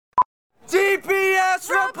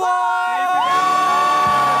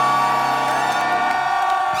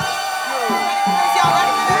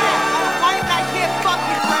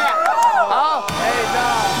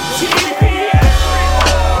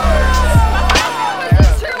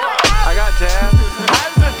I got Jan. How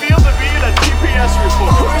does it feel to be in a TPS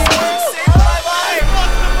report?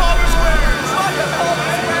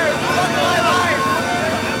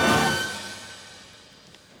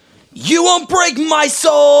 You won't break my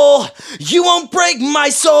soul. You won't break my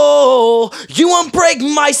soul. You won't break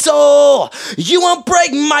my soul. You won't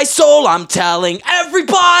break my soul. I'm telling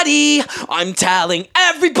everybody. I'm telling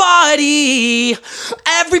everybody.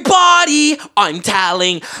 Everybody. I'm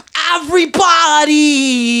telling everybody.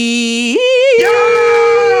 Yeah!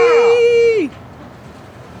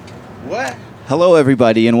 What? Hello,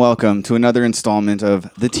 everybody, and welcome to another installment of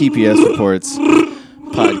the TPS Reports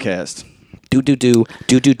podcast. Do,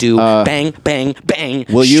 bang, bang, bang.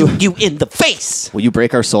 Will you- shoot you in the face? Will you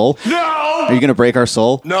break our soul? No! Are you going to break our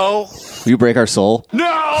soul? No! Will you break our soul?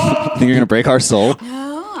 No! Think you're going to break our soul?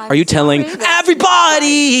 Are you telling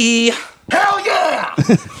everybody? Hell yeah!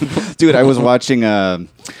 Dude, I was watching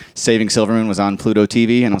Saving Silverman was on Pluto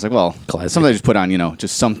TV, and I was like, well, Classic. sometimes I just put on,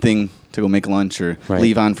 just something to go make lunch or Right.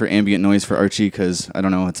 leave on for ambient noise for Archie, because, I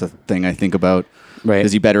don't know, it's a thing I think about. Right.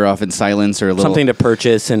 Is he better off in silence or a little... Something to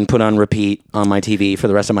purchase and put on repeat on my TV for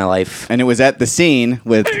the rest of my life. And it was at the scene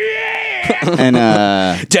with... and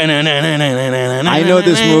I I know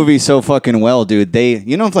this movie so fucking well, dude.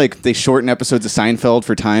 If they shorten episodes of Seinfeld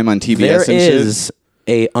for time on TBS There and shit? is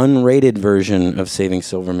a unrated version of Saving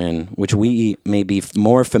Silverman, which we may be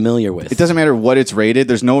more familiar with. It doesn't matter what it's rated.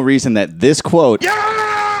 There's no reason that this quote...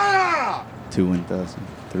 Yeah! 2 1,000,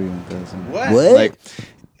 3 1,000... What? Like,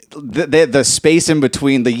 the space in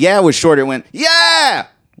between, the yeah was short. It went, yeah!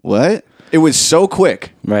 What? It was so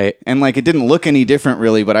quick. Right. And, it didn't look any different,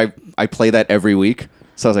 really, but I play that every week.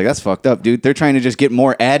 So I was like, that's fucked up, dude. They're trying to just get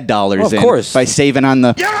more ad dollars Well, of in course. by saving on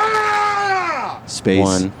the Yeah! space.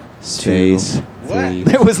 1, space. 2, 3.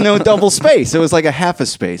 There was no double space. It was like a half a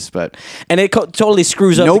space, but And it totally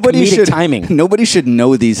screws up the comedic should timing. Nobody should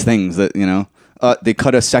know these things that, they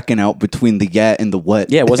cut a second out between the yeah and the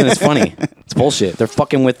what. Yeah, it wasn't as funny. It's bullshit. They're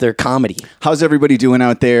fucking with their comedy. How's everybody doing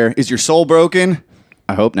out there? Is your soul broken?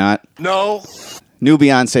 I hope not. No! New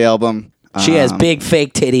Beyonce album. She has big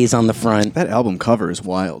fake titties on the front. That album cover is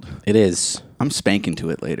wild. It is. I'm spanking to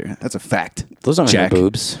it later. That's a fact. Those aren't her Jack.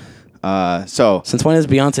 boobs. So, Since when has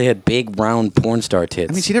Beyonce had big, round porn star tits?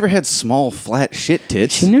 I mean, she never had small, flat shit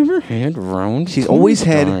tits. She never had round. She's porn always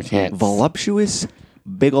star had tits. voluptuous,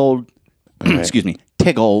 big old, excuse me,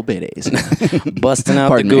 tig old bitties. Busting out the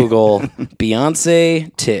Pardon me. Google.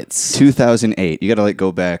 Beyonce tits. 2008. You got to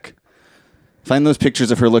go back. Find those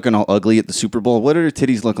pictures of her looking all ugly at the Super Bowl. What did her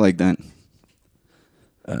titties look like then?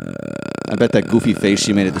 I bet that goofy face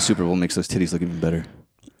she made at the Super Bowl makes those titties look even better.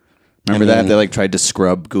 Remember that? They tried to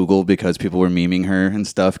scrub Google because people were memeing her and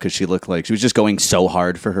stuff because she looked like she was just going so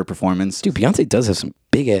hard for her performance. Dude, Beyonce does have some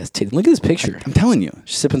big ass titties. Look at this picture. I'm telling you.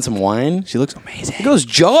 She's sipping some wine. She looks amazing. Look at those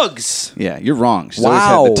jugs. Yeah, you're wrong. She's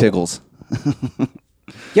Wow. always had the tiggles.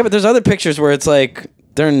 Yeah, but there's other pictures where it's like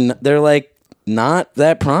they're like not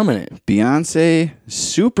that prominent. Beyonce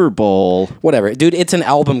Super Bowl. Whatever, dude. It's an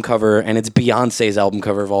album cover, and it's Beyonce's album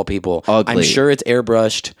cover of all people. Ugly. I'm sure it's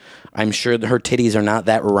airbrushed. I'm sure her titties are not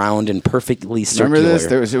that round and perfectly circular.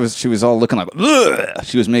 Remember this? She was all looking like, ugh.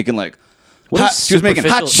 She was making What a she was making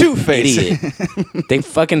hot shoe superficial face. idiot. They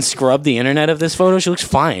fucking scrubbed the internet of this photo. She looks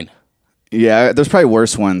fine. Yeah, there's probably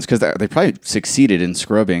worse ones because they probably succeeded in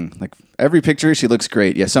scrubbing. Every picture, she looks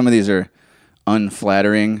great. Yeah, some of these are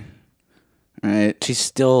unflattering. Right? She's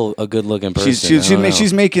still a good-looking person.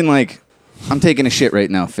 She's making I'm taking a shit right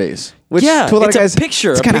now face. Which Yeah, to a lot it's of guys, a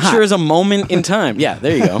picture. It's A kinda picture hot. is a moment in time. Yeah,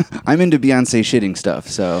 there you go. I'm into Beyonce shitting stuff,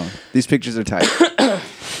 so these pictures are tight.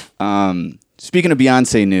 Speaking of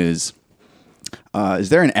Beyonce news, is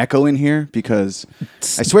there an echo in here? Because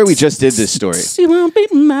I swear we just did this story. She won't be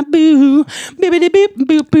my boo.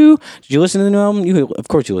 Boo. Did you listen to the new album? Of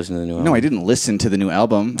course you listened to the new album. No, I didn't listen to the new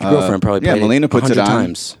album. Your girlfriend probably yeah, played it Melena puts it 100 on.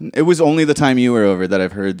 times. It was only the time you were over that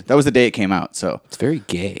I've heard. That was the day it came out. So It's very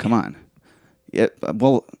gay. come on. Yeah.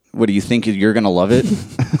 Well, what do you think? You're gonna love it?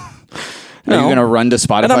 Are you gonna run to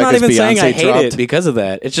Spotify? And I'm not 'cause even saying Beyonce I hate dropped? it because of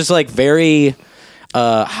that. It's just very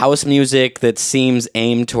house music that seems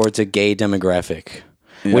aimed towards a gay demographic.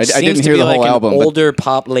 Yeah, Which I seems didn't to hear be the like whole an album, but- older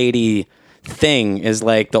pop lady thing is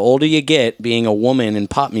the older you get being a woman in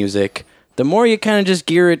pop music, the more you kind of just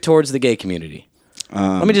gear it towards the gay community.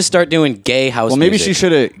 Let me just start doing gay house Well, maybe music. she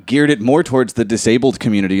should have geared it more towards the disabled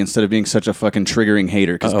community instead of being such a fucking triggering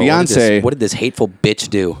hater. Because Beyonce, What did this hateful bitch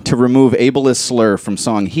do? to remove ableist slur from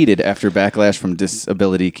song Heated after backlash from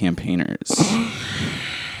disability campaigners.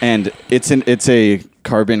 And it's a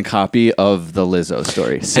carbon copy of the Lizzo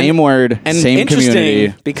story. Same word, And same interesting,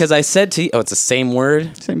 community. because I said to you, it's the same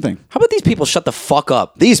word. Same thing. How about these people shut the fuck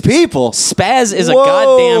up? These people. Spaz is a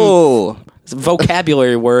Whoa. goddamn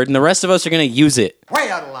vocabulary word, and the rest of us are going to use it. Way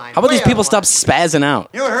out of line. How about way these out people of stop line. spazzing out?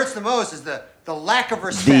 You know what hurts the most is the lack of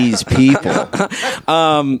respect. These people.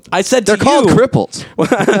 I said to They're called you, cripples.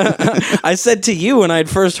 I said to you when I'd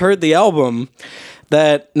first heard the album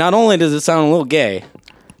that not only does it sound a little gay,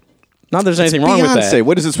 not that there's anything wrong with Beyonce. that.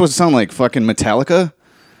 What is it supposed to sound like? Fucking Metallica?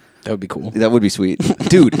 That would be cool. That would be sweet.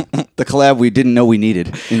 Dude, the collab we didn't know we needed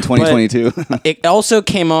in 2022. It also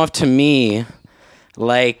came off to me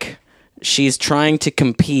like she's trying to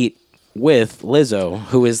compete with Lizzo,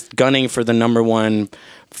 who is gunning for the number one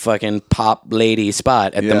fucking pop lady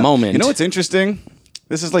spot at the moment. You know what's interesting?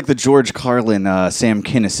 This is like the George Carlin, Sam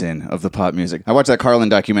Kinison of the pop music. I watched that Carlin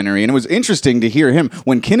documentary, and it was interesting to hear him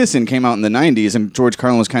when Kinison came out in the 90s, and George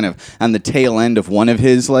Carlin was kind of on the tail end of one of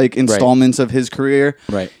his like installments of his career.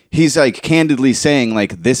 Right. He's like candidly saying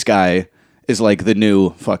like this guy is like the new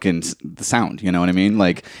fucking the sound, you know what I mean?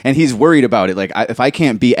 Like, and he's worried about it. Like, if I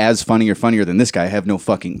can't be as funny or funnier than this guy, I have no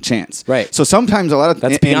fucking chance. Right. So sometimes a lot of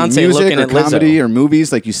That's in Beyonce music looking or at comedy Lizzo. or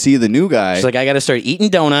movies, like you see the new guy. She's like, I got to start eating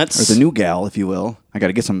donuts. Or the new gal, if you will. I got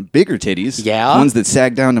to get some bigger titties. Yeah. Ones that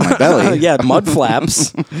sag down to my belly. yeah, mud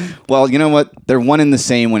flaps. Well, you know what? They're one and the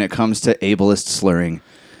same when it comes to ableist slurring.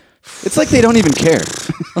 It's like they don't even care.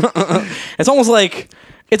 It's almost like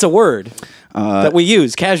it's a word that we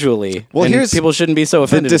use casually. Well, and here's people shouldn't be so The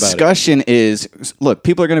offended about it. discussion is, look,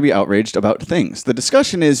 people are going to be outraged about things. The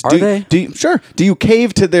discussion is, Are they? Do you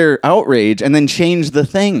cave to their outrage and then change the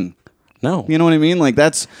thing? No. You know what I mean? Like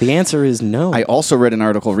that's. The answer is no. I also read an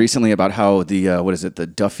article recently about how the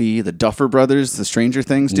the Duffer Brothers, the Stranger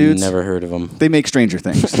Things dudes. Never heard of them. They make Stranger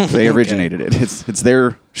Things. They originated it. It's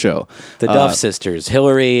their show. The Duff sisters,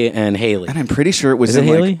 Hillary and Haley. And I'm pretty sure it was Is it in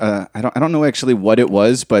Haley? like I don't know actually what it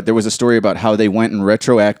was, but there was a story about how they went and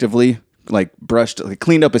retroactively like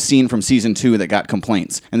cleaned up a scene from season 2 that got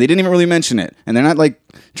complaints, and they didn't even really mention it. And they're not like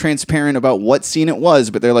transparent about what scene it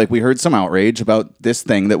was, but they're like, we heard some outrage about this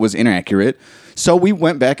thing that was inaccurate, so we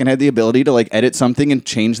went back and had the ability to like edit something and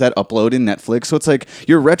change that upload in Netflix. So it's like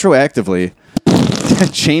you're retroactively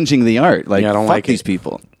changing the art. Like, Yeah, I don't fuck like these it.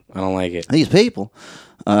 people. I don't like it. These people.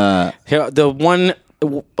 Here, the one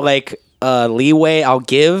leeway I'll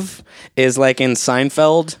give is like in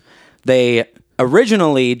Seinfeld,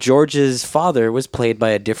 originally George's father was played by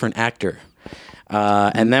a different actor.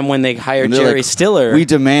 And then when they hired And they're Jerry like, Stiller, we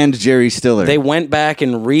demand Jerry Stiller. they went back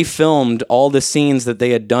and refilmed all the scenes that they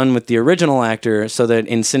had done with the original actor so that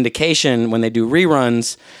in syndication, when they do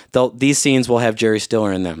reruns, these scenes will have Jerry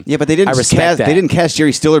Stiller in them. Yeah, but they didn't I respect cast. that. They didn't cast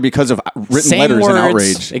Jerry Stiller because of written Same letters words, and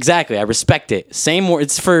outrage. Exactly. I respect it. Same words.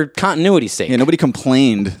 It's for continuity's sake. Yeah, nobody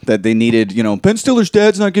complained that they needed, Ben Stiller's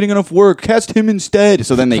dad's not getting enough work. Cast him instead.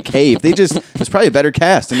 So then they caved. It was probably a better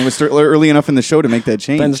cast, and it was still early enough in the show to make that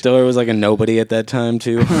change. Ben Stiller was like a nobody at that time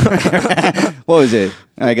too. What was it?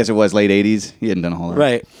 I guess it was late '80s. He hadn't done a whole lot.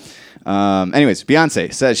 Right. Anyways,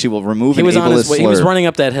 Beyonce says she will remove He an was on ableist his way. He was slur running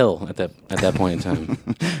up that hill at that point in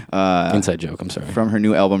time. Inside joke. I'm sorry. from her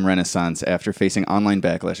new album Renaissance after facing online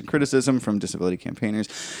backlash and criticism from disability campaigners.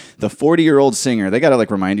 The 40-year-old singer, they gotta like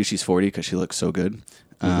remind you she's 40 because she looks so good.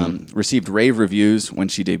 Received rave reviews when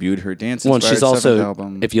she debuted her dance. Well, and she's also,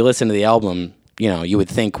 album. if you listen to the album, you would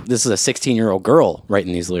think this is a 16-year-old girl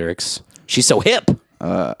writing these lyrics. She's so hip.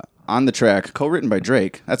 On the track, co-written by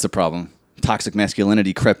Drake. That's the problem. Toxic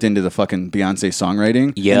masculinity crept into the fucking Beyonce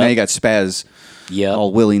songwriting. Yeah. And now you got Spaz Yeah.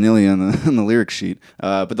 all willy-nilly on the lyric sheet.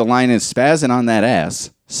 But the line is, spazzing on that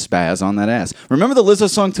ass. Spaz on that ass. Remember the Lizzo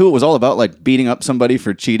song, too? It was all about, like, beating up somebody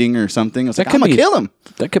for cheating or something. I was like, I'm going to kill him.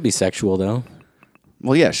 That could be sexual, though.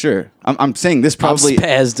 Well, yeah, sure. I'm saying this probably... I've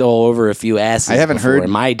spazzed all over a few asses I haven't before heard in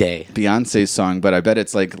my day. Beyonce's song, but I bet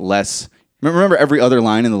it's, like, less... Remember every other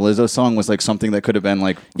line in the Lizzo song was, like, something that could have been,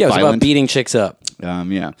 like, Yeah, it was violent? about beating chicks up.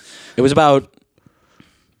 Yeah. It was about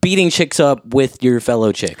beating chicks up with your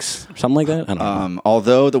fellow chicks. Something like that? I don't know.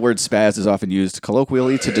 Although the word spaz is often used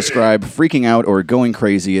colloquially to describe freaking out or going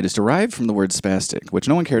crazy, it is derived from the word spastic, which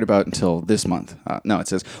no one cared about until this month. It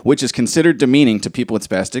says, which is considered demeaning to people with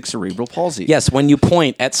spastic cerebral palsy. Yes, when you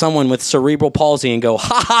point at someone with cerebral palsy and go,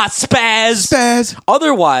 ha ha, spaz! Spaz!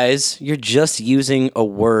 Otherwise, you're just using a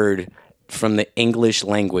word from the English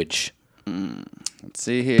language. Let's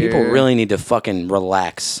see here. People really need to fucking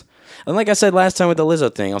relax. And like I said last time with the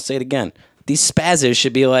Lizzo thing, I'll say it again. these spazzes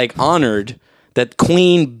should be like honored that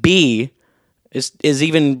Queen Bee is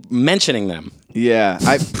even mentioning them. Yeah,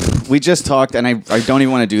 we just talked, and I don't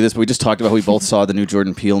even want to do this, but we just talked about how we both saw the new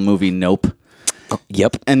Jordan Peele movie, Nope.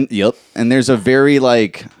 Yep. And there's a very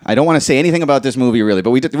like, I don't want to say anything about this movie really,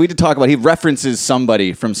 but we did talk about, he references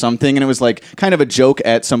somebody from something, and it was like kind of a joke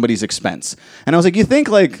at somebody's expense. And I was like, you think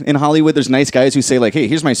like in Hollywood there's nice guys who say like, hey,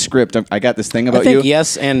 here's my script, I got this thing about I think you.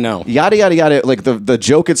 yes and no. Yada yada yada, like the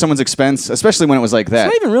joke at someone's expense, especially when it was like that.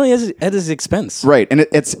 It's not even really at his expense. Right, and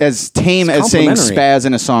it's as tame It's as saying complimentary. spaz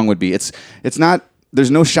in a song would be. It's not. There's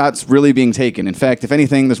no shots really being taken. In fact, if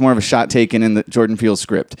anything, there's more of a shot taken in the Jordan Peele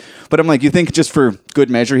script. But I'm like, you think just for good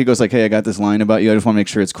measure, he goes like, hey, I got this line about you. I just want to make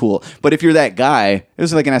sure it's cool. But if you're that guy, it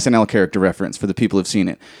was like an SNL character reference for the people who've seen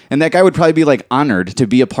it. And that guy would probably be like honored to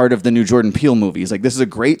be a part of the new Jordan Peele movie. He's like, this is a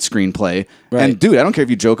great screenplay. Right. And dude, I don't care if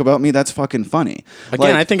you joke about me. That's fucking funny. Again,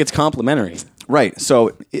 Like, I think it's complimentary. right.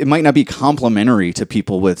 So it might not be complimentary to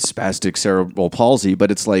people with spastic cerebral palsy,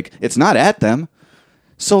 but it's like, it's not at them.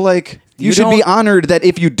 So like, you should be don't- honored that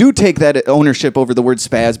if you do take that ownership over the word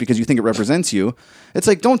spaz because you think it represents you, it's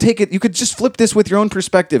like, don't take it. You could just flip this with your own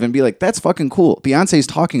perspective and be like, that's fucking cool. Beyonce's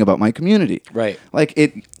talking about my community. Right. Like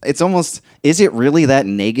it's almost, is it really that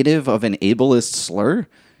negative of an ableist slur?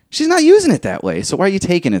 She's not using it that way. So why are you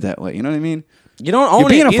taking it that way? You know what I mean? You don't own You're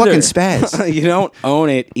being it a fucking either. spaz. You don't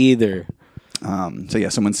own it either. So yeah,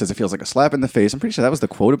 someone says it feels like a slap in the face. I'm pretty sure that was the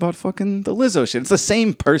quote about fucking the Lizzo shit. It's the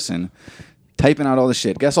same person typing out all the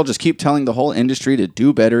shit. Guess I'll just keep telling the whole industry to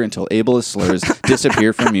do better until ableist slurs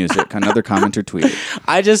disappear from music. Another commenter tweeted.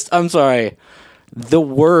 I'm sorry. The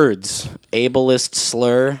words ableist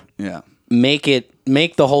slur Yeah. make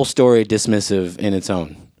the whole story dismissive in its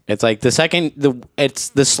own. It's like the second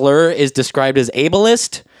the slur is described as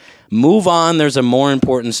ableist, move on. There's a more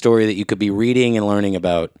important story that you could be reading and learning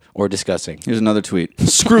about or discussing. Here's another tweet.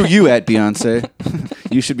 Screw you at Beyonce.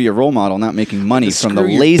 You should be a role model, not making money from the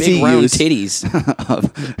Screw your lazy big round use titties.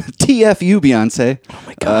 of TFU Beyonce. Oh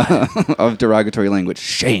my god. Of derogatory language.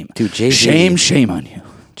 Shame. Dude, Jay-Z. Shame on you.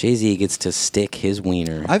 Jay-Z gets to stick his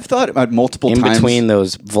wiener I've thought about multiple in times between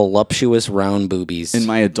those voluptuous round boobies. in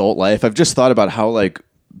my adult life. I've just thought about how like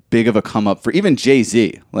big of a come up for even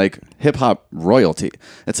Jay-Z, like hip hop royalty.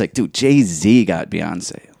 It's like, dude, Jay-Z got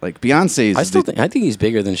Beyonce. Like Beyonce's I think he's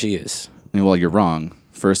bigger than she is. well, you're wrong,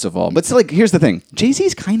 first of all. But it's like, here's the thing.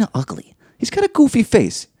 Jay-Z's kind of ugly. He's got a goofy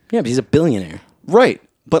face. Yeah, but he's a billionaire. Right.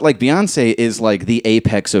 But like Beyonce is like the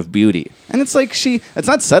apex of beauty. And it's like it's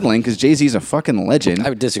not settling because Jay-Z's a fucking legend. I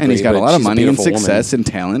would disagree, And he's got a but lot of she's a money and beautiful success and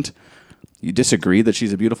talent. You disagree that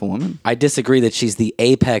she's a beautiful woman? I disagree that she's the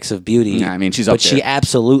apex of beauty. Yeah, I mean, she's up but she there.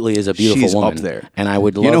 absolutely is a beautiful She's woman. up there. And I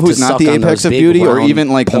would love You know who's to not suck the on apex those of big, beauty or round even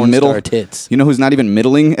like the porn middle star tits. You know who's not even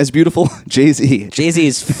middling as beautiful? Jay-Z. Jay-Z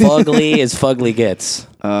is fugly as fugly gets.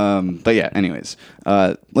 But yeah, anyways.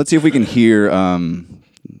 Let's see if we can hear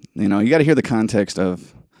you got to hear the context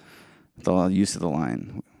of the use of the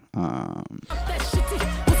line.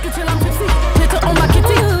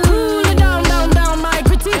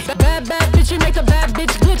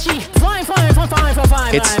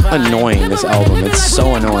 It's annoying, this album. It's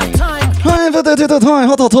so annoying. It's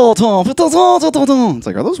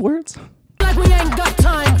like, are those words?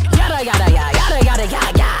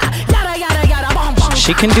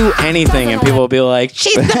 She can do anything, and people will be like,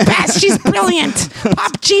 "She's the best. She's brilliant.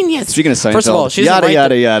 Pop genius." Speaking of Seinfeld, First of all, she doesn't yada write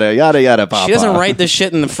yada the- yada yada yada. Papa. She doesn't write this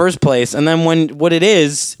shit in the first place, and then what it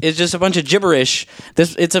is just a bunch of gibberish.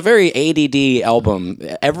 It's a very ADD album.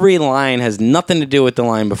 Every line has nothing to do with the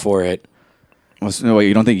line before it. No, wait,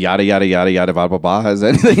 you don't think yada yada yada yada ba ba ba has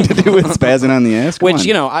anything to do with spazzing on the ass? Come Which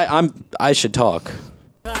on. I should talk.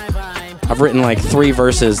 I've written like 3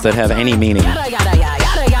 verses that have any meaning.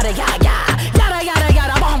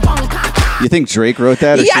 You think Drake wrote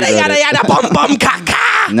that? Or she Yada wrote yada it? yada bum bum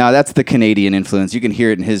caca. No, that's the Canadian influence. You can hear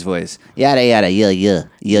it in his voice. Yada yada yeah yeah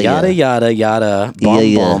yeah Yada yada yada bum Yeah,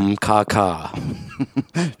 yeah. bum caca.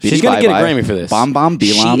 She's gonna get a Grammy for this. Bom bom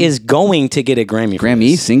bilam. She is going to get a Grammy. For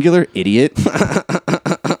Grammy this. singular idiot.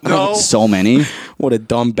 No. So many. What a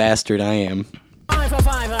dumb bastard I am.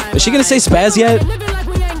 Is she gonna say spaz yet?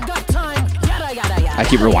 I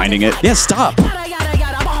keep rewinding it. Yeah, stop.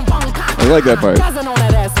 I like that part.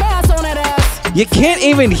 You can't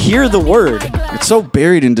even hear the word. It's so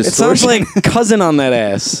buried in It distortion. sounds like cousin on that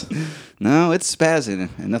ass. No, it's spazzing,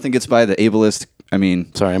 and nothing gets by the ableist. I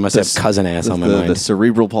mean, Sorry, I must have cousin ass on my the mind.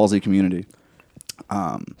 cerebral palsy community.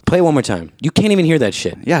 Play it one more time. You can't even hear that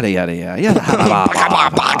shit. Yada yada yada yada.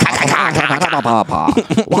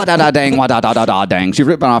 Wada da dang, wada da da da dang. She's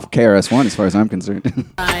ripping off KRS-One as far as I'm concerned.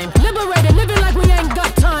 Liberated, living like we ain't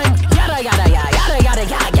got time. Yada yada yada yada yada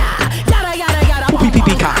yada yada yada yada.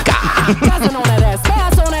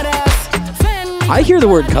 I hear the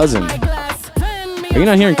word cousin. Are you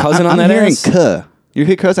not hearing cousin on I'm that hearing ass? cuh. You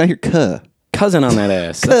hear cuss? I hear cuh. Cousin on that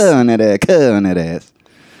ass. Cuh on that ass. Cuh on that ass.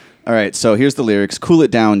 All right, so here's the lyrics. Cool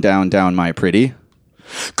it down, down, down, my pretty.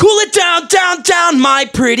 Cool it down, down, down, my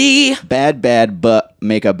pretty. Bad, bad, but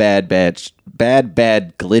make a bad, bad,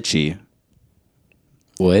 bad, glitchy.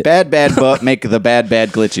 What? Bad, bad, but make the bad,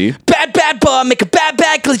 glitchy. Bad, but make a bad,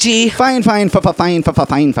 glitchy. Fine, fine, fine.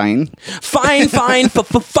 Fine,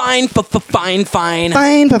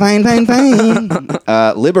 fine, fine, fine.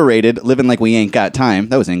 Liberated, living like we ain't got time.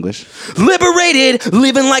 That was English. Liberated,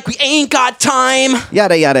 living like we ain't got time.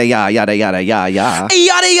 Yada, yada, yada, yada, yada, yada, yada.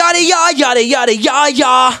 Yada, yada, yada, yada, yada, yada,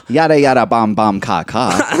 yada. Yada, yada, bomb, bomb,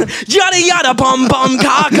 caca. Yada, yada, bum, bum,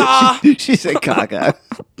 caca. She said caca.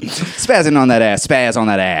 Spazzing on that ass, spaz on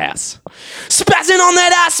that ass. Spazzing on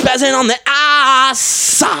that ass, spazzing on the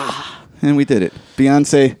ass. And we did it.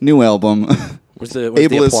 Beyonce, new album. Where's the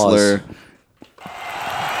Ableist applause? slur.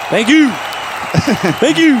 Thank you.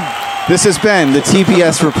 Thank you. This has been the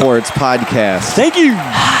TPS Reports podcast. Thank you.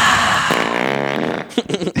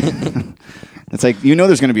 It's like, you know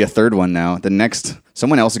there's going to be a third one now. The next,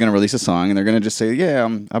 someone else is going to release a song, and they're going to just say, yeah,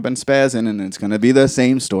 I've been spazzing, and it's going to be the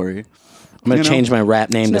same story. I'm going to change my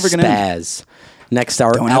rap name to never gonna Spaz. Next,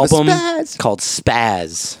 our Don't have a album spaz. called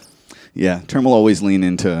Spaz. Yeah, Term will always lean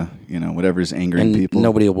into, whatever's angering And people.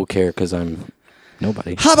 nobody will care because I'm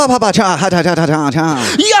nobody. Ha ba ba ba cha ha ta ta ta ta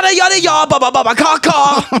ta. Yada, yada, yada, ba, ba, ba, ba,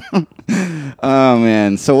 caca. Oh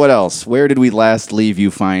man, so what else? Where did we last leave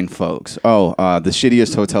you fine folks? Oh, the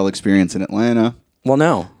shittiest hotel experience in Atlanta. Well,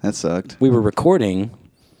 no. That sucked. We were recording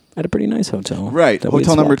at a pretty nice hotel. Right, that we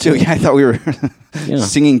hotel had number swapped 2. Yeah, I thought we were Yeah.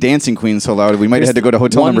 singing Dancing Queen so loud we might have had to go to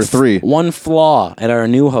hotel number 3. One flaw at our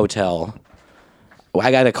new hotel. I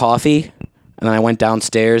got a coffee, and then I went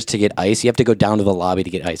downstairs to get ice. You have to go down to the lobby to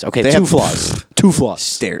get ice. Okay, They two have- flaws. Two flaws.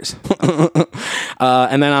 Stairs.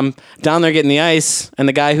 And then I'm down there getting the ice, and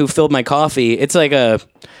the guy who filled my coffee, there's like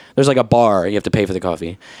a bar, you have to pay for the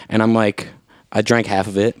coffee. And I'm like, I drank half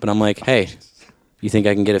of it, but I'm like, hey, you think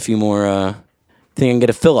I can get a few more, think I can get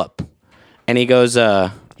a fill up? And he goes,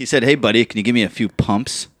 He said, "Hey buddy, can you give me a few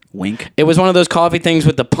pumps?" Wink. it was one of those coffee things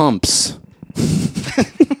with the pumps.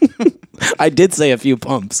 I did say a few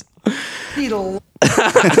pumps. No,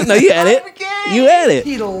 you had it. You had it.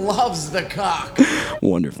 He loves the cock.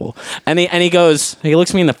 Wonderful. And he goes, he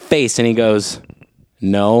looks me in the face and he goes,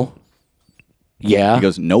 no. Yeah. He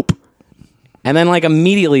goes, "Nope." And then like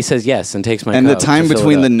immediately says yes and takes my And the cup time to fill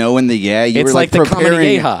between it the up. no and the yeah, you It's were like like the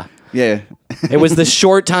preparing. Kamayeha. Yeah. It was the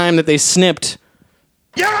short time that they snipped.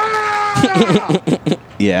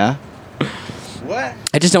 Yeah. What?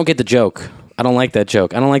 I just don't get the joke. I don't like that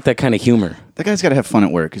joke. I don't like that kind of humor. That guy's got to have fun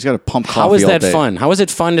at work. He's got to pump coffee How is all that day. fun? How is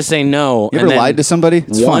it fun to say no? You and ever then lied to somebody?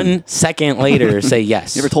 It's one fun. second later say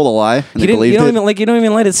yes? You ever told a lie and they you believed don't it? even you don't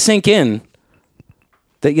even let it sink in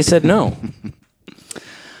that you said no.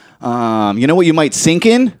 You know what you might sink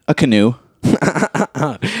in? A canoe.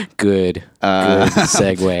 Good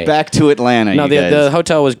segue. Back to Atlanta, No, you the guys.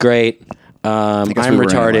 hotel was great. I'm guess we were in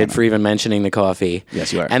retarded Atlanta. for even mentioning the coffee.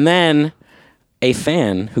 Yes, you are. And then a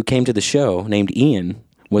fan who came to the show named Ian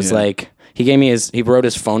was Yeah. like, he wrote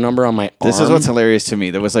his phone number on my arm. This is what's hilarious to me.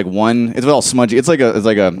 There was like one. It's all smudgy. It's like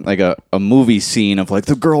a movie scene of like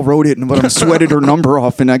the girl wrote it, but I'm sweated her number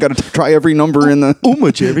off, and I got to try every number in the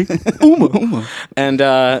Uma Jerry. Uma. And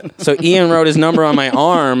so Ian wrote his number on my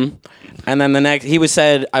arm. And then he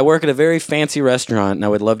said, I work at a very fancy restaurant, and I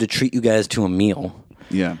would love to treat you guys to a meal.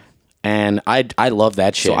 Yeah. And I love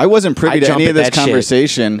that shit. So I wasn't privy to jump any at of this that shit.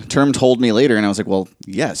 conversation. Term told me later, and I was like, "Well,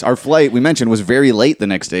 yes." Our flight we mentioned was very late the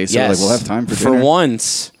next day, so Yes. like we'll have time for dinner.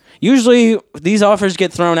 once. Usually these offers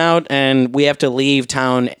get thrown out and we have to leave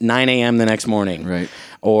town 9 a.m. the next morning. Right.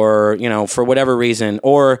 Or, for whatever reason.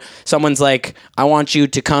 Or someone's like, I want you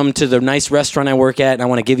to come to the nice restaurant I work at and I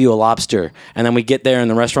want to give you a lobster. And then we get there and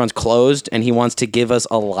the restaurant's closed and he wants to give us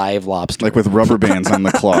a live lobster. Like with rubber bands on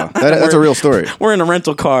the claw. That's a real story. We're in a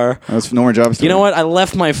rental car. That's No More Jobs. Story. You know what? I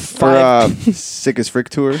left my For Sick as Frick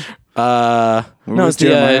tour. no, was it's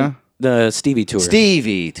Jeremiah? the Stevie tour.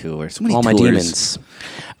 Stevie tour. So many All my tours. demons.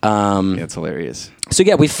 Yeah, it's hilarious. So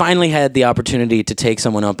yeah, we finally had the opportunity to take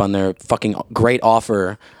someone up on their fucking great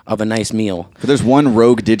offer of a nice meal. But there's one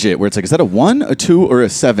rogue digit where it's like, is that a 1, a 2, or a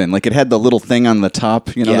 7? Like it had the little thing on the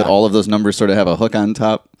top, Yeah. that all of those numbers sort of have a hook on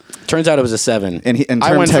top. Turns out it was a 7. And I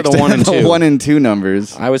Term went for the texted 1 and 2. the 1 and 2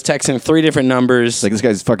 numbers. I was texting 3 different numbers. Like this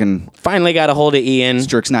guy's fucking Finally got a hold of Ian. this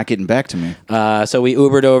jerk's not getting back to me. So we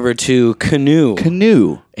Ubered over to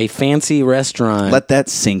Canoe. a fancy restaurant, Let that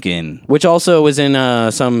sink in. which also was in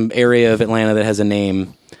some area of Atlanta that has a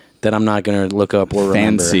name that I'm not going to look up or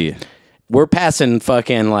remember. Fancy. We're passing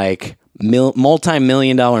fucking like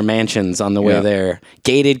multi-million-dollar mansions on the way Yeah. there,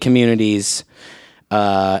 gated communities,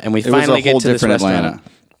 and we It was finally a get whole to this different restaurant. Atlanta.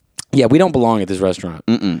 Yeah, we don't belong at this restaurant.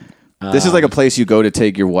 This is like a place you go to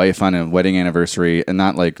take your wife on a wedding anniversary, and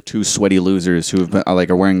not like two sweaty losers who have been,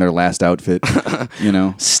 are wearing their last outfit. You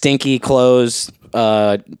know, Stinky clothes,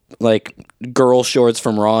 like girl shorts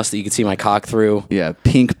from Ross that you can see my cock through. yeah,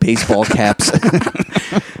 pink baseball caps.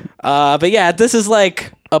 But yeah, this is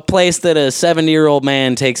like a place that a 70-year-old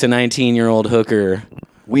man takes a 19-year-old hooker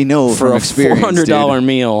We know for from a experience, $400 dude.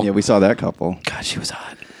 meal. Yeah, we saw that couple. God, she was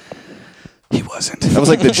hot. He wasn't. That was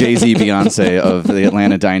like the Jay-Z Beyonce of the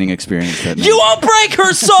Atlanta dining experience. That night. You won't break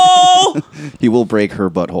her soul! He will break her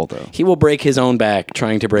butthole though. He will break his own back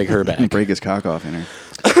trying to break her back. Break his cock off in her.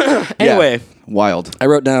 Anyway, Yeah, wild. I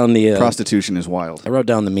wrote down the Prostitution is wild. I wrote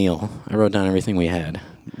down the meal. I wrote down everything we had.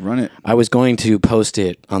 Run it. I was going to post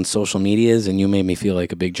it on social medias, and you made me feel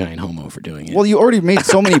like a big giant homo for doing it. Well, you already made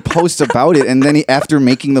so many posts about it, and then after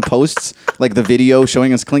making the posts, like the video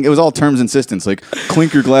showing us clink, it was all terms insistence, like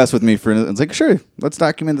clink your glass with me for. It's like sure, let's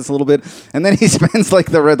document this a little bit, and then he spends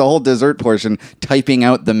like the whole dessert portion typing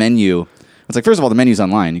out the menu. It's like first of all, the menu's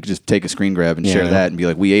online. You could just take a screen grab and share Yeah. that, and be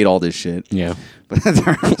like, we ate all this shit. yeah. But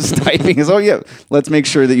there's typing is let's make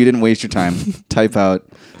sure that you didn't waste your time. Type out,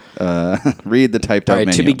 read the typed All out right,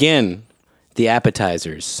 menu. to begin, the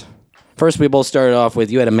appetizers. First, we both started off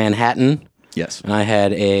with you had a Manhattan, Yes, and I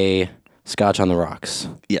had a Scotch on the rocks.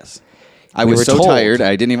 yes. I We was were so told- tired,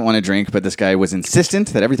 I didn't even want to drink, but this guy was insistent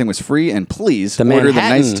that everything was free and please The order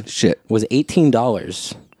Manhattan the nice shit. was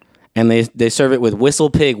 $18, and they serve it with Whistle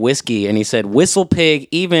Pig whiskey. And he said Whistle Pig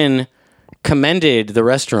even commended the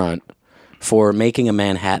restaurant for making a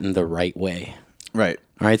Manhattan the right way. Right.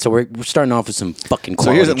 All right, so we're starting off with some fucking So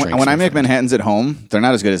quality here's drinks. when I my make friend. Manhattans at home, they're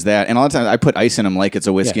not as good as that. And a lot of times I put ice in them like it's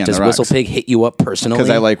a whiskey Yeah, on does the rocks. Whistle Pig hit you up personally?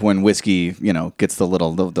 Because I like when whiskey, gets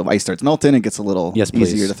the ice starts melting, it gets a little Yes,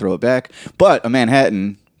 please. easier to throw it back. But a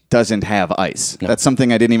Manhattan doesn't have ice. That's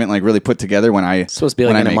something I didn't even really put together when I It's supposed to be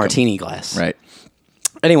like when in I a make 'em. martini glass. Right.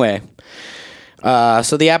 Anyway,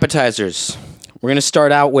 so the appetizers. We're going to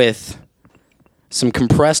start out with some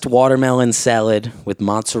compressed watermelon salad with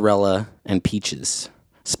mozzarella and peaches.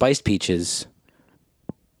 Spiced peaches,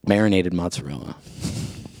 marinated mozzarella.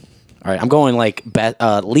 All right, I'm going like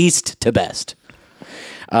least to best.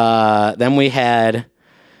 Then we had,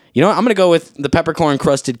 I'm going to go with the peppercorn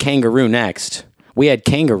crusted kangaroo next. We had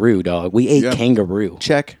kangaroo, dog. We ate Yeah. kangaroo.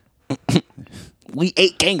 Check. We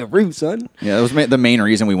ate kangaroo, son. Yeah, that was the main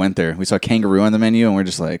reason we went there. We saw kangaroo on the menu, and we're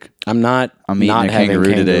just like, I'm eating not a having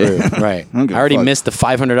kangaroo today. Right. I don't give I a already fuck. missed the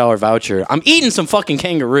 $500 voucher. I'm eating some fucking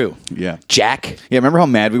kangaroo. yeah. Jack. Yeah, remember how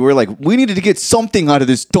mad we were? Like, we needed to get something out of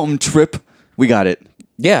this dumb trip. We got it.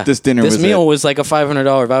 Yeah. This dinner This was meal it. was like a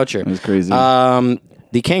 $500 voucher. It was crazy.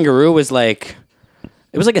 The kangaroo was like,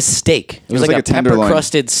 it was like a steak. It was like a tenderloin. pepper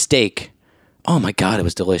crusted steak. Oh my God, it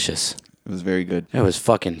was delicious. It was very good. It was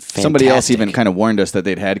fucking fantastic. Somebody else even kind of warned us that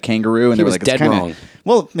they'd had kangaroo, and they were was like, dead "It's kinda, wrong.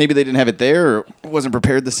 Well, maybe they didn't have it there, or it wasn't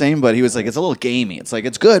prepared the same. But he was like, "It's a little gamey. It's like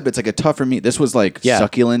it's good, but it's like a tougher meat. This was like Yeah.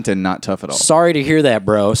 succulent and not tough at all. Sorry to hear that,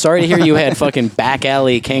 bro. Sorry to hear you had fucking back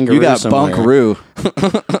alley kangaroo You got somewhere. bunkaroo.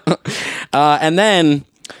 And then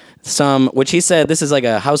some, which he said this is like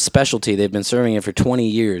a house specialty. They've been serving it for 20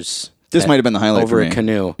 years. This might have been the highlight over for a me.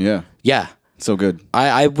 canoe. Yeah, Yeah. so good.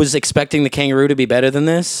 I was expecting the kangaroo to be better than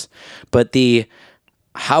this, but the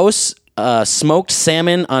house smoked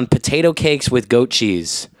salmon on potato cakes with goat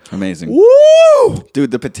cheese. Amazing. Woo!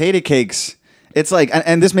 Dude, the potato cakes. It's like,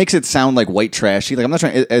 and this makes it sound like white trashy. Like I'm not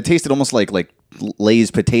trying. It tasted almost like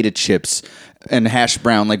Lay's potato chips and hash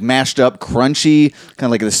brown, like mashed up, crunchy, kind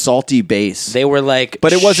of like a salty base. They were like,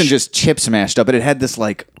 But it wasn't just chips mashed up, but it had this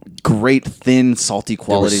like great thin salty they were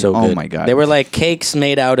quality. so Oh good. my god. They were like cakes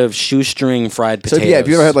made out of shoestring fried so potatoes. yeah, if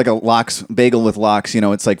you ever had like a lox bagel with lox,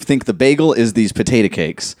 it's like think the bagel is these potato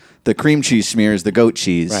cakes. The cream cheese smear is the goat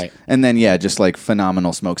cheese. Right. And then just like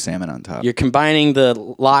phenomenal smoked salmon on top. You're combining the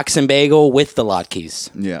lox and bagel with the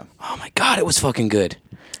latkes. Yeah. Oh my God, it was fucking good.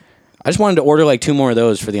 I just wanted to order like 2 more of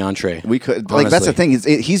those for the entree. We could like that's the honestly.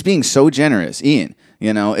 thing. He's being so generous, Ian.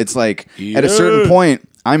 It's like at a certain point,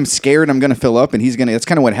 I'm scared I'm gonna fill up, and he's gonna. That's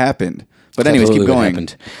kind of what happened. But anyways, Absolutely keep what going.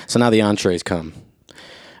 happened. So now the entrees come.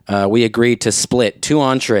 We agreed to split 2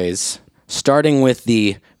 entrees, starting with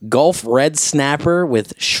the Gulf Red Snapper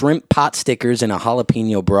with shrimp pot stickers and a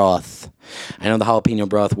jalapeno broth. I know the jalapeno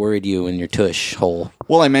broth worried you in your tush hole.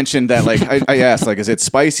 Well, I mentioned that like I asked like, is it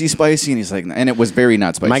spicy? And he's like, and it was very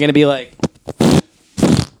not spicy. Am I going to be like,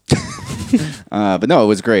 But no, it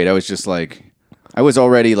was great. I was just like, I was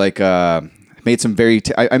already like Made some very.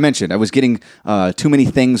 I mentioned I was getting too many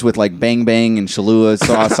things with like Bang Bang and Cholula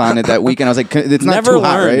sauce on it that weekend. I was like, it's not Never too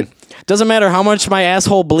hot, learn. right? Doesn't matter how much my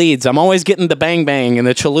asshole bleeds. I'm always getting the Bang Bang and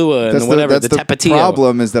the Cholula and whatever, the Tapatio. The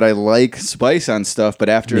problem is that I like spice on stuff, but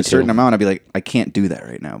after a certain amount, I'd be like, I can't do that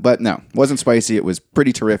right now. But no, it wasn't spicy. It was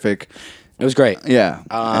pretty terrific. It was great. Yeah.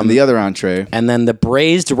 And the other entree. And then the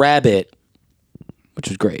braised rabbit, which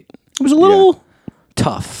was great. It was a little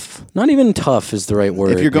tough. Not even tough is the right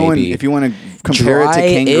word. If you're going, maybe. if you want to compare it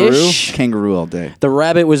to kangaroo all day. The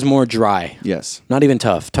rabbit was more dry. Yes. Not even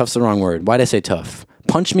tough. Tough's the wrong word. Why'd I say tough?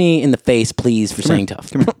 Punch me in the face, please, for saying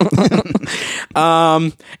tough.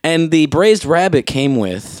 And the braised rabbit came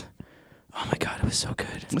with, oh my God, it was so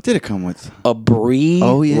good. What did it come with? A brie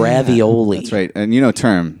yeah. ravioli. That's right. And you know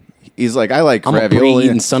Term. He's like, I like I'm ravioli. a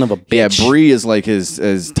brie-eating son of a bitch. Yeah, brie is like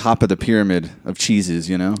his top of the pyramid of cheeses,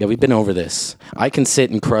 you know? Yeah, we've been over this. I can sit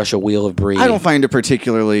and crush a wheel of brie. I don't find it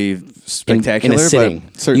particularly spectacular, in a sitting.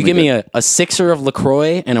 but certainly you give me good. a sixer of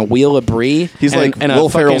LaCroix and a wheel of brie. He's and, like and Will a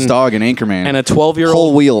Ferrell's fucking- dog in Anchorman. and a 12-year-old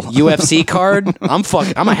whole wheel. UFC card. I'm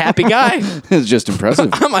a happy guy. It's just impressive.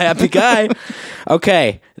 I'm a happy guy.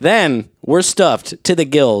 Okay, then we're stuffed to the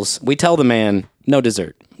gills. We tell the man, no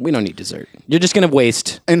dessert. We don't need dessert. You're just gonna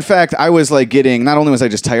waste. In fact, I was like getting. Not only was I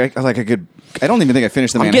just tired, I don't even think I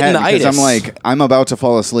finished the I'm Manhattan getting the because I'm itis. like I'm about to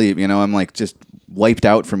fall asleep. You know, I'm like just wiped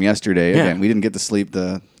out from yesterday. Yeah. Again, we didn't get to sleep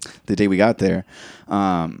the day we got there.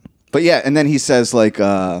 But yeah, and then he says like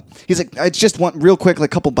he's like, I just want real quick like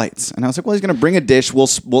a couple bites, and I was like, well, he's gonna bring a dish. We'll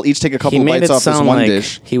each take a He couple made bites it off this sound one like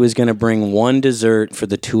dish. he was gonna bring one dessert for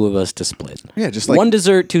the two of us to split. Yeah, just like one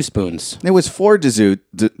dessert, 2 spoons. It was 4 desserts.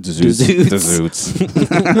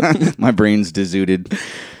 My brain's deserted.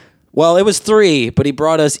 Well, it was 3, but he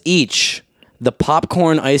brought us each the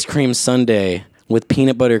popcorn ice cream sundae with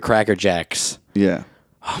peanut butter Cracker Jacks. Yeah.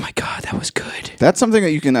 Oh my God, that was good. That's something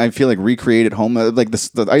that you can, I feel like, recreate at home. Like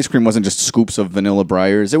the ice cream wasn't just scoops of vanilla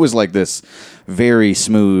Breyers. It was like this very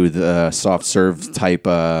smooth, soft serve type.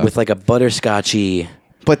 With like a butterscotchy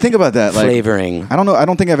But think about that, like flavoring. I don't know. I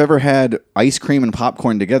don't think I've ever had ice cream and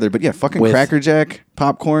popcorn together. But yeah, fucking With- Cracker Jack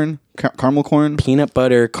popcorn, caramel corn. Peanut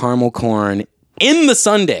butter, caramel corn in the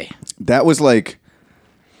sundae. That was like,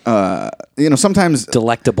 sometimes.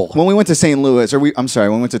 Delectable. When we went to St. Louis, when we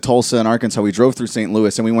went to Tulsa and Arkansas, we drove through St.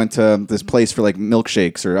 Louis and we went to this place for like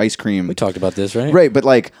milkshakes or ice cream. We talked about this, right? Right, but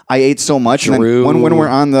like I ate so much, and Drew. then when we're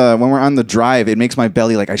on the drive, it makes my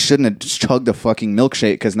belly like I shouldn't have just chugged a fucking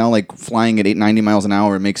milkshake because now like flying at 90 miles an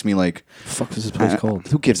hour, it makes me like Fuck was this place called?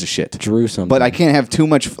 who gives a shit? Drew something. But I can't have too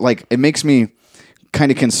much. Like it makes me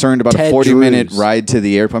kind of concerned about Ted a 40-minute Drews. ride to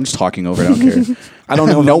the airport. I'm just talking over it. I don't care. I don't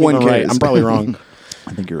know. If No I'm one even right. cares. I'm probably wrong.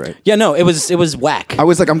 I think you're right. Yeah, no, it was whack. I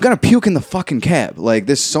was like, I'm gonna puke in the fucking cab. Like,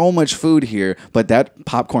 there's so much food here, but that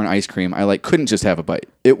popcorn ice cream, I like couldn't just have a bite.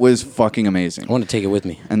 It was fucking amazing. I want to take it with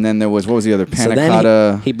me. And then there was what was the other So panna then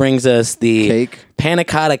cotta? he brings us the cake. panna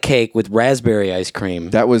cotta cake with raspberry ice cream.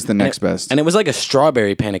 That was the next best. And it was like a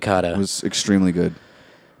strawberry panna cotta. It was extremely good.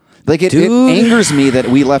 Like it Dude. angers me that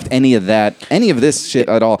we left any of this shit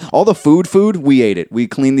at all. All the food, we ate it. We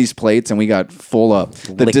cleaned these plates and we got full up.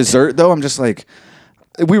 The Licked dessert though, I'm just like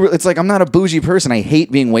it's like I'm not a bougie person. I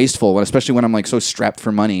hate being wasteful, especially when I'm like so strapped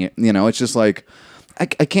for money. You know, it's just like I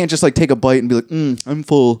can't just like take a bite and be like, I'm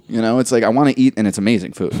full. You know, it's like I want to eat and it's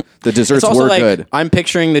amazing food. The desserts It's also were like, good. I'm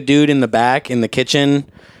picturing the dude in the back in the kitchen.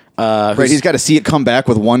 Right, he's got to see it come back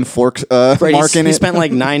with one fork mark in He it. spent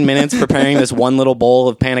like 9 minutes preparing this one little bowl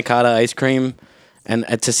of panna cotta ice cream, and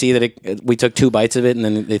to see that we took 2 bites of it and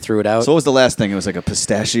then they threw it out. So what was the last thing? It was like a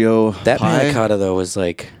pistachio That pie. panna cotta though was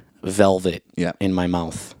like velvet in my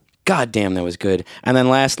mouth. God damn, that was good. And then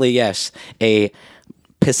lastly, yes, a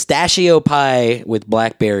pistachio pie with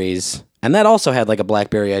blackberries, and that also had like a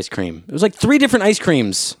blackberry ice cream. It was like 3 different ice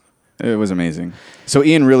creams. It was amazing. So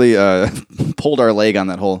Ian really pulled our leg on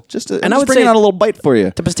that whole. And I would bringing say out a little bite for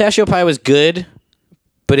you. The pistachio pie was good,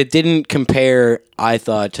 but it didn't compare, I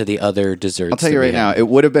thought, to the other desserts. I'll tell you right now, it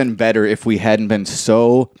would have been better if we hadn't been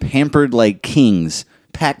so pampered like kings,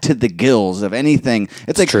 packed to the gills of anything.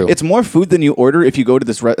 It's like true. It's more food than you order if you go to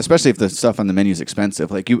this, especially if the stuff on the menu is expensive.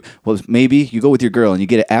 Like maybe you go with your girl and you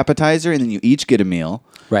get an appetizer and then you each get a meal.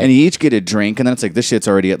 Right. And you each get a drink, and then it's like this shit's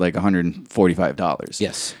already at like $145.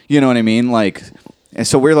 Yes. You know what I mean? Like, and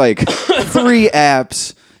so we're like 3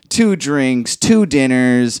 apps, 2 drinks, 2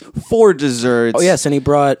 dinners, 4 desserts. Oh yes, and he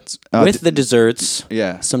brought with the desserts,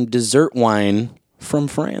 Yeah. some dessert wine from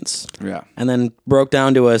France. Yeah. And then broke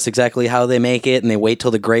down to us exactly how they make it, and they wait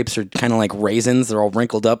till the grapes are kind of like raisins, they're all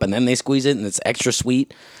wrinkled up, and then they squeeze it, and it's extra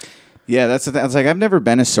sweet. Yeah, that's the thing. I was like, I've never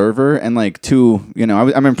been a server, and like,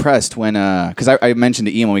 I'm impressed when, because I mentioned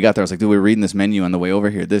to Ian when we got there, I was like, dude, we were reading this menu on the way over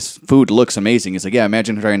here. This food looks amazing. He's like, yeah,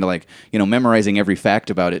 imagine trying to like, memorizing every fact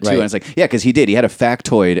about it too. Right. And it's like, yeah, because he did. He had a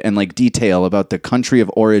factoid and like detail about the country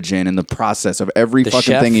of origin and the process of every The fucking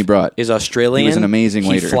chef thing he brought. is Australian. He was an amazing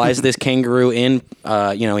waiter. He flies this kangaroo in.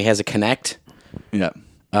 He has a Connect. Yeah.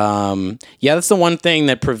 That's the one thing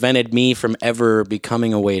that prevented me from ever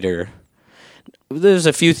becoming a waiter. There's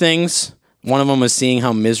a few things. One of them was seeing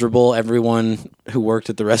how miserable everyone who worked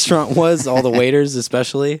at the restaurant was, all the waiters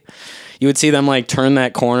especially. You would see them like turn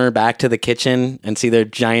that corner back to the kitchen and see their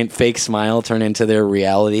giant fake smile turn into their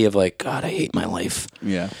reality of like, God, I hate my life.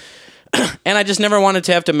 Yeah. And I just never wanted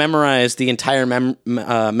to have to memorize the entire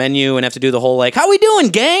menu and have to do the whole like, how we doing,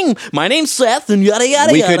 gang? My name's Seth and yada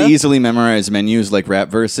yada We yada. could easily memorize menus like rap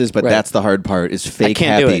verses, but Right. that's the hard part. Is fake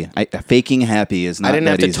can't do happy. Faking happy is not. I didn't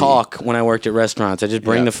have that to easy. talk when I worked at restaurants. I just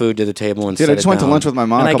bring Yeah. the food to the table and Dude, set I just it went to down. lunch with my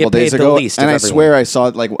mom And a I couple get paid days the ago, least and of I everyone. swear I saw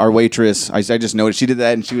like our waitress. I just noticed she did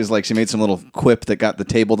that, and she was like, she made some little quip that got the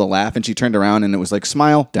table to laugh, and she turned around and it was like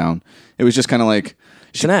smile down. It was just kind of like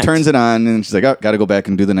she Connect. turns it on, and she's like, oh, got to go back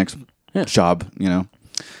and do the next Yeah. job,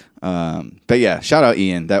 But yeah, shout out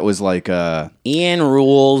Ian. That was like Ian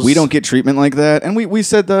rules. we don't get treatment like that, and we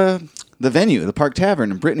said the venue, the Park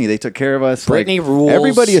Tavern in Brittany, they took care of us. Brittany like, rules.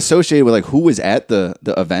 Everybody associated with like who was at the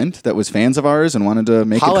event that was fans of ours and wanted to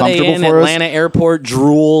make Holiday it comfortable Inn, for Atlanta us. Airport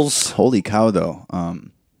drools. Holy cow, though.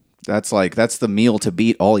 That's the meal to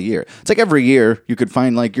beat all year. It's like every year you could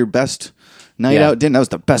find like your best night Yeah. out dinner. That was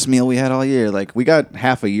the best meal we had all year. Like we got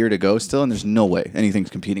half a year to go still, and there's no way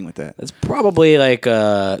anything's competing with that. It's probably like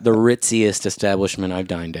the ritziest establishment I've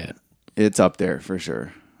dined at. It's up there for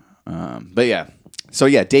sure. But yeah. So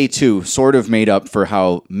yeah, day 2 sort of made up for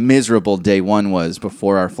how miserable day 1 was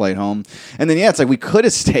before our flight home. And then, yeah, it's like we could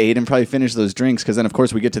have stayed and probably finished those drinks because then, of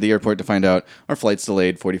course, we get to the airport to find out our flight's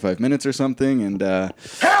delayed 45 minutes or something. And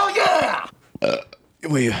Hell yeah!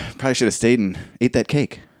 we probably should have stayed and ate that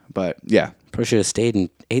cake. But yeah. Probably should have stayed and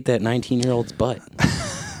ate that 19-year-old's butt.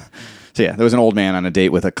 So yeah, there was an old man on a date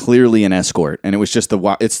with clearly an escort, and it was just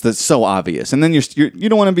it's so obvious. And then you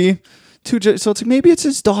don't want to be too. So it's like maybe it's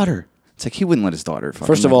his daughter. It's like he wouldn't let his daughter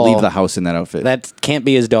First of all, leave the house in that outfit. That can't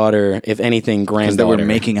be his daughter, if anything, because they were granddaughter.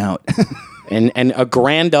 making out. And a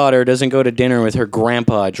granddaughter doesn't go to dinner with her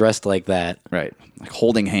grandpa dressed like that. Right. Like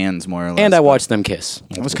holding hands more or less. And I but watched them kiss.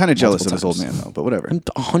 I was kind of jealous of multiple this old times. man though, but whatever. I'm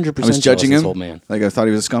 100% I was judging jealous of this him. old man. Like I thought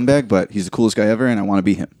he was a scumbag, but he's the coolest guy ever, and I want to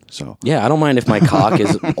be him. So Yeah, I don't mind if my cock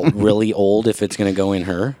is really old if it's going to go in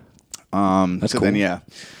her. That's cool. then yeah.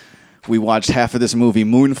 We watched half of this movie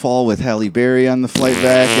Moonfall with Halle Berry on the flight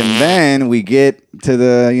back, and then we get to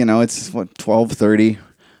the it's 12:30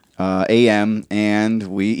 a.m. and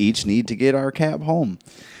we each need to get our cab home.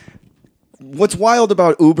 What's wild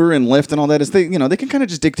about Uber and Lyft and all that is they can kind of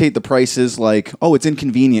just dictate the prices like, oh, it's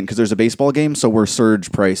inconvenient because there's a baseball game, so we're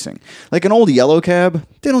surge pricing. Like an old yellow cab,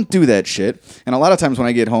 they don't do that shit. And a lot of times when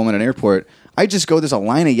I get home at an airport, I just go, there's a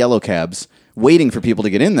line of yellow cabs waiting for people to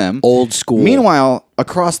get in them. Old school. Meanwhile,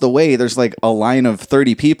 across the way, there's like a line of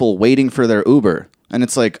 30 people waiting for their Uber. And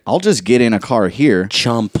it's like, I'll just get in a car here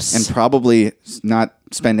Chumps. and probably not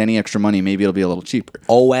spend any extra money. Maybe it'll be a little cheaper.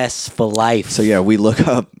 OS for life. So yeah, we look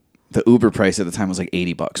up the Uber price at the time was like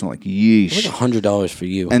 $80. I'm like, yeesh. Like $100 for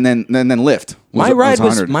you. And then Lyft. my ride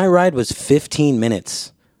was 100. 15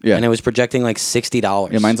 minutes. Yeah. And it was projecting like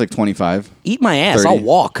 $60. Yeah, mine's like 25. Eat my ass. 30. I'll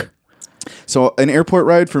walk. So an airport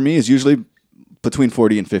ride for me is usually between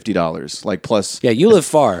 $40 and $50. Like plus, Yeah, you live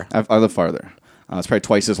far. I live farther. It's probably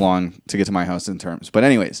twice as long to get to my house in terms. But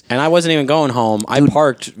anyways, And I wasn't even going home. I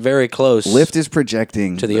parked very close. Lyft is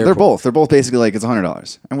projecting To the They're airport. both basically like it's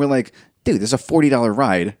 $100, and we're like, dude, there's a $40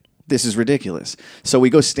 ride. This is ridiculous. So we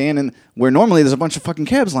go stand in where normally there's a bunch of fucking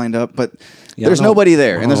cabs lined up, but Yeah, there's I don't know- nobody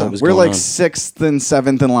there, I and don't know what was we're going like on. 6th and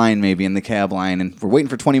 7th in line maybe in the cab line, and we're waiting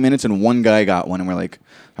for 20 minutes, and one guy got one, and we're like,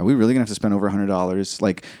 are we really gonna have to spend over $100?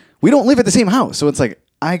 Like, we don't live at the same house, so it's like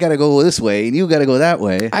I gotta go this way, and you gotta go that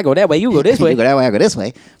way. I go that way, you go this way. You go that way, I go this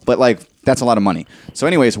way. But like, that's a lot of money. So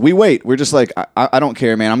anyways, we wait. We're just like, I don't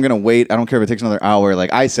care, man. I'm going to wait. I don't care if it takes another hour.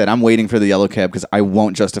 Like I said, I'm waiting for the yellow cab because I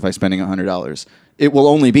won't justify spending $100. It will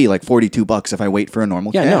only be like $42 if I wait for a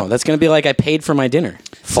normal Yeah, cab. no, that's going to be like I paid for my dinner.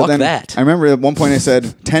 So Fuck then that. I remember at one point I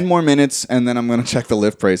said 10 more minutes and then I'm going to check the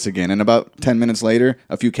Lyft price again. And about 10 minutes later,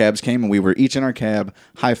 a few cabs came and we were each in our cab,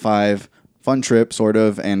 high five, fun trip, sort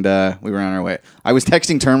of, and we were on our way. I was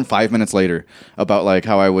texting Term 5 minutes later about like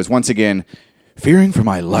how I was once again fearing for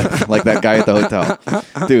my life, like that guy at the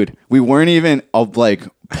hotel. Dude, we weren't even like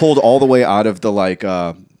pulled all the way out of the like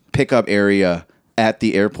pickup area at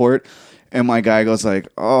the airport. And my guy goes like,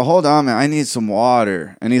 "Oh, hold on, man, I need some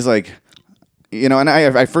water." And he's like, you know, and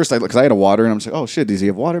I first because I had a water, and I'm just like, "Oh shit, does he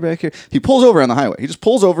have water back here?" He pulls over on the highway. He just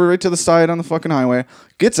pulls over right to the side on the fucking highway,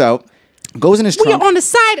 gets out, goes in his We trunk, are on the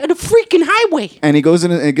side of the freaking highway. and he goes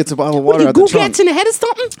in and gets a bottle of What water are you, out the Google trunk, in the head or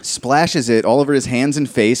something? splashes it all over his hands and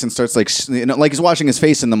face, and starts like like he's washing his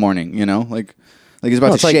face in the morning, you know, like he's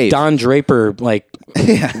about It's to like shave. Don Draper, like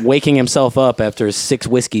waking himself up after 6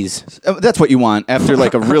 whiskeys. That's what you want after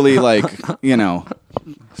like a really like you know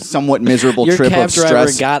somewhat miserable Your trip cab of driver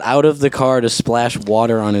stress. got out of the car to splash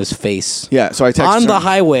water on his face. Yeah, so I texted on her. the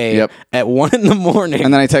highway Yep. at 1 a.m.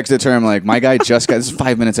 And then I texted to him like, my guy just got. This is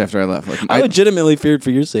 5 minutes after I left. Like, I legitimately feared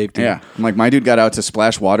for your safety. yeah, I'm like my dude got out to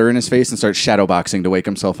splash water in his face and start shadowboxing to wake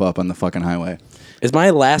himself up on the fucking highway. Is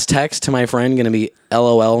my last text to my friend going to be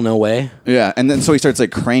LOL, no way? Yeah, and then so he starts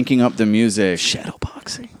like cranking up the music.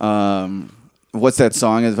 Shadowboxing. What's that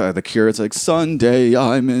song? The Cure. It's like Sunday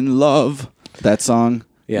I'm in love. That song.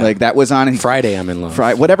 Yeah. Like that was on and Friday, I'm in love.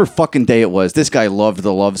 whatever fucking day it was. This guy loved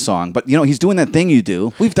the love song, but you know he's doing that thing you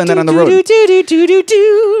do. We've done that on the road.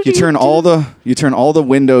 You turn all the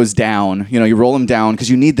windows down. You know, you roll them down because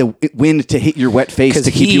you need the wind to hit your wet face Because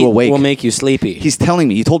to keep you awake. will make you sleepy. He's telling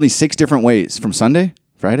me. He told me 6 different ways from Sunday,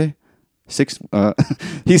 Friday, 6.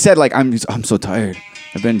 He said like I'm so tired.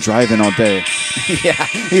 I've been driving all day. Yeah.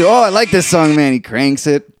 I like this song, man. He cranks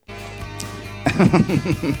it.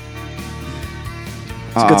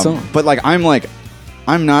 It's a good song. But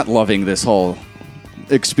I'm not loving this whole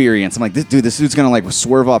experience. I'm like, this dude's gonna like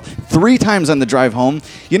swerve off 3 times on the drive home.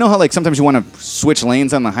 You know how like sometimes you want to switch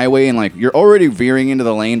lanes on the highway and like you're already veering into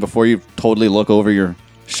the lane before you totally look over your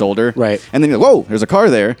shoulder. Right. And then you're like, whoa, there's a car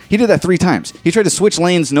there. He did that 3 times. He tried to switch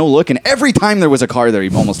lanes, no look, and every time there was a car there,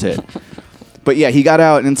 he almost hit. But yeah, he got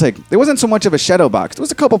out, and it's like, there wasn't so much of a shadow box. There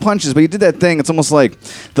was a couple punches, but he did that thing. It's almost like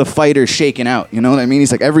the fighter shaking out. You know what I mean?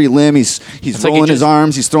 He's like, every limb, he's like rolling it his just-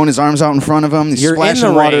 arms. He's throwing his arms out in front of him. He's You're in splashing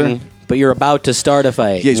the water. ring, but you're about to start a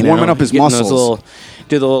fight. Yeah, he's you know? warming up his Getting those muscles.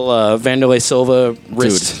 do the little Vanderlei Silva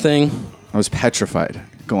wrist Dude. thing. I was petrified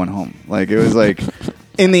going home. Like, it was like,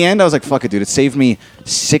 in the end, I was like, fuck it, dude. It saved me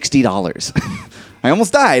 $60. I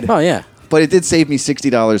almost died. Oh, yeah. But it did save me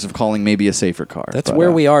 $60 of calling maybe a safer car. That's But,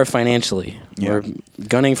 where we are financially. Yeah. We're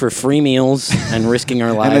gunning for free meals and risking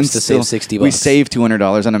our and then lives to still, save $60. We saved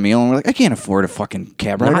 $200 on a meal, and we're like, I can't afford a fucking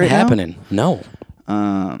cab ride Not right happening. No.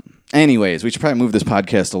 now. Anyways, we should probably move this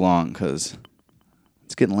podcast along because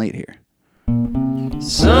it's getting late here.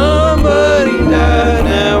 Somebody died,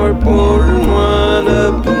 now we're pouring one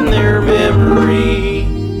up in their memory.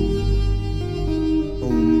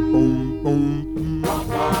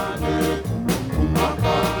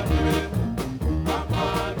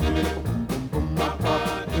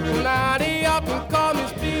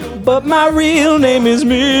 But my real name is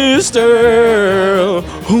Mr.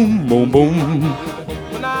 Boom Boom Boom.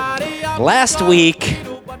 Last week,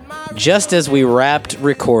 just as we wrapped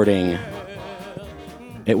recording,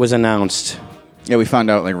 it was announced Yeah, we found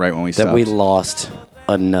out like right when we that stopped. we lost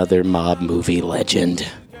another mob movie legend.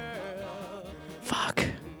 Fuck.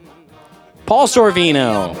 Paul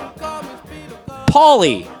Sorvino.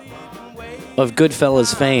 Paulie of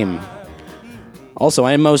Goodfellas fame. Also,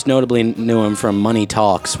 I most notably knew him from Money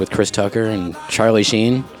Talks with Chris Tucker and Charlie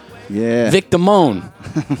Sheen. Yeah. Vic Damone.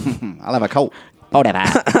 I'll have a coat. Oh,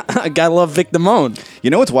 I gotta love Vic Damone.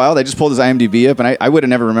 You know what's wild? I just pulled his IMDb up, and I would have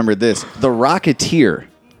never remembered this. The Rocketeer.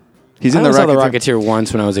 He's I in only the saw Rocketeer. The Rocketeer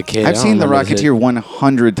once when I was a kid. I've seen The Rocketeer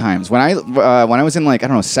 100 times. When I was in like, I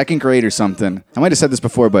don't know, 2nd grade or something. I might have said this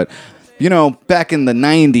before, but you know, back in the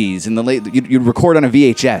 90s, in the late, you'd record on a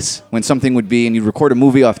VHS when something would be, and you'd record a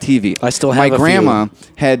movie off TV. I still My have a grandma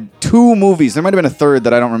had 2 movies. There might have been a third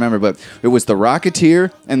that I don't remember, but it was The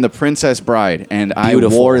Rocketeer and The Princess Bride, and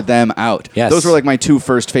Beautiful. I wore them out. Yes. Those were like my 2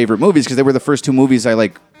 first favorite movies because they were the first 2 movies I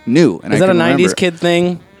like knew. And Is I that a can 90s remember. kid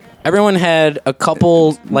thing? Everyone had a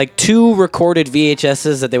couple, like 2 recorded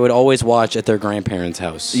VHSs that they would always watch at their grandparents'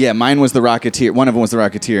 house. Yeah, mine was The Rocketeer. One of them was The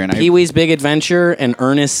Rocketeer, and Pee-wee's Big Adventure and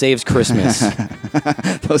Ernest Saves Christmas.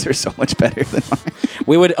 those are so much better than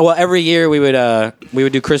mine. Every year we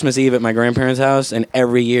would do Christmas Eve at my grandparents' house, and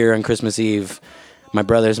every year on Christmas Eve, my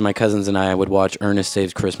brothers and my cousins and I would watch Ernest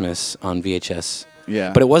Saves Christmas on VHS.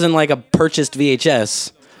 Yeah. But it wasn't like a purchased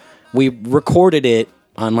VHS. We recorded it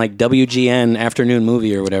on like WGN Afternoon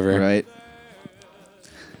Movie or whatever. Right.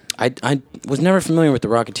 I was never familiar with The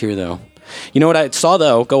Rocketeer, though. You know what I saw,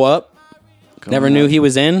 though? Go up. Never knew he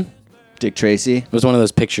was in. Dick Tracy. It was one of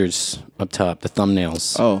those pictures up top, the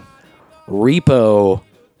thumbnails. Oh. Repo,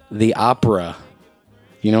 the opera.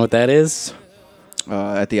 You know what that is?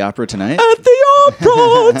 At the opera tonight? At the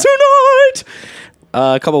opera tonight.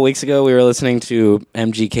 A couple weeks ago, we were listening to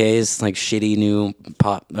MGK's like shitty new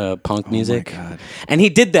pop punk music, God. and he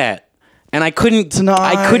did that, and I couldn't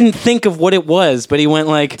think of what it was, but he went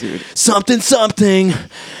like something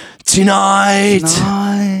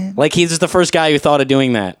tonight. Like he's just the first guy who thought of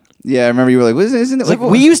doing that. Yeah, I remember you were like, isn't it Like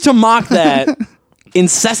we used to mock that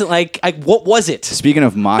incessantly. Like what was it? Speaking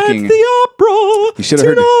of mocking, At the opera. you should have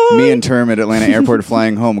heard me and Term at Atlanta Airport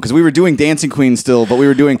flying home because we were doing Dancing Queen still, but we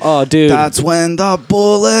were doing. Oh, dude. That's when the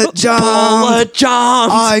bullet jumped.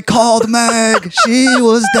 I called Meg. She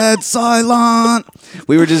was dead silent.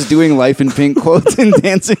 We were just doing Life in Pink quotes in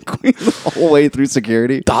Dancing Queen the whole way through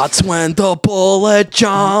security. That's when the bullet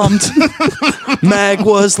jumped. Meg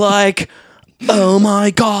was like, "Oh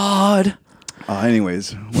my god."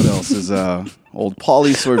 Anyways, what else is old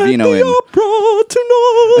Pauly Sorvino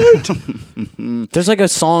in? There's like a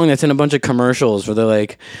song that's in a bunch of commercials where they're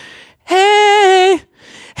like, "Hey,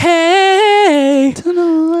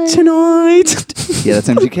 tonight, Yeah, that's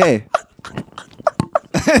MGK.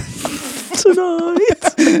 tonight."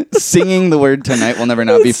 Singing the word tonight will never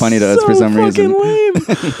not be funny to us for some reason. Lame.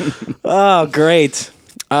 Oh, great.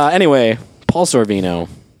 Anyway, Paul Sorvino.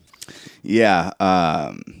 Yeah,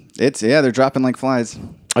 they're dropping like flies.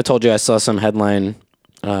 I told you I saw some headline.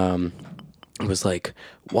 It was like,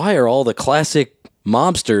 why are all the classic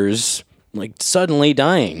mobsters like suddenly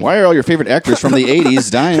dying? Why are all your favorite actors from the 80s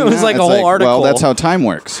dying? It was now? like a It's whole article. Well, that's how time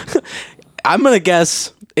works. I'm going to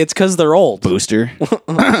guess it's because they're old. Booster.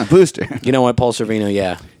 Booster. You know what, Paul Sorvino,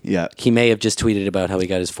 yeah. Yeah. He may have just tweeted about how he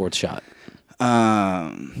got his fourth shot.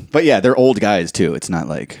 But yeah, they're old guys too. It's not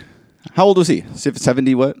like... How old was he?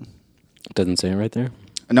 70 what? Doesn't say it right there.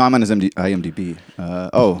 No, I'm on his IMDb.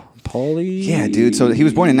 Paulie? Yeah, dude. So he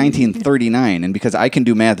was born in 1939, and because I can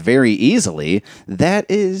do math very easily, that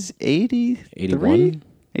is 83? 81?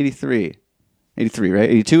 83. 83, right?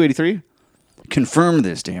 82, 83? Confirm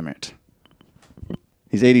this, damn it.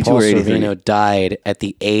 He's 82 Paul or 83. Sorvino died at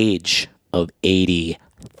the age of 83.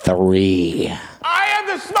 I am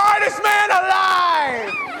the smartest man alive!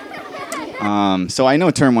 So I know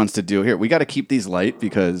what Term wants to do here. We got to keep these light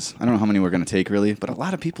because I don't know how many we're going to take really, but a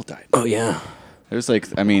lot of people died. Oh, yeah. There's like,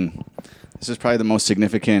 I mean, this is probably the most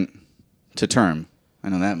significant to Term. I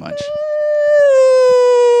know that much.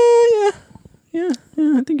 Yeah,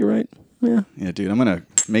 I think you're right. Yeah. Yeah, dude, I'm going to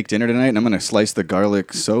make dinner tonight and I'm going to slice the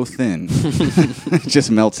garlic so thin. It just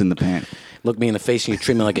melts in the pan. Look me in the face and you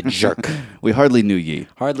treat me like a jerk. We hardly knew ye.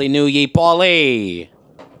 Hardly knew ye, Paulie.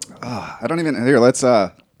 I don't even, here, let's,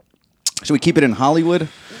 should we keep it in Hollywood?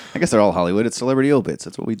 I guess they're all Hollywood. It's celebrity obits.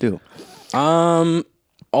 That's what we do.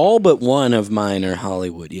 All but one of mine are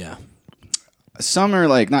Hollywood, yeah. Some are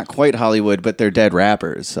like not quite Hollywood, but they're dead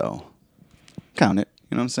rappers, so count it.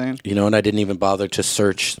 You know what I'm saying? You know what? I didn't even bother to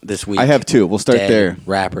search this week. I have two. We'll start Dead there.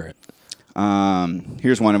 Rapper.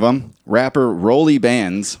 Here's one of them. Rapper Rolly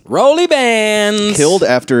Bands Rolly Bands. killed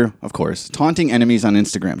after, of course, taunting enemies on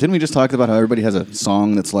Instagram. Didn't we just talk about how everybody has a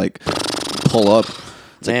song that's like pull up?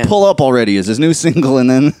 It's like Man. Pull Up Already is his new single, and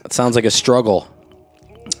then That sounds like a struggle.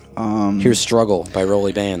 Here's Struggle by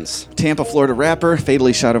Rolly Bands. Tampa, Florida rapper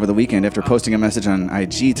fatally shot over the weekend after posting a message on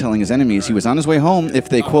IG telling his enemies he was on his way home if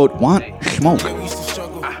they, quote, want smoke.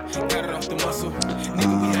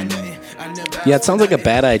 Yeah, it sounds like a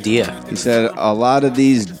bad idea. He said, a lot of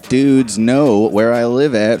these dudes know where I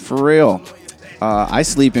live at for real. I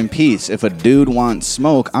sleep in peace. If a dude wants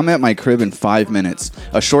smoke, I'm at my crib in 5 minutes.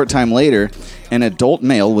 A short time later, an adult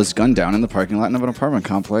male was gunned down in the parking lot of an apartment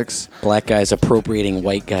complex. Black guys appropriating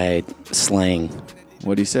white guy slang.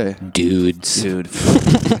 What'd he say? Dudes. Dude.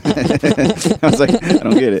 I was like, I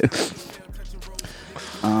don't get it.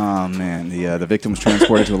 Oh, man. The victim was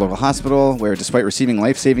transported to a local hospital where, despite receiving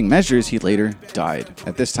life-saving measures, he later died.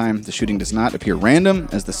 At this time, the shooting does not appear random,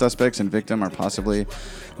 as the suspects and victim are possibly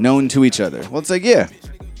known to each other. Well, it's like, yeah,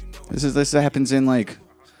 this happens in, like,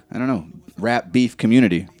 I don't know, rap beef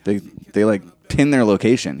community. They like, pin their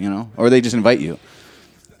location, you know? Or they just invite you.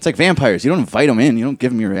 It's like vampires. You don't invite them in. You don't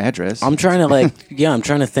give them your address. I'm trying to, I'm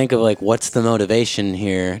trying to think of, like, what's the motivation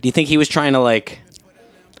here? Do you think he was trying to, like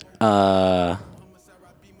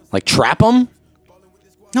trap him?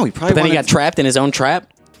 No, he probably But then he wanted got trapped in his own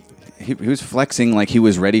trap? He was flexing like he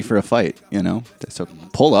was ready for a fight, you know? So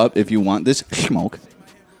pull up if you want this smoke.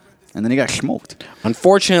 And then he got smoked.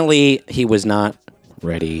 Unfortunately, he was not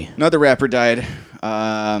ready. Another rapper died.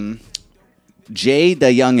 Jay the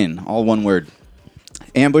Youngin, all one word.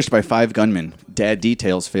 Ambushed by 5 gunmen. Dad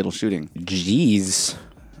details fatal shooting. Jeez.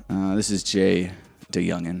 This is Jay the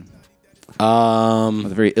Youngin.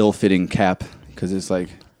 With a very ill-fitting cap, because it's like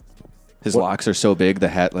His locks are so big, the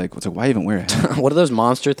hat, like, it's like, why even wear a hat? What are those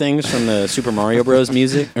monster things from the Super Mario Bros.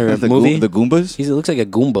 Music or the movie? The Goombas? He looks like a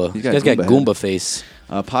Goomba. He's got got Goomba Goomba face.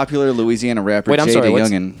 Popular Louisiana rapper Wait, I'm Jay sorry.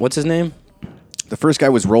 DeYoungin. What's his name? The first guy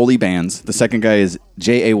was Rolly Bands. The second guy is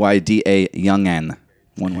Jayda Youngin.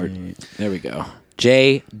 One word. There we go.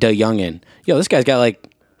 Jay DeYoungin. Yo, this guy's got like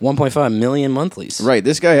 1.5 million monthlies. Right.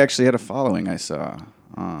 This guy actually had a following, I saw.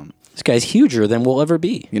 This guy's huger than we'll ever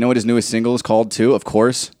be. You know what his newest single is called, too? Of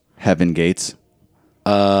course, Heaven Gates.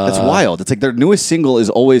 That's wild. It's like their newest single is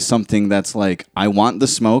always something that's like, I want the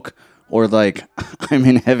smoke, or like, I'm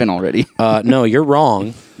in heaven already. No, you're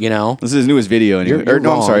wrong. You know, This is his newest video anyway. You're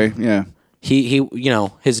No, I'm wrong. sorry. Yeah. he, you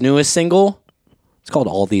know, his newest single. It's called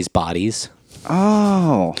All These Bodies.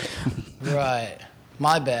 Oh. Right.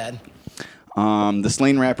 My bad. The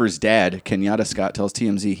slain rapper's dad, Kenyatta Scott, tells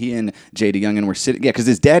TMZ he and Jay DeYoungin were sitting. Yeah, because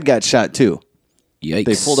his dad got shot too. Yikes!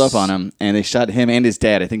 They pulled up on him and they shot him and his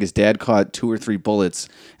dad. I think his dad caught 2 or 3 bullets,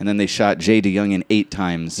 and then they shot Jay DeYoungin 8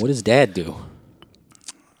 times. What does Dad do?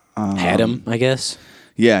 Had him, I guess.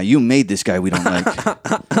 Yeah, you made this guy we don't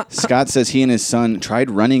like. Scott says he and his son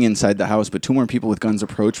tried running inside the house, but 2 more people with guns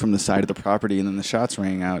approached from the side of the property, and then the shots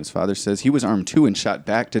rang out. His father says he was armed too and shot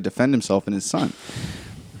back to defend himself and his son.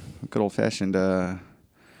 Good old-fashioned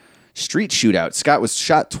street shootout. Scott was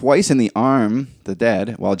shot twice in the arm, the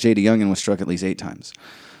dad, while Jay DeYoungin was struck at least 8 times.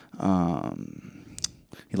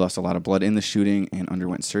 He lost a lot of blood in the shooting and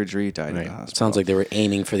underwent surgery, died in the hospital. Sounds like they were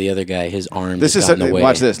aiming for the other guy. His arm This is got in the way.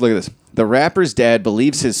 watch this. Look at this. The rapper's dad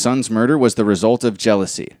believes his son's murder was the result of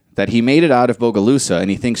jealousy. That he made it out of Bogalusa, and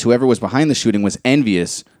he thinks whoever was behind the shooting was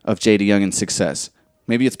envious of Jay DeYoungin's success.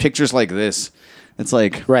 Maybe it's pictures like this. It's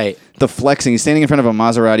like Right. the flexing. He's standing in front of a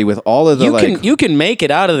Maserati with all of the You can make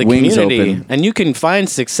it out of the wings community, open. and you can find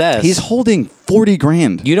success. He's holding 40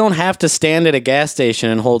 grand. You don't have to stand at a gas station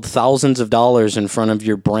and hold thousands of dollars in front of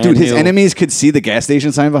your brand Dude, new. his enemies could see the gas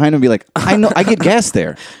station sign behind him and be like, I know, I get gas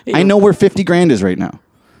there. I know where 50 grand is right now.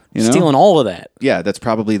 You know? stealing all of that. Yeah, that's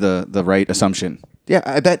probably the right assumption. Yeah,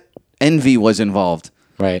 I bet envy was involved.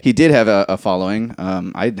 Right. He did have a following.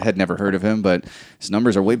 I had never heard of him, but his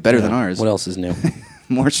numbers are way better than ours. What else is new?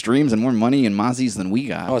 More streams and more money and Mozzies than we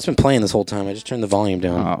got. Oh, it's been playing this whole time. I just turned the volume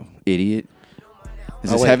down. Oh, idiot.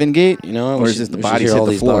 Is Oh, this wait. Heaven Gate? You know, or is this the we should bodies hear hit all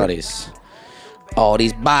the these floor? bodies. All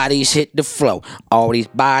these bodies hit the floor. All these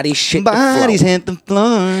bodies hit Bodies the floor. hit the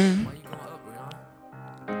floor.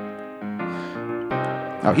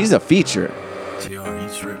 Oh, he's a feature.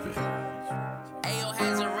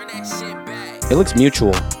 It looks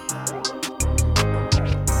mutual.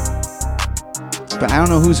 But I don't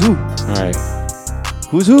know who's who. All right.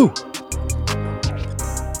 Who's who?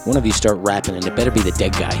 One of you start rapping, and it better be the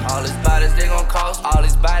dead guy. All these bodies, they gon' cost. All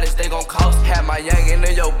these bodies, they gon' cost. Had my youngin'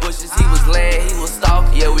 in your bushes, he was laying, he was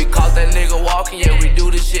stalking. Yeah, we caught that nigga walking. Yeah, we do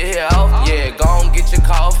this shit here off. Yeah, gon' get your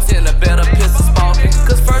coffin. Send a better pistol sparking.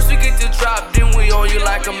 Cause first we get to drop, then we on you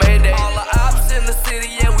like a mayday. All the ops in the city,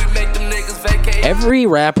 yeah, we make them niggas vacate. Every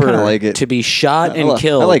rapper Kinda like it. to be shot I and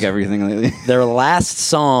killed, I like everything lately. their last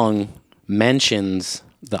song mentions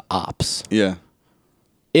the ops. Yeah.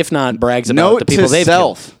 If not, brags about Note the people to they've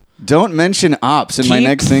self. Don't mention ops in my Keep-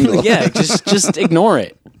 next single. Yeah, just ignore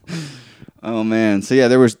it. Oh man. So yeah,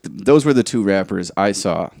 those were the 2 rappers I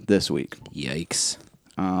saw this week. Yikes.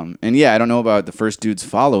 And yeah, I don't know about the first dude's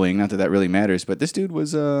following. Not that that really matters, but this dude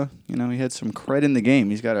was, he had some cred in the game.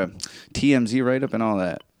 He's got a TMZ write up and all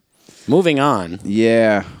that. Moving on.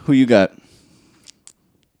 Yeah. Who you got?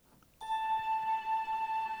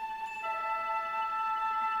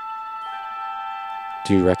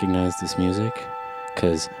 Do you recognize this music?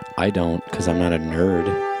 Because I don't, because I'm not a nerd.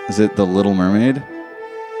 Is it The Little Mermaid?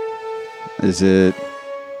 Is it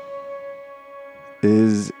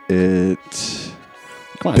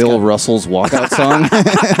Come on, Bill Scott. Russell's walkout song?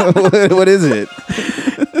 What is it?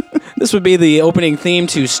 This would be the opening theme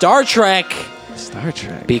to Star Trek. Star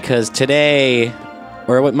Trek. Because today,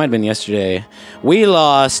 or what might have been yesterday, we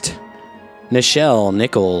lost Nichelle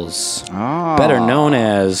Nichols, better known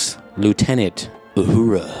as Lieutenant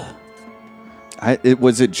Uhura.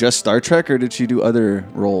 Was it just Star Trek, or did she do other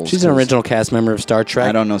roles? She's an 'Cause original cast member of Star Trek.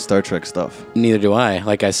 I don't know Star Trek stuff. Neither do I.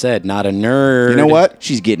 Like I said, not a nerd. You know what?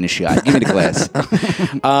 She's getting a shot. Give me the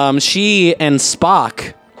glass. She and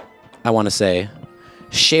Spock, I want to say,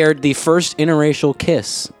 shared the first interracial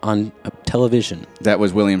kiss on television That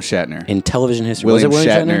was William Shatner. in television history. William Was it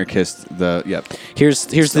Shatner kissed the. Yep. Here's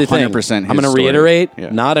the thing. 100% I'm going to his story. reiterate. Yeah.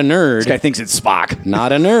 Not a nerd. This guy thinks it's Spock.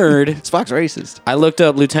 Not a nerd. Spock's racist. I looked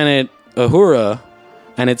up Lieutenant Uhura,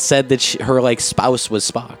 and it said that her spouse was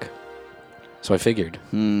Spock. So I figured.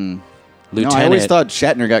 Lieutenant. I always thought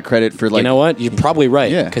Shatner got credit for like. You know what? You're probably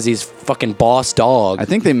right. Yeah. Because he's fucking boss dog. I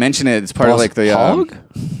think they mention it as part of Boss like the. hog?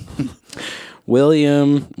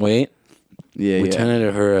 William. Wait. Yeah. Lieutenant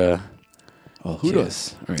of her. Oh, who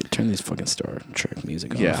does? All right, turn these fucking Star Trek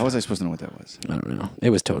music off. Yeah. How was I supposed to know what that was? I don't know.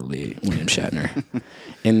 It was totally William Shatner.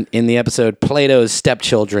 in the episode Plato's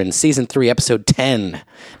Stepchildren, Season 3, Episode 10,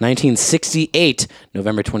 1968,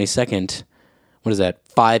 November 22nd. What is that,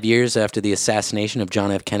 5 years after the assassination of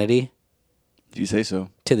John F. Kennedy? If you say so.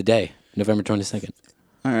 To the day, November 22nd.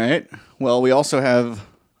 All right. Well, we also have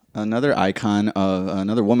another icon of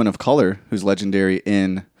another woman of color who's legendary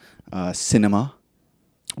in cinema.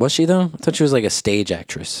 Was she, though? I thought she was like a stage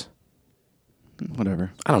actress.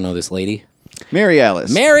 Whatever. I don't know this lady. Mary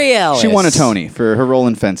Alice. Mary Alice. She won a Tony for her role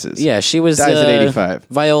in Fences. Yeah, she was Dies at 85.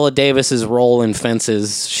 Viola Davis's role in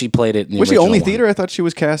Fences. She played it in the Was she original only one. theater? I thought she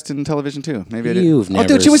was cast in television too. Maybe I did. You've Oh, never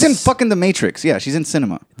dude, she was in s- fucking The Matrix. Yeah, she's in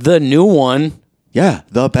cinema. The new one. Yeah,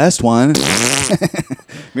 the best one.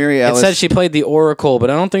 Mary It Alice. said she played the Oracle, but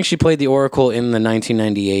I don't think she played the Oracle in the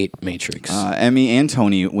 1998 Matrix. Emmy and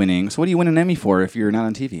Tony winning. So what do you win an Emmy for if you're not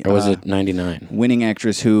on TV? or was it 99? Winning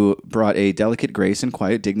actress who brought a delicate grace and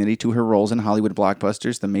quiet dignity to her roles in Hollywood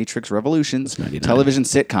blockbusters, The Matrix Revolutions, 99. television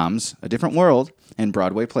sitcoms, A Different World, and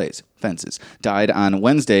Broadway plays, Fences. Died on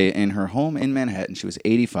Wednesday in her home in Manhattan. She was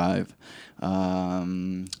 85.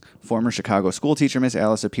 Former Chicago schoolteacher Miss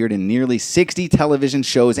Alice appeared in nearly 60 television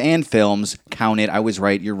shows and films. Count it. I was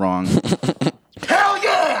right. You're wrong.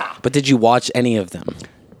 But did you watch any of them?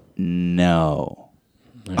 No.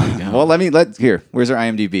 There you go. Well, here. Where's her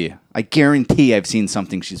IMDb? I guarantee I've seen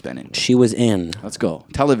something she's been in. She was in Let's go.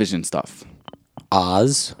 Television stuff.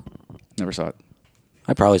 Oz. Never saw it.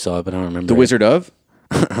 I probably saw it, but I don't remember. The it. Wizard of?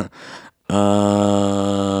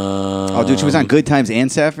 Oh, dude, she was on Good Times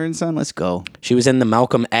and Saffron and Son. Let's go. She was in the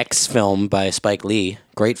Malcolm X film by Spike Lee.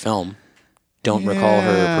 Great film. Don't recall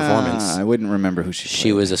her performance. I wouldn't remember who she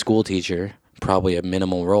She was a school teacher, probably a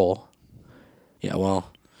minimal role. Yeah,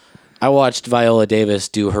 well, I watched Viola Davis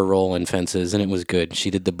do her role in Fences, and it was good.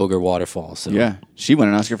 She did the Booger Waterfall. So Yeah, she won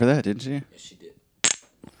an Oscar for that, didn't she? Yes, she did.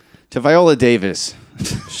 To Viola Davis.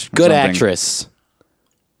 good Something. actress.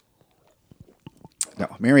 No,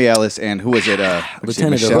 Mary Alice and who was it?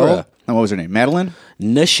 Lieutenant Michelle? Uhura. No, what was her name? Madeline?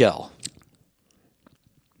 Nichelle.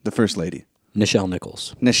 The first lady. Nichelle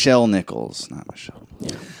Nichols. Nichelle Nichols, not Michelle.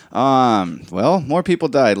 Well, more people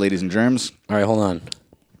died, ladies and germs. All right, hold on.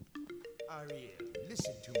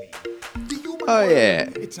 Listen to me. The human Oh, world, yeah.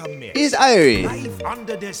 It's a mess. It's Irie. Life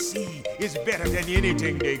under the sea is better than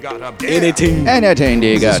anything they got up there. Anything. Anything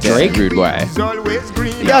they got there, Drake? rude boy. It's always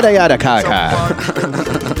green. Yada yada caca.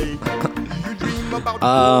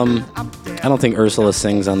 I don't think Ursula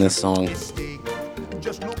sings on this song.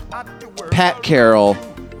 Pat Carroll,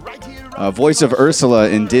 voice of Ursula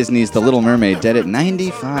in Disney's The Little Mermaid, dead at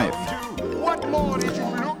 95. What more is you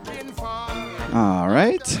looking for? All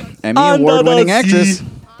right. Emmy Award-winning actress.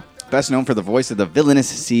 Best known for the voice of the villainous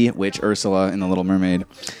sea witch Ursula in The Little Mermaid.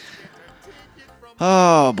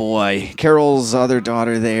 Oh, boy. Carol's other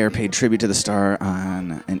daughter there paid tribute to the star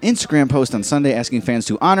on an Instagram post on Sunday, asking fans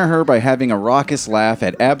to honor her by having a raucous laugh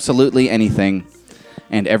at absolutely anything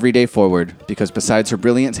and every day forward, because besides her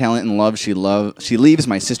brilliant talent and love, she leaves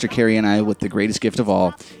my sister Carrie and I with the greatest gift of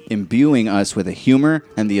all, imbuing us with a humor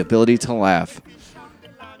and the ability to laugh,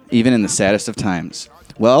 even in the saddest of times.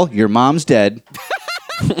 Well, your mom's dead.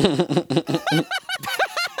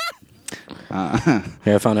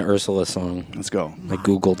 Here, I found an Ursula song. Let's go. I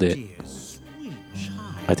Googled it.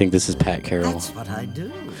 I think this is Pat Carroll. That's what I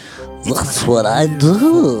do. That's what I do.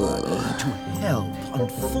 To help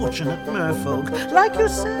unfortunate merfolk like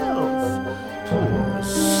yourself. Poor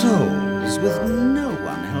souls with no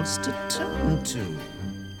one else to turn to.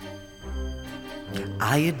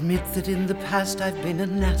 I admit that in the past I've been a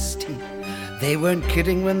nasty. They weren't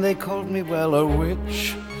kidding when they called me, well, a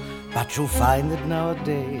witch. But you'll find that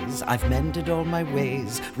nowadays I've mended all my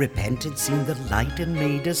ways, repented, seen the light, and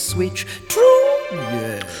made a switch. True,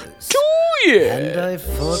 yes. And I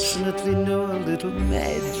fortunately know a little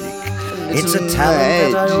magic. It's a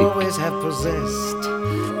talent that I always have possessed.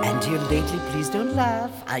 And here lately, please don't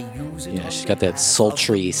laugh, I use it. Yeah, she's got that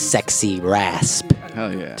sultry, sexy rasp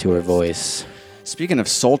Hell yeah. to her voice. Speaking of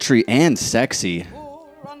sultry and sexy,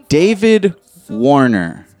 David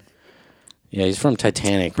Warner, Yeah, he's from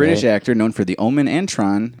Titanic, British right? actor known for The Omen and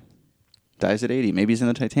Tron, dies at 80. Maybe he's in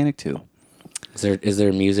the Titanic too. Is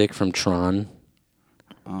there music from Tron?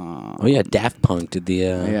 Oh yeah, Daft Punk did the.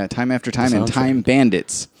 Yeah, Time After Time and soundtrack. Time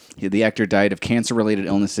Bandits. The actor died of cancer-related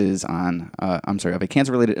illnesses on. of a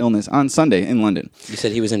cancer-related illness on Sunday in London. You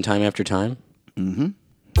said he was in Time After Time. Mm-hmm.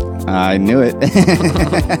 I knew it.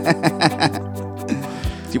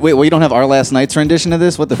 Wait, well, you don't have Our Last Night's rendition of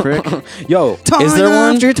this? What the frick? Yo, is there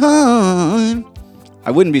one? After time.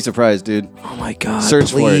 I wouldn't be surprised, dude. Oh my god!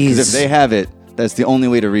 Search for it, because if please. they have it, that's the only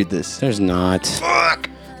way to read this. There's not. Fuck.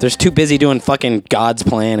 There's too busy doing fucking God's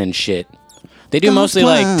Plan and shit. They do God's mostly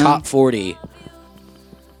Plan. like top 40.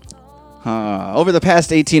 Over the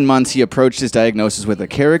past 18 months, he approached his diagnosis with a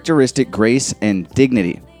characteristic grace and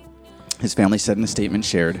dignity. His family said in a statement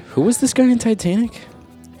shared. Who was this guy in Titanic?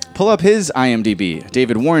 Pull up his IMDb,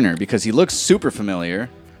 David Warner, because he looks super familiar.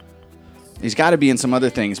 He's got to be in some other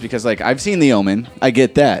things because, like, I've seen The Omen. I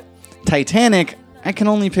get that. Titanic, I can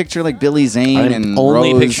only picture, like, Billy Zane I'm and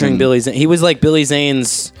only Rose picturing and- Billy Zane. He was like Billy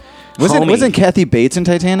Zane's homie. Wasn't Kathy Bates in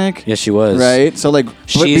Titanic? Yes, she was. Right? So, like,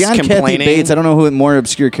 She's beyond Kathy complaining. Bates, I don't know who more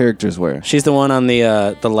obscure characters were. She's the one on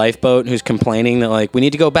the lifeboat who's complaining that, like, we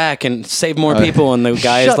need to go back and save more people, and the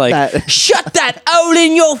guy is Shut like, that. shut that all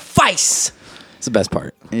in your face. It's the best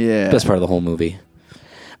part. Yeah. Best part of the whole movie.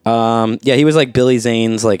 Yeah, he was like Billy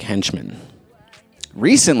Zane's like henchman.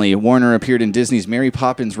 Recently, Warner appeared in Disney's Mary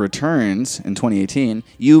Poppins Returns in 2018,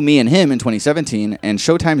 You, Me, and Him in 2017, and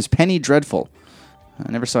Showtime's Penny Dreadful. I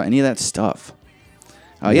never saw any of that stuff.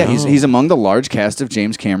 Yeah, he's among the large cast of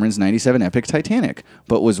James Cameron's 97 epic Titanic,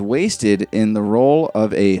 but was wasted in the role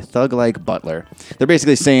of a thug-like butler. They're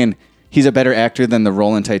basically saying he's a better actor than the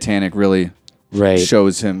role in Titanic really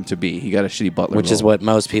shows him to be. He got a shitty butler Which is role. what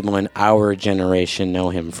most people in our generation know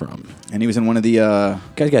him from. And he was in one of the...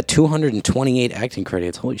 Guy's got 228 acting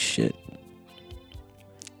credits. Holy shit.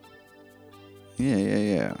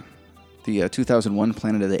 Yeah. The 2001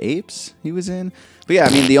 Planet of the Apes he was in. But yeah,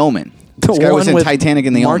 I mean, The Omen. This guy was in Titanic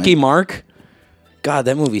and The Marky Omen. Mark. God,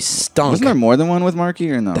 that movie stunk. Wasn't there more than one with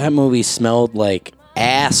Marky or no? That movie smelled like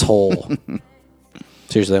asshole.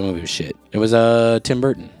 Seriously, that movie was shit. It was Tim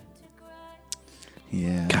Burton.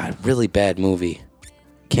 Yeah. God, really bad movie.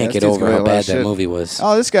 Can't Yeah, get this dude's over got a how lot bad of that shit. movie was.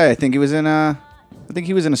 Oh, this guy, I think he was in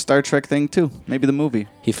a Star Trek thing too. Maybe the movie.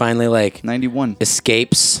 He finally like 91.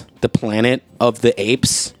 escapes the planet of the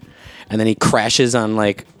apes, and then he crashes on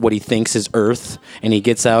like what he thinks is Earth, and he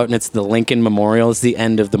gets out, and it's the Lincoln Memorial. It's the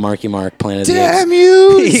end of the Marky Mark Planet of the Apes. Damn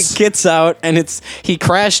you! He gets out, and he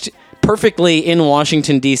crashed perfectly in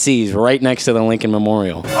Washington D.C. right next to the Lincoln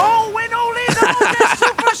Memorial. Oh, when only those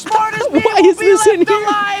super smart as me Why will is be this in left here?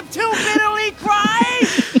 alive to bitterly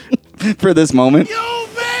cry. For this moment, You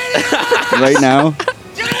made right now.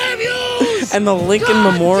 damn you! And the Lincoln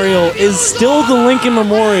Memorial is still the Lincoln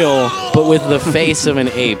Memorial, but with the face of an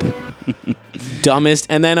ape. Dumbest.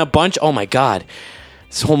 And then a bunch. Oh my God.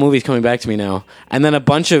 This whole movie's coming back to me now. And then a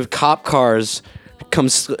bunch of cop cars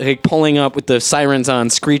comes like, pulling up with the sirens on,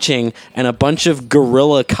 screeching, and a bunch of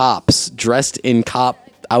guerrilla cops dressed in cop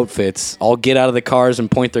outfits all get out of the cars and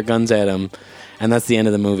point their guns at him. And that's the end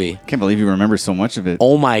of the movie. Can't believe you remember so much of it.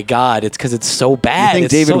 Oh my God. It's because it's so You bad. think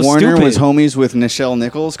It's David so Warner stupid. was homies with Nichelle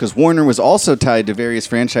Nichols? Because Warner was also tied to various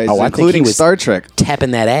franchises, Oh, I think he including was Star Trek.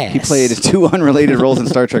 tapping that ass. He played 2 unrelated roles in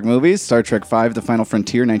Star Trek movies: Star Trek V: The Final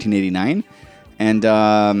Frontier, 1989,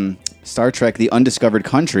 and Star Trek: The Undiscovered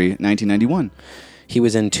Country, 1991. He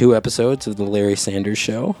was in 2 episodes of the Larry Sanders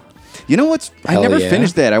Show. You know what's? I Hell never yeah.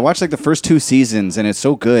 finished that. I watched like the first 2 seasons, and it's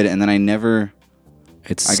so good, and then I never.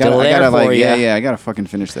 It's I still gotta there for like, you. yeah, I gotta fucking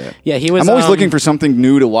finish that. Yeah, he was. I'm always looking for something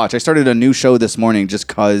new to watch. I started a new show this morning just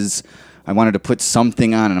because I wanted to put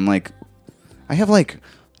something on, and I'm like, I have like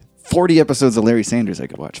 40 episodes of Larry Sanders I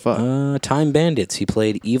could watch. Fuck. Time Bandits. He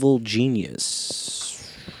played Evil Genius.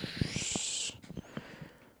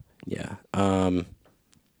 Yeah.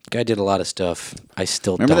 Guy did a lot of stuff. I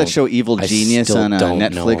still Remember don't. that show Evil I Genius still on don't know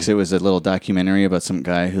Netflix? him. It was a little documentary about some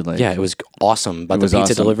guy who like. Yeah, it was awesome. About It the was pizza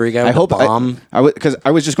awesome. delivery guy I with hope the bomb. because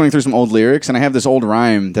I was just going through some old lyrics, and I have this old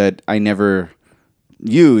rhyme that I never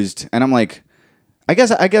used, and I'm like, I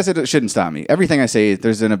guess it shouldn't stop me. Everything I say,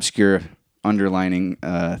 there's an obscure underlining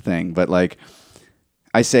thing, but like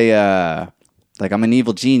I say, like I'm an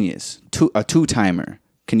evil genius, a 2-timer.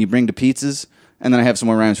 Can you bring the pizzas? And then I have some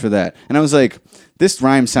more rhymes for that. And I was like, this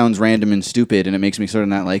rhyme sounds random and stupid, and it makes me sort of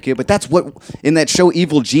not like it. But that's what, in that show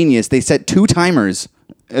Evil Genius, they set 2 timers,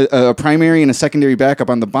 a primary and a secondary backup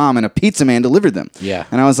on the bomb, and a pizza man delivered them. Yeah.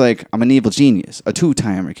 And I was like, I'm an evil genius, a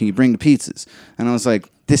 2-timer. Can you bring the pizzas? And I was like,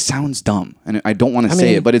 this sounds dumb. And I don't want to say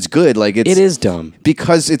mean, it, but it's good. Like it is dumb.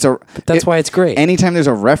 because it's that's why it's great. Anytime there's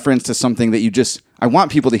a reference to something that you just, I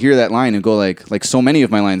want people to hear that line and go like so many of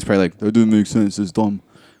my lines probably like, that doesn't make sense, it's dumb.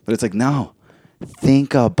 But it's like, no.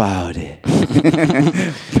 Think about it.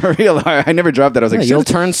 For real, I never dropped that. I was like, Yeah, you'll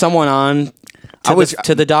should've- turn someone on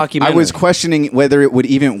to the documentary. I was questioning whether it would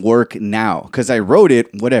even work now because I wrote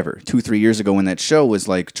it, 2-3 years ago when that show was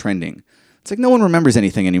like trending. It's like no one remembers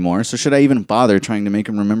anything anymore, so should I even bother trying to make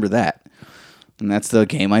them remember that? And that's the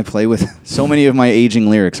game I play with so many of my aging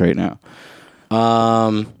lyrics right now.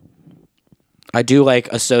 I do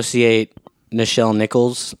associate Nichelle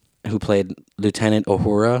Nichols, who played Lieutenant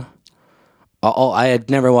Uhura. I had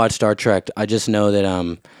never watched Star Trek. I just know that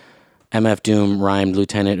MF Doom rhymed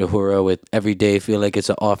Lieutenant Uhura with "Every day feel like it's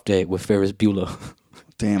an off day" with Ferris Bueller.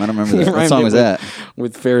 Damn, I don't remember that. What song was that?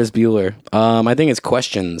 With Ferris Bueller. I think it's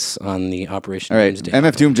Questions on the Operation All right, Doomsday.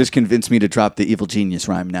 MF Doom just convinced me to drop the Evil Genius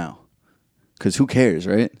rhyme now. Because who cares,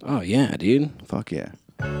 right? Oh, yeah, dude. Fuck yeah.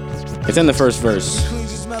 It's in the first verse.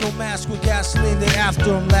 Cleans his metal mask with gasoline. They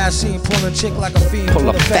after him. Last seen pulling chick like a fiend. Pull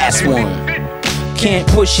a fast one. Can't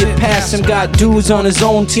push it past him. Got dudes on his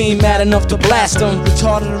own team mad enough to blast him.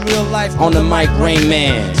 Retarded in real life. On the mic, Rain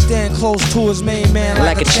Man. Stand close to his main man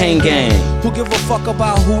Like a chain gang. Who give a fuck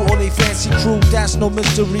about who or they fancy crew? That's no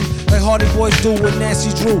mystery. Like Hardy Boys do with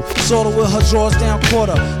Nancy Drew. Sorta with her drawers down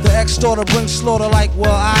quarter. The ex-daughter brings slaughter like,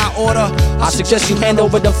 well, I order. I suggest you hand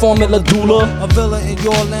over the formula doula. A villain in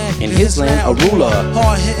your land. In his land, a ruler.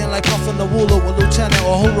 Hard hitting like Puffin the Ruler with Lieutenant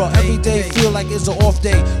Uhura. Every day feel like it's an off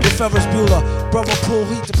day with Ferris Bueller. Brother Poole,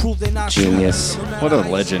 he to prove they not Genius. What a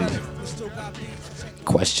legend.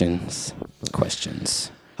 Questions.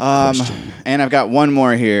 And I've got one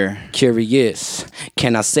more here. Curious.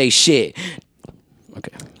 Can I say shit?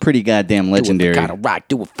 Okay. Pretty goddamn legendary. Do it for Gotta Rock.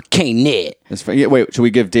 Do it for K-Net. Wait, should we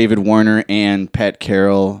give David Warner and Pat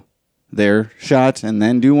Carroll their shot and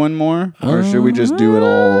then do one more? Or should we just do it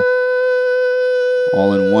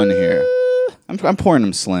all in one here? I'm pouring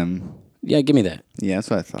them slim. Yeah, give me that. Yeah, that's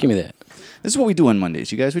what I thought. Give me that. This is what we do on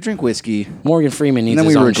Mondays, you guys. We drink whiskey. Morgan Freeman needs and then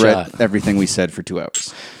his we own regret shot. everything we said for 2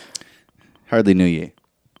 hours. Hardly knew ye.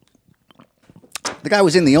 The guy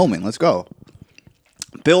was in The Omen. Let's go.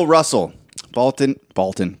 Bill Russell. Bolton.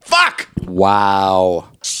 Fuck! Wow.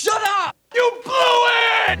 Shut up! You blew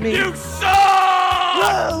it! You suck!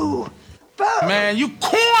 Man, you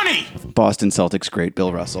corny! Boston Celtics great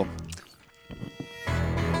Bill Russell.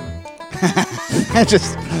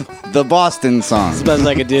 Just the Boston song. That's the best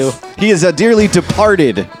I could do. He is a dearly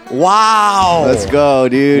departed. Wow. Let's go,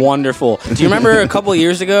 dude. Wonderful. Do you remember a couple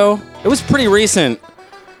years ago? It was pretty recent.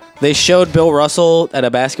 They showed Bill Russell at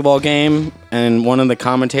a basketball game, and one of the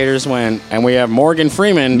commentators went, "And we have Morgan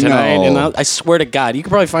Freeman tonight." No. And I swear to God, you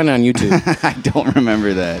could probably find it on YouTube. I don't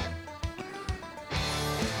remember that.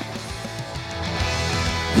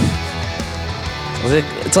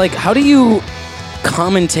 It's like, how do you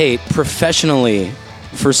commentate professionally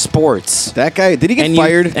for sports? That guy, did he get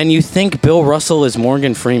fired? And you think Bill Russell is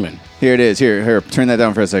Morgan Freeman? Here it is. Here, turn that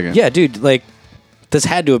down for a second. Yeah, dude, this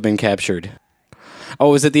had to have been captured.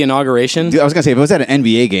 Oh, was it the inauguration? Dude, I was gonna say, if it was at an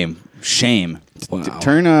NBA game, shame. Wow.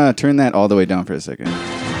 Turn that all the way down for a second.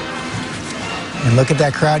 And look at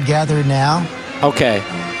that crowd gathered now. Okay.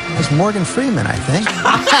 It's Morgan Freeman, I think.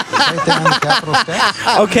 Right there on the Capitol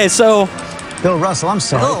steps. Okay, so Bill Russell, I'm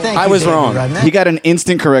sorry. Thank I you, was David wrong. Rudnick. He got an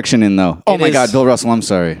instant correction in, though. Oh It my is- God, Bill Russell, I'm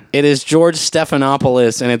sorry. it is George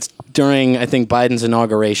Stephanopoulos, and it's during, I think, Biden's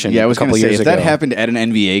inauguration. Yeah, I was a couple gonna say, years if ago. that happened at an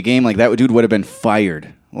NBA game, that dude would have been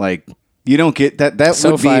fired. You don't get that. That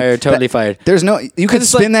So would be fired, totally fired. There's no. You could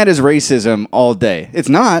it's spin that as racism all day. It's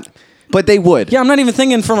not, but they would. Yeah, I'm not even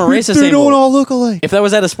thinking from a racist They angle. don't all look alike. If that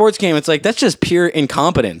was at a sports game, it's like, that's just pure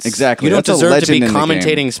incompetence. Exactly. You don't That's a deserve to be legend in the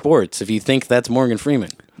commentating sports if you think that's Morgan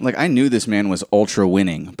Freeman. I knew this man was ultra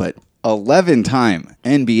winning, but 11-time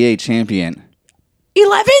NBA champion.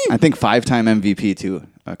 11? I think 5-time MVP too.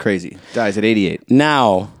 Crazy. Dies at 88.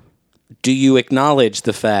 Now, do you acknowledge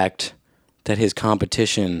the fact that his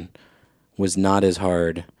competition was not as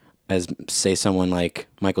hard as, say, someone like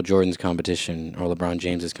Michael Jordan's competition or LeBron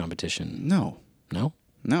James's competition? No. No?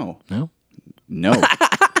 No. No? No.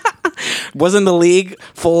 Wasn't the league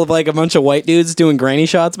full of a bunch of white dudes doing granny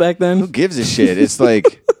shots back then? Who gives a shit? It's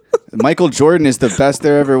Michael Jordan is the best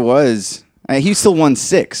there ever was. He still won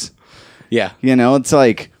 6. Yeah.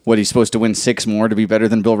 It's what, he's supposed to win 6 more to be better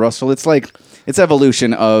than Bill Russell? It's it's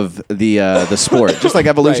evolution of the sport. Just like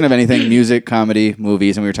evolution Right. of anything, music, comedy,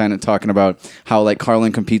 movies. And we were talking about how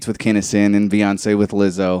Carlin competes with Kinnison and Beyonce with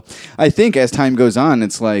Lizzo. I think as time goes on,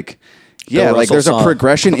 it's yeah, Russell there's a song.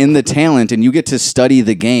 progression in the talent, and you get to study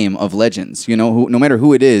the game of legends. No matter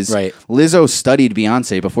who it is. Right. Lizzo studied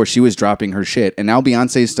Beyonce before she was dropping her shit, and now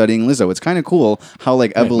Beyonce's studying Lizzo. It's kind of cool how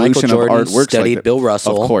evolution Michael of Jordan art works. studied like that. Bill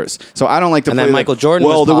Russell. of course. So I don't like to. And play then Michael Jordan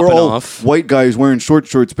was they were popping all off. white guys wearing short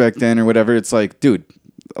shorts back then, or whatever. It's dude,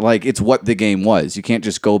 it's what the game was. You can't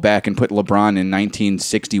just go back and put LeBron in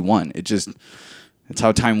 1961. It's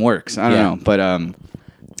how time works. I don't Yeah. know, but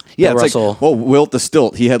yeah, Bill it's Russell. Wilt the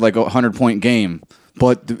Stilt. He had a 100-point game,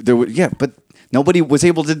 but there would but Nobody was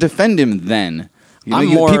able to defend him then.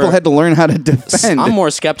 People had to learn how to defend. I'm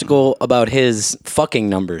more skeptical about his fucking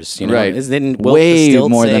numbers. You know, Right. Didn't Will Way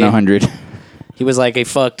Stilt more than say 100. He was like, he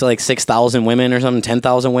fucked like 6,000 women or something,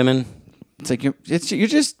 10,000 women. It's like you're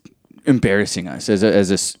just embarrassing us as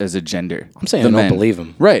a gender. I'm saying The I don't men. believe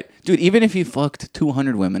him. Right, dude. Even if you fucked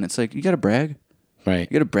 200 women, it's like you gotta brag. Right.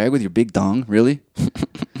 You gotta brag with your big dong. Really?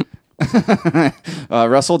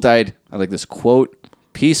 Russell died. I like this quote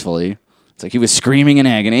peacefully. It's like he was screaming in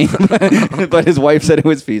agony, but his wife said it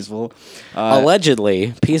was peaceful.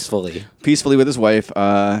 Allegedly, peacefully with his wife,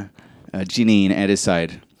 Jeanine, at his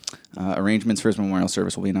side. Arrangements for his memorial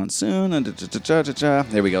service will be announced soon.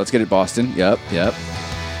 There we go. Let's get it, Boston. Yep.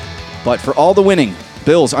 But for all the winning,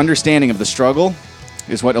 Bill's understanding of the struggle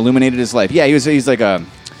is what illuminated his life. Yeah, he's like a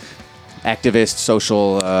activist,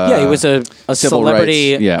 social. he was a civil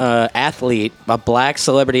celebrity rights. Yeah. athlete, a black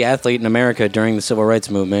celebrity athlete in America during the civil rights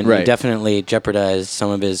movement. Right. He definitely jeopardized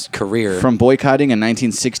some of his career. From boycotting a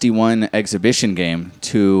 1961 exhibition game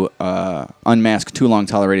to unmask too long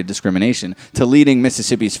tolerated discrimination to leading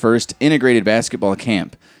Mississippi's first integrated basketball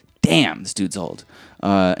camp. Damn, this dude's old.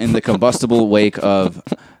 In the combustible wake of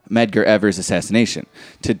Medgar Evers' assassination,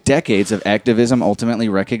 to decades of activism ultimately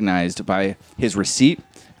recognized by his receipt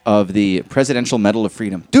of the Presidential Medal of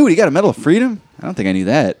Freedom. Dude, he got a Medal of Freedom? I don't think I knew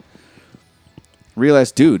that.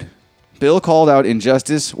 Real-ass dude. Bill called out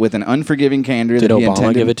injustice with an unforgiving candor. Did that he Obama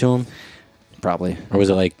intended. give it to him? Probably. Or was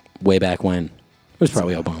it like way back when? It was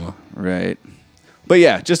probably Obama. Right. But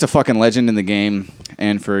yeah, just a fucking legend in the game.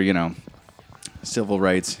 And for, civil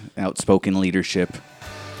rights, outspoken leadership.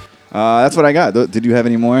 That's what I got. Did you have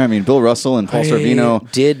any more? I mean, Bill Russell and Paul Sorvino.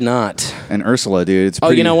 Did not. And Ursula, dude. It's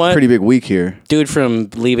you know what? Pretty big week here. Dude from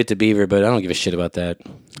Leave It to Beaver, but I don't give a shit about that.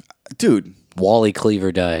 Dude. Wally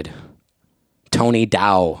Cleaver died. Tony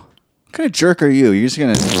Dow. What kind of jerk are you? You're just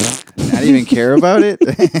going to not even care about it?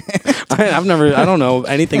 I don't know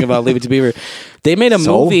anything about Leave It to Beaver. They made a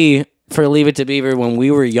movie for Leave It to Beaver when we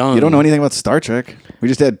were young. You don't know anything about Star Trek? We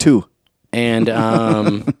just had 2. And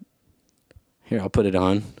here, I'll put it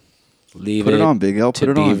on. Put it on, Big L. Put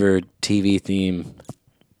it on. Beaver TV theme.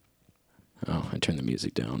 Oh, I turned the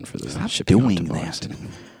music down for the Stop doing that.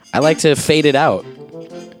 I like to fade it out.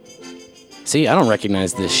 See, I don't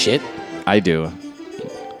recognize this shit. I do.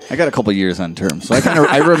 I got a couple years on term, so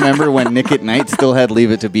I remember when Nick at Night still had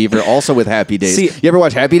Leave It to Beaver, also with Happy Days. See, you ever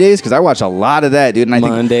watch Happy Days? Because I watch a lot of that, dude. And I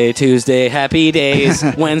Monday, Tuesday, Happy Days.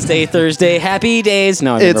 Wednesday, Thursday, Happy Days.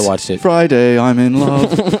 No, I never watched it. Friday, I'm in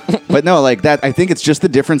love. But no, like that. I think it's just the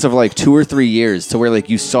difference of like 2 or 3 years to where like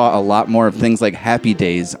you saw a lot more of things like Happy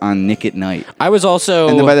Days on Nick at Night. I was also,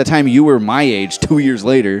 and then by the time you were my age, 2 years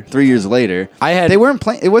later, 3 years later, they weren't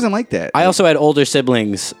playing. It wasn't like that. I also had older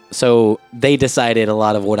siblings, so they decided a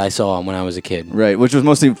lot of what I saw when I was a kid. Right, which was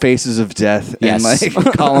mostly Faces of Death and like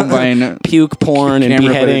Columbine, puke porn and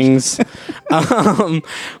beheadings.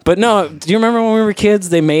 But no, do you remember when we were kids?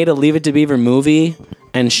 They made a Leave It to Beaver movie,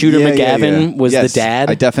 and Shooter McGavin was the dad.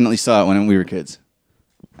 I definitely saw it when we were kids.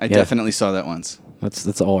 I definitely saw that once.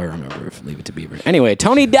 That's all I remember of Leave It to Beaver. Anyway,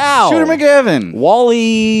 Tony Dow, Shooter McGavin,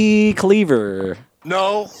 Wally Cleaver.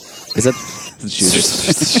 No. Is that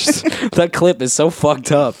that clip is so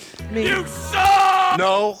fucked up. You suck.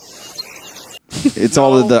 No. It's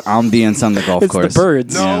all of the ambience on the golf It's course. the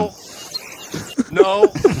birds. No.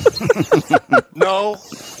 No. No.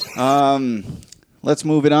 Let's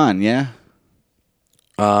move it on. Yeah.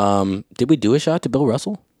 Did we do a shot to Bill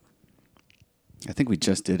Russell? I think we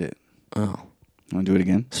just did it. Oh. Want to do it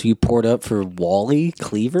again? So you poured up for Wally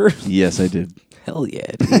Cleaver? Yes, I did. Hell yeah,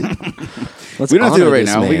 dude. We don't have to do it right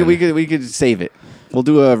now. We could save it. We'll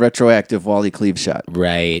do a retroactive Wally Cleave shot.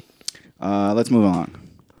 Right. Let's move on.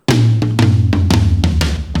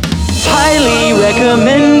 Highly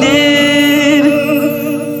recommended.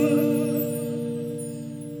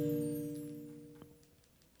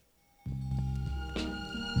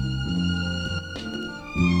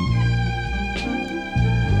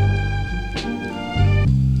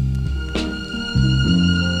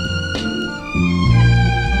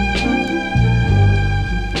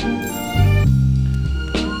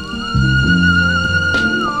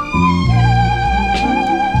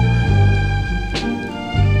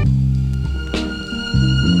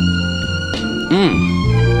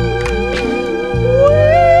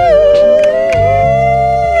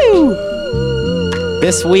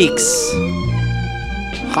 This week's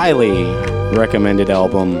highly recommended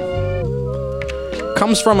album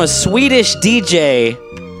comes from a Swedish DJ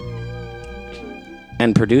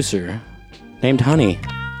and producer named Honey.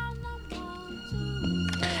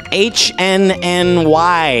 HNNY.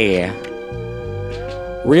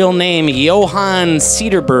 Real name Johan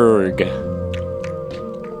Cederberg.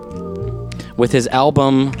 with his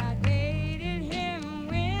album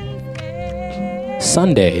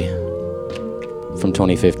Sunday from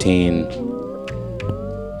 2015.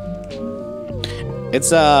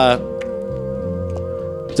 It's a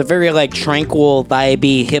very like tranquil,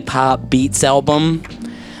 vibey hip hop beats album.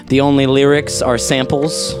 The only lyrics are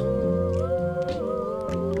samples.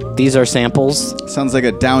 These are samples. Sounds like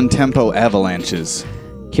a down-tempo avalanches.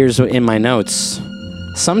 Here's what in my notes.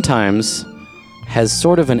 Sometimes has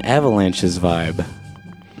sort of an avalanches vibe.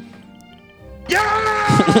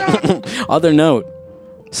 Yeah! Other note.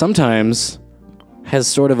 Sometimes has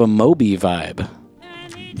sort of a Moby vibe.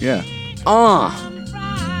 Yeah.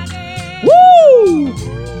 Woo!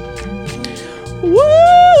 Woo!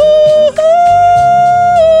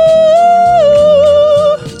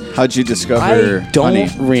 How'd you discover I don't Honey?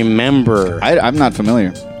 remember. I'm not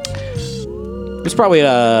familiar. It was probably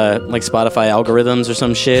like Spotify algorithms or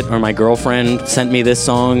some shit, or my girlfriend sent me this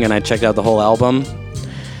song and I checked out the whole album.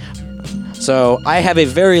 So I have a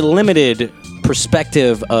very limited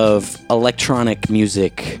perspective of electronic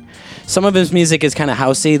music. Some of his music is kind of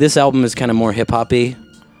housey. This album is kind of more hip-hoppy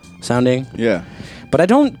sounding. Yeah. But I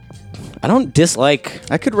don't dislike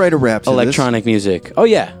I could write a rap to electronic music. Oh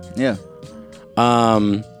yeah. Yeah.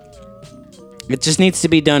 It just needs to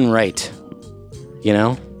be done right. You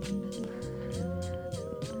know?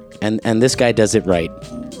 And this guy does it right.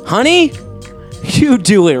 Honey, you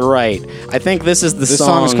do it right. I think this is the song. This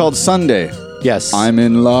song is called Sunday. Yes. I'm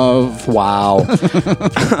in love. Wow.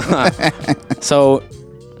 So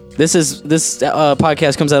this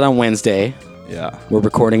podcast comes out on Wednesday. Yeah. We're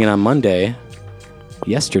recording it on Monday.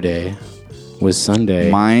 Yesterday was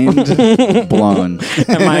Sunday. Mind blown.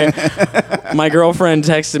 And my girlfriend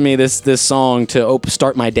texted me this song to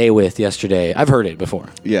start my day with yesterday. I've heard it before.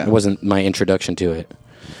 Yeah. It wasn't my introduction to it.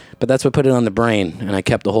 But that's what put it on the brain, and I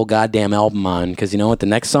kept the whole goddamn album on, because you know what? The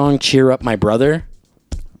next song, Cheer Up My Brother.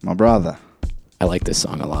 My brother. I like this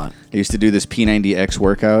song a lot. I used to do this P90X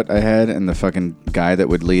workout I had, and the fucking guy that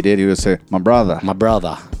would lead it, he would say, my brother. My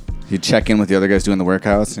brother. He'd check in with the other guys doing the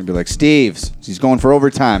workouts, and he'd be like, Steve's, he's going for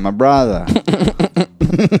overtime, my brother. I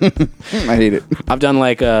hate it. I've done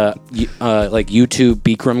like YouTube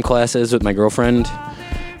Bikram classes with my girlfriend,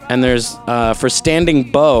 and there's for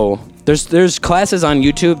standing bow. There's classes on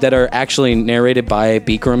YouTube that are actually narrated by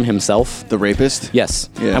Bikram himself. The rapist? Yes.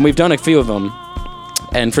 Yeah. And we've done a few of them.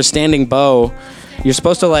 And for standing bow, you're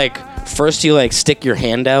supposed to first you stick your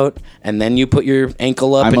hand out, and then you put your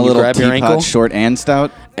ankle up and you grab your ankle. Short and stout.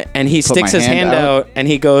 And he sticks his hand out and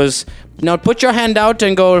he goes, "Now put your hand out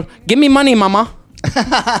and go, give me money, mama."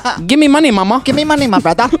 Give me money, mama. Give me money, my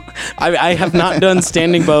brother. I have not done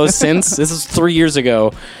standing bow since. This is 3 years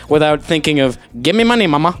ago without thinking of, give me money,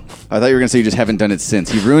 mama. I thought you were going to say you just haven't done it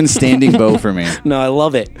since. You ruined standing bow for me. No, I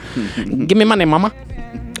love it. Give me money, mama.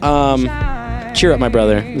 Cheer Up My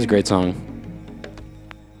Brother. It was a great song.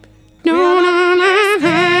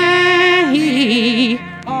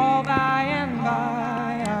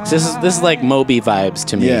 This is like Moby vibes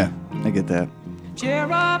to me. Yeah, I get that.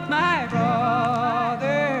 Cheer up my brothers.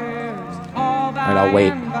 All All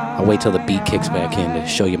right, I'll wait till the beat kicks back in to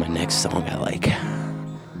show you my next song I like.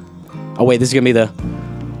 Oh wait, this is gonna be the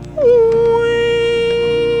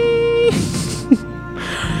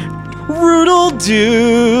Rudel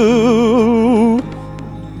Do.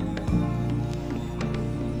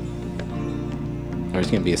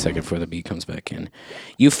 There's gonna be a second before the beat comes back in.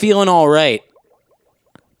 You Feeling All Right.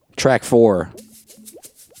 Track 4.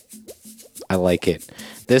 I like it.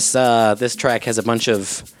 This track has a bunch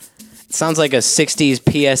of. It sounds like a 60s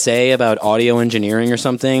PSA about audio engineering or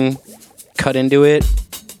something cut into it.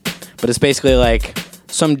 But it's basically like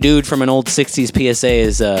some dude from an old 60s PSA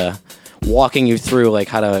is walking you through like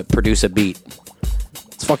how to produce a beat.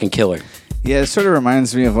 It's fucking killer. Yeah, it sort of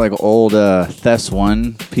reminds me of like old Thes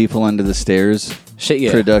 1, People Under the Stairs. Shit,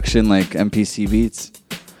 yeah. Production, like MPC beats.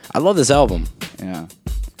 I love this album. Yeah.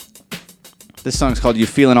 This song's called You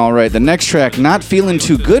Feeling All Right. The next track, Not Feeling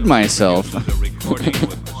Too Good Myself. Recording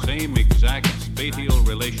with the same exact spatial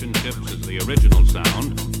relationships as the original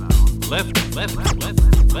sound.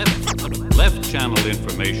 Left channel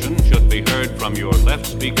information should be heard from your left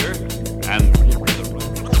speaker and the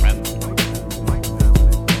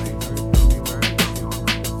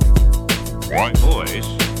right voice,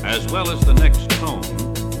 as well as the next tone,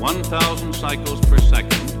 1,000 cycles per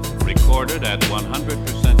second, recorded at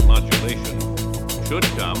 100% modulation, should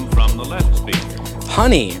come from the left speaker.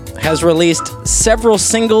 Honey has released several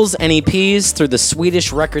singles and EPs through the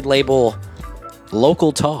Swedish record label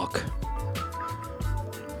Local Talk.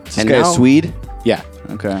 This guy's Swede? Yeah.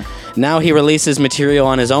 Okay. Now he releases material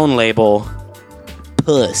on his own label,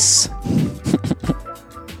 Puss.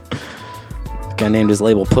 Guy named his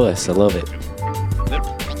label Puss. I love it.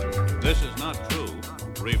 This is not true.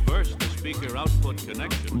 Reverse the speaker output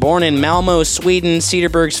connection. Born in Malmo, Sweden,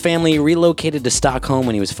 Cederberg's family relocated to Stockholm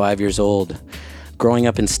when he was 5 years old. Growing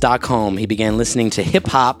up in Stockholm, he began listening to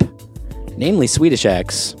hip-hop, namely Swedish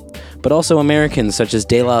acts, but also Americans such as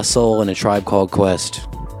De La Soul and A Tribe Called Quest.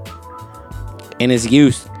 In his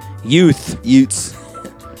youth.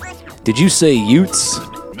 Did you say Utes?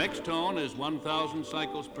 Mixed tone is 1,000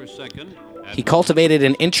 cycles per second. He cultivated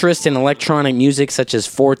an interest in electronic music such as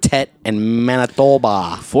Fortet and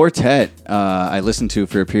Manitoba. Fortet, I listened to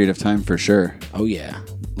for a period of time for sure. Oh, yeah.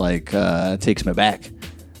 Like, Takes Me Back.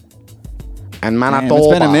 And Manitoba. Man,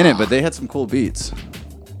 it's been a minute, but they had some cool beats.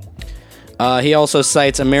 He also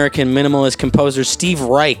cites American minimalist composer Steve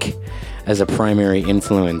Reich as a primary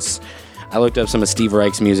influence. I looked up some of Steve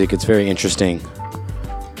Reich's music. It's very interesting.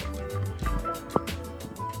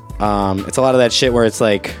 It's a lot of that shit where it's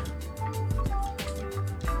like...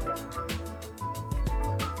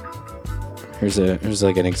 Here's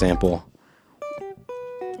like an example.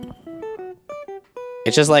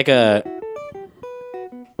 It's just like it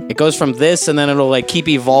goes from this and then it'll like keep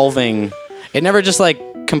evolving. It never just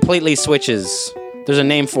like completely switches. There's a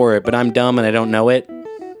name for it, but I'm dumb and I don't know it.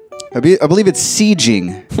 I believe it's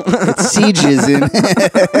sieging. It sieges in.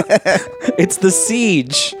 It's the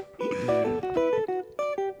siege.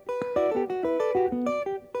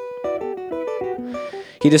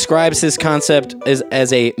 He describes his concept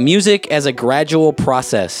as a music as a gradual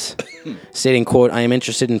process, stating, quote, I am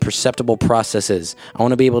interested in perceptible processes. I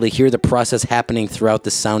want to be able to hear the process happening throughout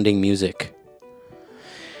the sounding music.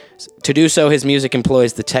 To do so, his music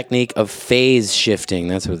employs the technique of phase shifting.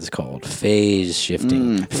 That's what it's called. Phase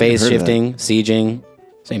shifting. Phase shifting, sieging,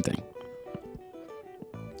 same thing.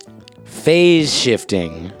 Phase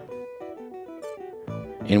shifting,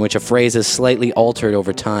 in which a phrase is slightly altered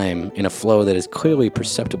over time in a flow that is clearly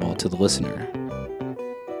perceptible to the listener.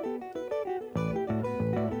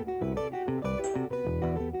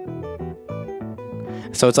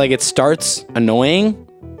 So it's like it starts annoying,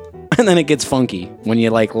 and then it gets funky when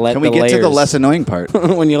you like let the layers... Can we get to the less annoying part?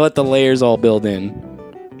 When you let the layers all build in.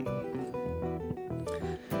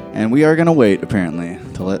 And we are going to wait, apparently,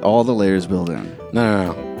 to let all the layers build in.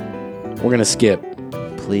 No. We're going to skip.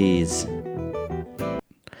 Please.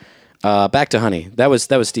 Back to Honey. That was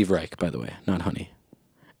Steve Reich, by the way, not Honey.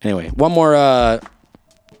 Anyway, one more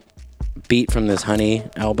beat from this Honey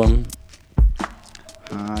album.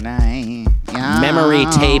 Honey, yeah. Memory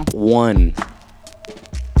Tape 1.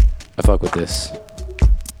 I fuck with this.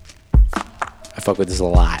 I fuck with this a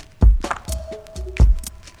lot.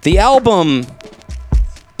 The album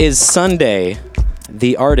is Sunday.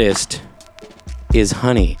 The artist is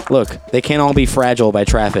Honey. Look, they can't all be fragile by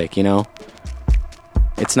traffic, you know?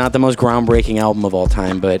 It's not the most groundbreaking album of all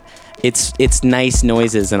time, but it's nice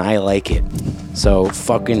noises and I like it. So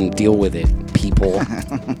fucking deal with it, people.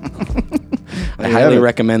 I highly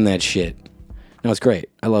recommend that shit. No, it's great.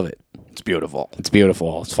 I love it. It's beautiful. It's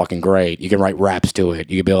beautiful. It's fucking great. You can write raps to it.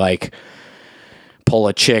 You could be like, pull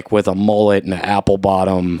a chick with a mullet and an apple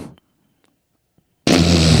bottom.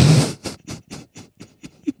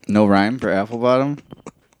 No rhyme for apple bottom?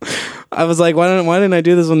 I was like, why didn't I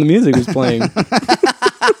do this when the music was playing?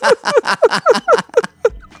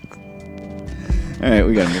 All right,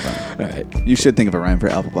 we gotta move on. All right. You should think of a rhyme for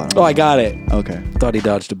apple bottom. Oh, I got it. Okay. Thought he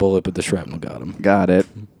dodged a bullet, but the shrapnel got him. Got it.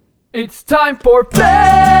 It's time for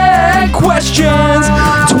bad questions.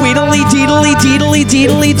 Tweedly deedly deedly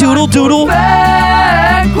deedly doodle doodle.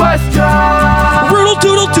 Bad questions. Roodle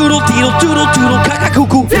doodle doodle deedle doodle doodle caca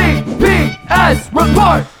cuckoo. TPS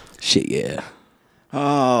report. Shit, yeah.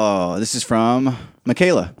 Oh, this is from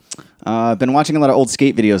Michaela. I've been watching a lot of old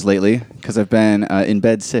skate videos lately because I've been in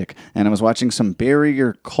bed sick. And I was watching some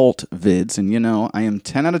barrier cult vids. And, you know, I am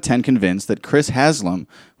 10 out of 10 convinced that Chris Haslam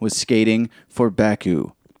was skating for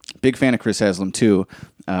Baku. Big fan of Chris Haslam, too.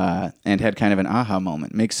 And had kind of an aha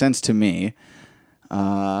moment. Makes sense to me.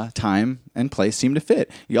 Time and place seem to fit.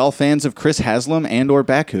 Y'all fans of Chris Haslam and or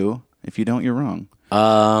Baku? If you don't, you're wrong.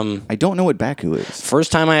 I don't know what Baku is.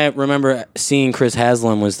 First time I remember seeing Chris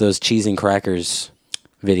Haslam was those Cheese and Crackers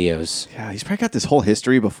videos. Yeah, he's probably got this whole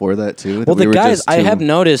history before that too. Well, the guys, I have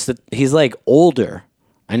noticed that he's like older,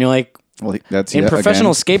 and you're like, well, that's in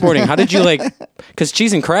professional skateboarding. How did you like? Because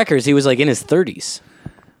Cheese and Crackers, he was like in his 30s.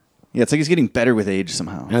 Yeah, it's like he's getting better with age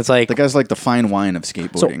somehow. And it's like the guy's like the fine wine of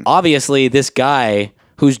skateboarding. So obviously, this guy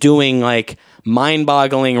who's doing like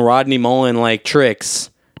mind-boggling Rodney Mullen like tricks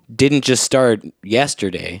didn't just start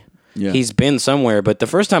yesterday. Yeah. He's been somewhere, but the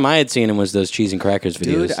first time I had seen him was those Cheese and Crackers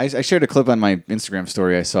videos. Dude, I shared a clip on my Instagram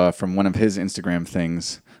story I saw from one of his Instagram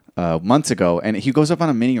things months ago, and he goes up on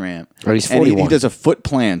a mini ramp. Oh, he's and 41. he does a foot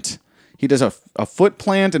plant. He does a foot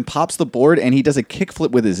plant and pops the board, and he does a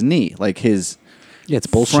kickflip with his knee. Like his it's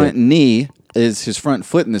bullshit. front knee is his front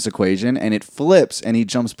foot in this equation, and it flips, and he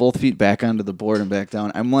jumps both feet back onto the board and back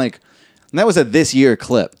down. I'm like, and that was a this year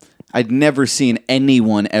clip. I'd never seen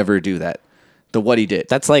anyone ever do that. What he did.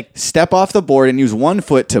 That's like step off the board and use one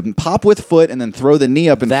foot to pop with foot and then throw the knee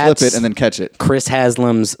up and flip it and then catch it. Chris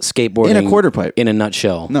Haslam's skateboarding in a quarter pipe. In a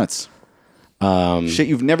nutshell. Nuts. Shit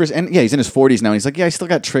you've never... And yeah, he's in his 40s now. And he's like, yeah, I still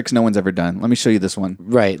got tricks no one's ever done. Let me show you this one.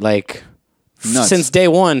 Right, like... Nuts. Since day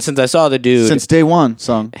one, since I saw the dude... Since day one,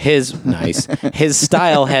 song. His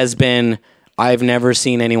style has been... I've never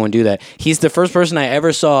seen anyone do that. He's the first person I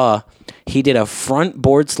ever saw. He did a front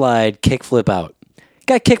board slide kickflip out.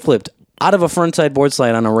 Got kickflipped out of a frontside board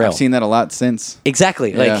slide on a rail. I've seen that a lot since.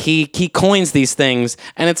 Exactly. Yeah. Like he coins these things,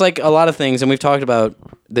 and it's like a lot of things, and we've talked about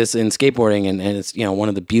this in skateboarding, and it's one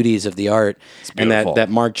of the beauties of the art. And that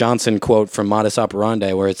Mark Johnson quote from Modus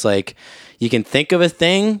Operandi, where it's like you can think of a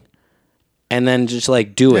thing and then just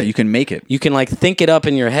like do it. You can make it. You can like think it up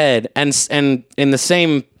in your head, and in the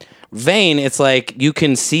same vein, it's like you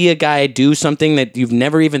can see a guy do something that you've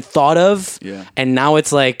never even thought of, and now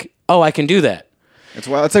it's like, oh, I can do that. It's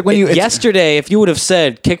wild. It's like when yesterday, if you would have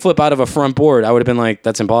said kickflip out of a front board, I would have been like,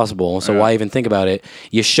 that's impossible. So why even think about it?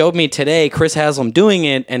 You showed me today Chris Haslam doing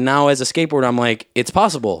it, and now as a skateboarder, I'm like, it's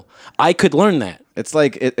possible. I could learn that. It's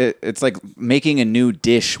like it's like making a new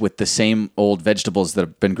dish with the same old vegetables that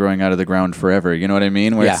have been growing out of the ground forever. You know what I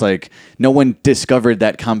mean? Where it's like no one discovered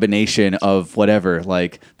that combination of whatever,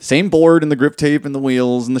 like the same board and the grip tape and the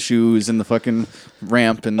wheels and the shoes and the fucking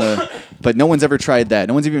ramp and but no one's ever tried that.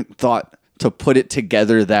 No one's even thought to put it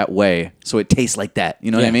together that way so it tastes like that.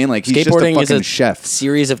 You know what I mean? Like he's skateboarding just a fucking is a chef.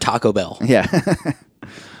 Series of Taco Bell. Yeah.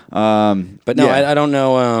 But no, I don't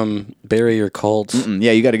know Barry or Colt.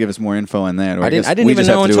 Yeah, you got to give us more info on that. Or I didn't even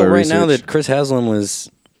know until right now that Chris Haslam was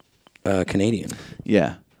Canadian.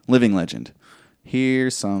 Yeah, living legend.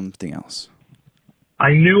 Here's something else.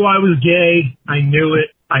 I knew I was gay. I knew it.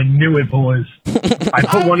 I knew it, boys. I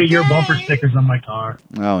put one of your bumper stickers on my car.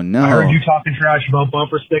 Oh, no. I heard you talking trash about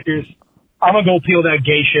bumper stickers. I'm going to go peel that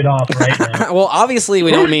gay shit off right now. Well, obviously, we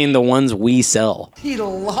don't mean the ones we sell. He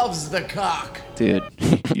loves the cock. Dude,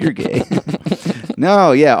 you're gay.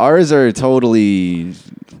 No, yeah, ours are totally...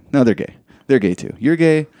 No, they're gay. They're gay, too. You're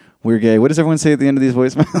gay. We're gay. What does everyone say at the end of these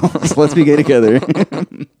voicemails? Let's be gay together.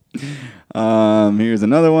 Here's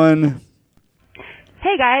another one.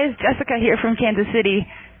 Hey, guys. Jessica here from Kansas City.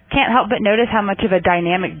 Can't help but notice how much of a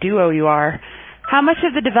dynamic duo you are. How much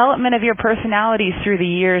of the development of your personalities through the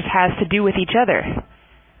years has to do with each other?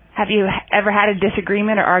 Have you ever had a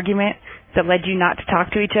disagreement or argument that led you not to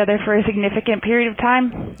talk to each other for a significant period of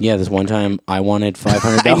time? Yeah, this one time I wanted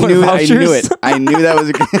 $500 I knew it. I knew that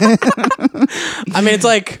was... I mean, it's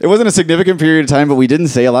like... It wasn't a significant period of time, but we didn't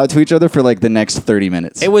say a lot to each other for like the next 30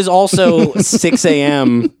 minutes. It was also 6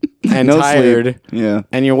 a.m. and No tired. sleep. Yeah.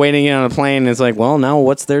 And you're waiting in on a plane, and it's like, well, now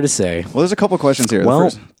what's there to say? Well, there's a couple questions here. Well,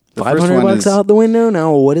 the first $500 one is, out the window.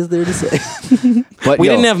 Now, what is there to say? But we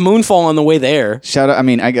didn't have Moonfall on the way there. Shout out! I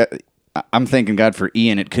mean, I'm thanking God for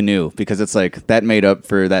Ian at Canoe because it's like that made up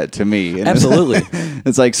for that to me. And Absolutely,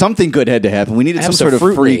 it's like something good had to happen. We needed some sort of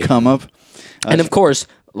free come up. And of course,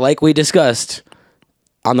 like we discussed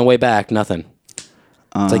on the way back, nothing.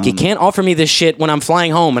 It's like you can't offer me this shit when I'm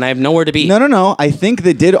flying home and I have nowhere to be. No. I think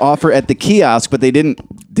they did offer at the kiosk, but they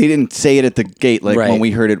didn't say it at the gate like when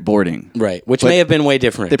we heard it boarding. Right, which may have been way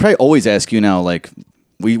different. They probably always ask you now, like,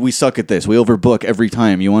 we suck at this. We overbook every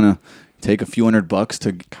time. You want to take a few $100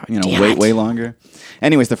 to wait way longer.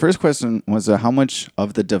 Anyways, the first question was how much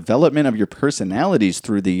of the development of your personalities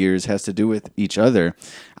through the years has to do with each other.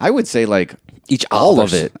 I would say like all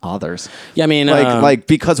of it. Others. Yeah, I mean, like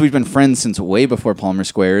because we've been friends since way before Palmer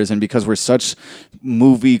Squares, and because we're such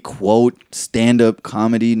movie quote stand-up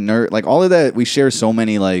comedy nerd, like all of that, we share so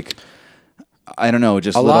many like. I don't know,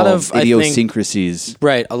 just a lot of idiosyncrasies.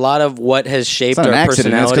 Right, a lot of what has shaped our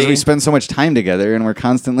personality. It's because we spend so much time together, and we're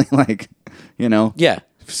constantly like,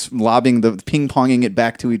 lobbing the ping-ponging it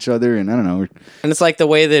back to each other, and I don't know. And it's like the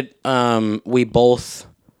way that we both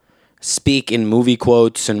speak in movie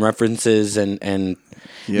quotes and references, and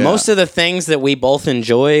most of the things that we both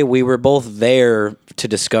enjoy, we were both there to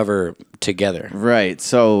discover together. Right.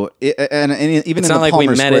 So, and even it's in not the like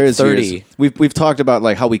Palmer we met at Squares 30. years, we've talked about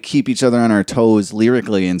like how we keep each other on our toes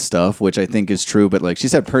lyrically and stuff, which I think is true. But like she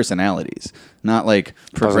said, personalities, not like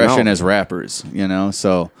progression as rappers.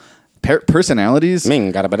 So personalities.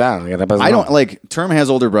 I don't like. Term has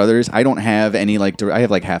older brothers. I don't have any like. I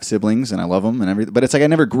have like half siblings, and I love them and everything. But it's like I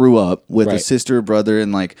never grew up with a sister, or brother,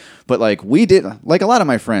 and like. But like we did, like a lot of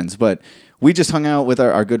my friends, but. We just hung out with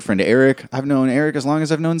our good friend Eric. I've known Eric as long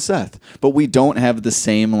as I've known Seth. But we don't have the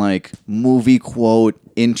same like movie quote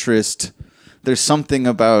interest. There's something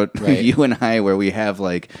about you and I where we have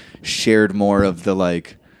like shared more of the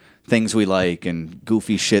like things we like and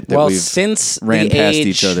goofy shit that we've since ran the past age,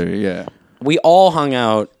 each other. Yeah. We all hung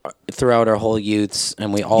out throughout our whole youths,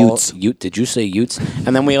 and we all did you say youths?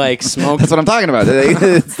 And then we like smoked. That's what I'm talking about.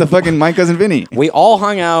 It's the fucking My Cousin Vinny. We all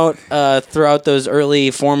hung out throughout those early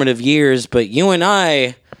formative years, but you and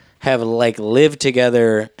I have like lived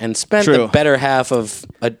together and spent the better half of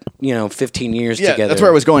 15 years together. That's where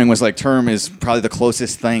I was going. Was like Term is probably the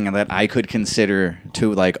closest thing that I could consider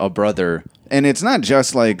to like a brother. And it's not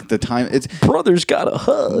just like the time. It's brothers got a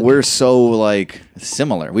hug. We're so like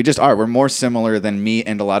similar. We just are. We're more similar than me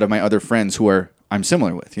and a lot of my other friends who I'm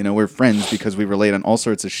similar with. You know, we're friends because we relate on all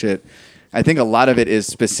sorts of shit. I think a lot of it is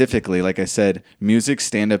specifically, like I said, music,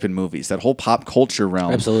 stand-up, and movies. That whole pop culture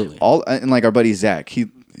realm. Absolutely. And like our buddy Zach, he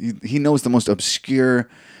knows the most obscure.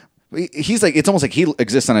 He's like, it's almost like he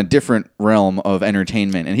exists on a different realm of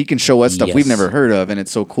entertainment, and he can show us stuff we've never heard of, and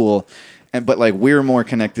it's so cool. But like we're more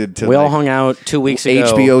connected to. We all hung out 2 weeks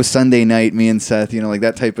ago. HBO Sunday Night, me and Seth, like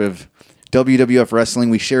that type of WWF wrestling.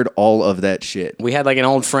 We shared all of that shit. We had like an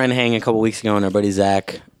old friend hang a couple weeks ago, and our buddy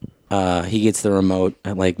Zach, he gets the remote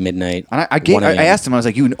at like midnight. And I asked him, I was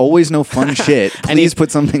like, "You always know fun shit. Please put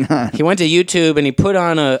something on." He went to YouTube and he put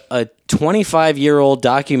on a 25-year-old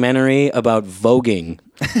documentary about voguing.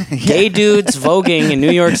 Gay dudes voguing in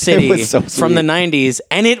New York City from the 90s,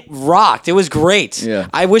 and it rocked. It was great. Yeah.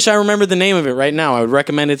 I wish I remembered the name of it right now. I would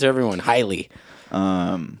recommend it to everyone highly.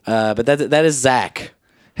 But that is Zach.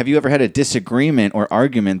 Have you ever had a disagreement or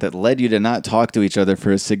argument that led you to not talk to each other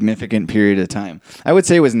for a significant period of time? I would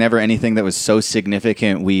say it was never anything that was so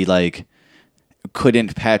significant we like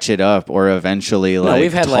couldn't patch it up or eventually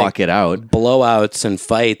we've had talk it out. Blowouts and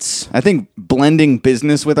fights. I think blending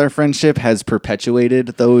business with our friendship has perpetuated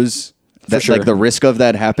those. That's like the risk of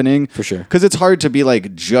that happening. For sure. Because it's hard to be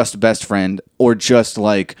like just best friend or just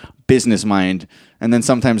like business mind. And then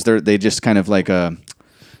sometimes they just kind of like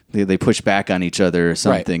they push back on each other or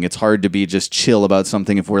something. Right. It's hard to be just chill about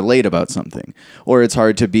something if we're late about something. Or it's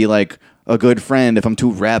hard to be like a good friend if I'm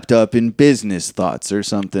too wrapped up in business thoughts or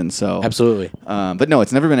something. So absolutely. But no,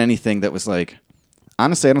 it's never been anything that was like,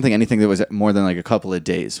 honestly, I don't think anything that was more than like a couple of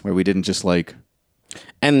days where we didn't just like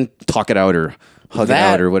and talk it out or hug it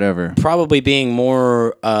out or whatever. Probably being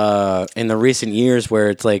more in the recent years where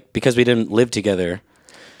it's like, because we didn't live together.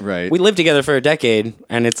 Right. We lived together for a decade,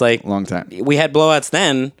 and it's like long time. We had blowouts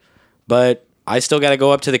then, but I still got to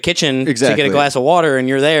go up to the kitchen to get a glass of water, and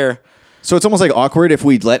you're there. So it's almost like awkward if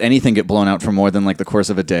we let anything get blown out for more than like the course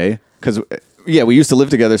of a day. Because we used to live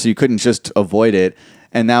together, so you couldn't just avoid it.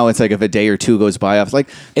 And now it's like if a day or two goes by, it's like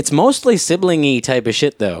it's mostly sibling-y type of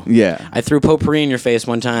shit, though. Yeah, I threw potpourri in your face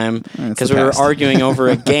one time because we were arguing over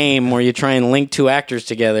a game where you try and link two actors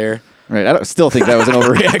together. Right, I still think that was an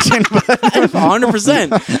overreaction.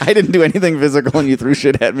 100%. I didn't do anything physical, and you threw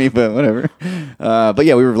shit at me, but whatever. But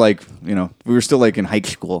yeah, we were like, we were still like in high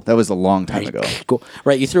school. That was a long time ago. Cool.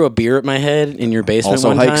 Right, you threw a beer at my head in your basement also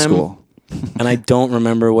one time. Also high school. And I don't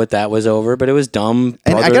remember what that was over, but it was dumb.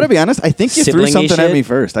 And I gotta be honest, I think you threw something at me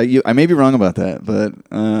first. I may be wrong about that, but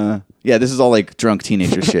yeah, this is all like drunk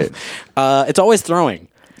teenager shit. It's always throwing.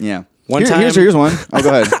 Yeah. Here's one. Oh, go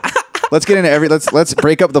ahead. Let's get into let's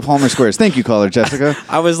break up the Palmer Squares. Thank you, caller Jessica.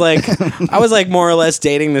 I was like more or less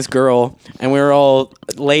dating this girl, and we were all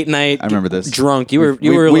late night. I remember this. Drunk. You were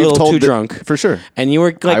a little too drunk for sure. And you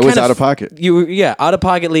were like I was out of pocket. You were out of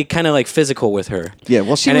pocketly, kind of like physical with her. Yeah.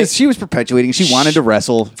 Well, she was perpetuating. She wanted to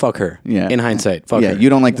wrestle. Fuck her. Yeah. In hindsight, fuck her. Yeah. You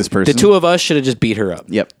don't like this person. The two of us should have just beat her up.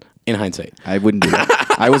 Yep. In hindsight, I wouldn't do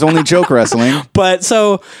that. I was only joke wrestling. But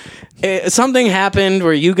so. Something happened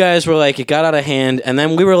where you guys were like, it got out of hand, and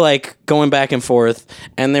then we were like going back and forth,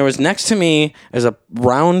 and there was next to me, there's a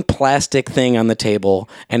round plastic thing on the table,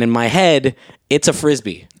 and in my head, it's a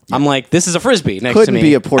Frisbee. I'm like, this is a Frisbee next to me. Couldn't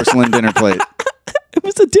be a porcelain dinner plate. It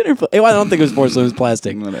was a dinner plate. I don't think it was porcelain, it was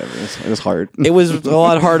plastic. Whatever. It was hard. It was a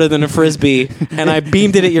lot harder than a Frisbee, and I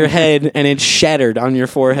beamed it at your head, and it shattered on your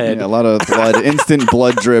forehead. Yeah, a lot of blood, instant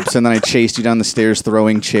blood drips, and then I chased you down the stairs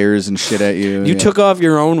throwing chairs and shit at you. You took off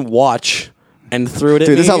your own watch and threw it at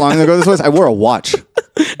me. Dude, this is how long ago this was? I wore a watch.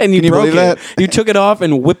 And you broke believe that? You took it off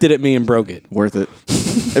and whipped it at me and broke it. Worth it.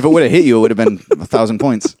 If it would have hit you, it would have been 1,000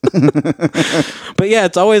 points. But yeah,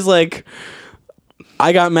 it's always like,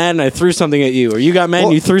 I got mad and I threw something at you, or you got mad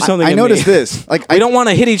and you threw something at me. I noticed this. Like, we don't want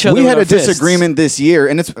to hit each other. We had with a our fists. disagreement this year,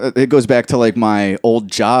 and it goes back to like my old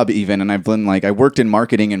job even, and I've been like, I worked in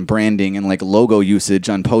marketing and branding and like logo usage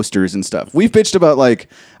on posters and stuff. We've bitched about like,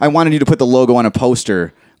 I wanted you to put the logo on a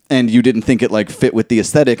poster and you didn't think it like fit with the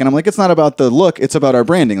aesthetic. And I'm like, it's not about the look, it's about our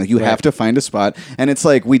branding. Like you have to find a spot. And it's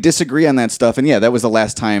like, we disagree on that stuff. And yeah, that was the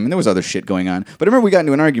last time. And there was other shit going on. But I remember we got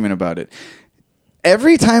into an argument about it.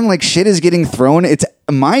 Every time like shit is getting thrown, it's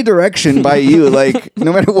my direction by you. Like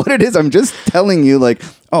no matter what it is, I'm just telling you like,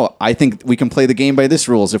 oh, I think we can play the game by this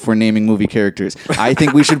rules if we're naming movie characters. I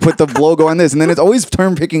think we should put the logo on this. And then it's always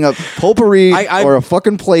Term picking up potpourri or a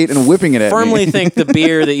fucking plate and whipping it at me. Firmly think the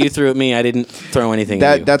beer that you threw at me, I didn't throw anything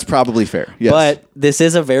at you. That's probably fair. Yes. But this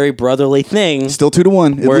is a very brotherly thing. Still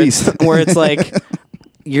 2-1 at least. Where it's like,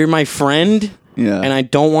 you're my friend, and I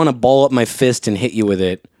don't want to ball up my fist and hit you with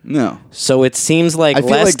it. No. So it seems like I feel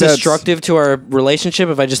less like that's- destructive to our relationship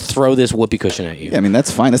if I just throw this whoopee cushion at you. Yeah, I mean, that's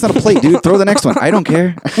fine. That's not a plate, dude. Throw the next one. I don't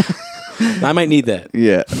care. I might need that.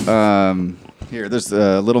 Yeah. Here, there's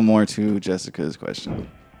a little more to Jessica's question.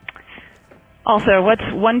 Also, what's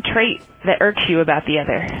one trait that irks you about the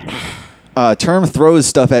other? Term throws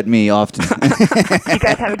stuff at me often. You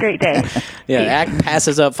guys have a great day. Yeah, Act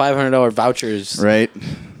passes up $500 vouchers. Right.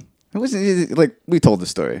 It was like we told the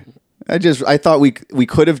story. I thought we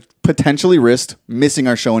could have potentially risked missing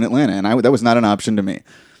our show in Atlanta, and that was not an option to me.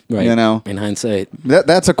 Right. You know, in hindsight,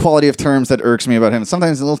 that's a quality of Terms that irks me about him.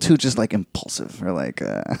 Sometimes a little too just like impulsive or like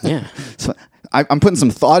yeah. So I'm putting some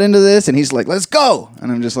thought into this, and he's like, "Let's go,"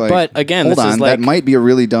 and I'm just like, But again, hold this on, is like- that might be a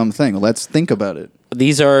really dumb thing. Let's think about it.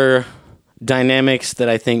 These are dynamics that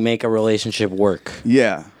I think make a relationship work.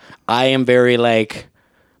 Yeah. I am very like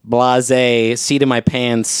blasé, seat in my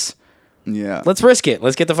pants. Yeah. Let's risk it.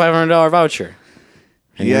 Let's get the $500 voucher.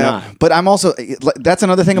 And you're Yeah, not. but I'm also that's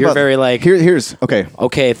another thing You're about very like here's okay.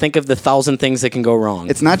 Okay, think of the 1,000 things that can go wrong.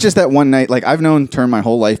 It's not just that one night. Like I've known Term my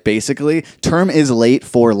whole life. Basically, Term is late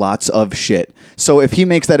for lots of shit. So if he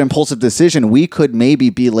makes that impulsive decision, we could maybe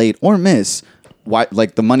be late or miss.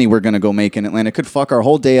 Like the money we're gonna go make in Atlanta could fuck our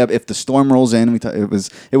whole day up if the storm rolls in.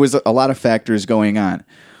 It was a lot of factors going on.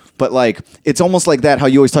 But like, it's almost like that, how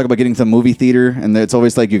you always talk about getting to the movie theater, and it's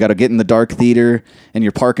always like you got to get in the dark theater, and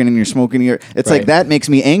you're parking and you're smoking. It's like that makes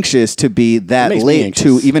me anxious to be that late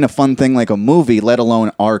to even a fun thing like a movie, let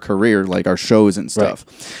alone our career, like our shows and stuff.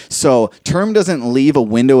 Right. So Term doesn't leave a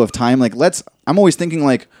window of time. Like I'm always thinking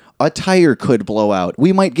like, a tire could blow out.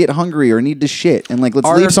 We might get hungry or need to shit, and like let's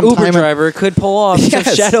Our leave some Uber time. driver could pull off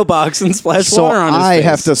a shadow box and splash water on his I face.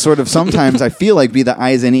 have to sort of sometimes I feel like be the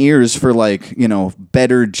eyes and ears for like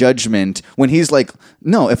better judgment when he's like,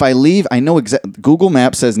 no, if I leave, I know Google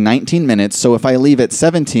Maps says 19 minutes, so if I leave at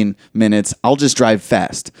 17 minutes, I'll just drive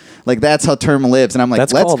fast. Like that's how Term lives, and I'm like,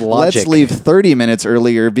 That's called let's logic. leave 30 minutes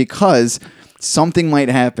earlier because something might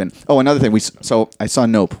happen. Oh, another thing. So I saw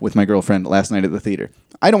Nope with my girlfriend last night at the theater.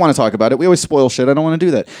 I don't want to talk about it. We always spoil shit. I don't want to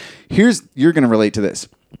do that. You're going to relate to this.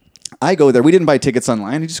 I go there. We didn't buy tickets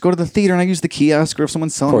online. I just go to the theater and I use the kiosk, or if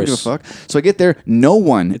someone's selling, I don't give a fuck. So I get there. No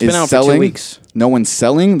one It's is been out selling. for 2 weeks. No one's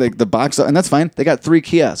selling the box, and that's fine. They got 3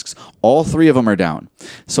 kiosks. All 3 of them are down.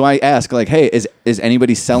 So I ask, like, hey, is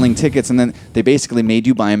anybody selling tickets? And then they basically made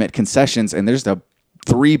you buy them at concessions, and there's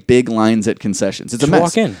 3 big lines at concessions. It's Just a mess.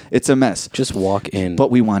 walk in. It's a mess. Just walk in.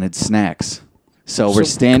 But we wanted snacks. So we're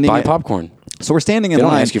standing. Buy popcorn. So we're standing in They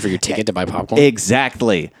line. don't ask you for your ticket to buy popcorn.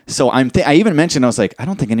 Exactly. So I even mentioned, I was like, I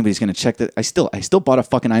don't think anybody's going to check that. I still bought a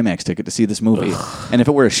fucking IMAX ticket to see this movie. And if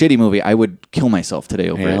it were a shitty movie, I would kill myself today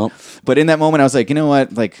over it. But in that moment, I was like, you know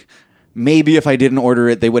what? Like, maybe if I didn't order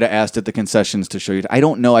it, they would have asked at the concessions to show you. I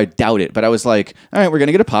don't know. I doubt it. But I was like, all right, we're going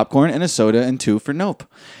to get a popcorn and a soda and 2 for Nope.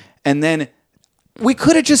 And then we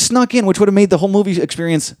could have just snuck in, which would have made the whole movie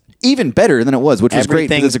experience even better than it was, which was great.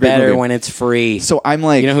 'cause Everything's it's a great better movie. when it's free. So I'm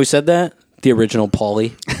like, you know who said that? The original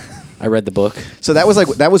Paulie. I read the book. So that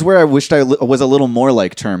was where I wished I was a little more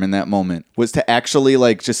like Term in that moment, was to actually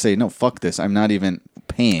like just say, no, fuck this. I'm not even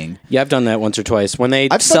paying. Yeah, I've done that once or twice. When they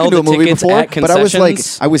I've sell sell to the a movie tickets before, at but I was like,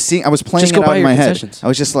 concessions, I was playing just it go out buy in your my head. concessions. I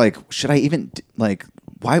was just like, should I even like?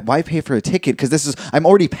 Why pay for a ticket? Because I'm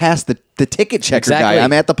already past the ticket checker Exactly. guy.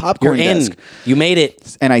 I'm at the popcorn You're in. desk. You made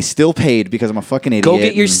it. And I still paid because I'm a fucking idiot. Go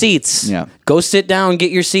get your and- seats. Yeah. Go sit down,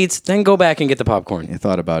 get your seats, then go back and get the popcorn. I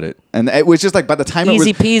thought about it. And it was just like by the time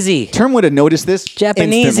Easy it was... peasy. Term would have noticed this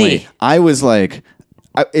Japanesey. instantly. I was like...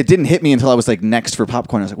 it didn't hit me until I was like next for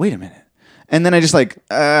popcorn. I was like, wait a minute. And then I just like,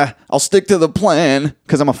 I'll stick to the plan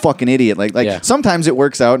because I'm a fucking idiot. Like sometimes it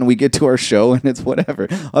works out and we get to our show and it's whatever.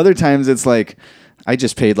 Other times it's like, I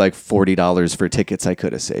just paid like $40 for tickets I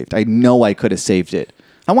could have saved. I know I could have saved it.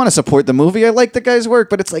 I want to support the movie. I like the guy's work,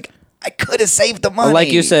 but it's like, I could have saved the money.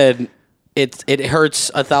 Like you said, it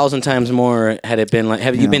hurts 1,000 times more had it been like.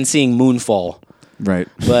 Have you been seeing Moonfall? Right.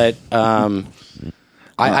 But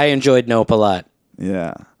I enjoyed Nope a lot.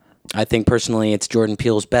 Yeah. I think personally it's Jordan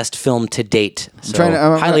Peele's best film to date. So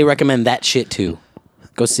I'm highly recommend that shit too.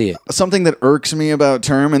 Go see it. Something that irks me about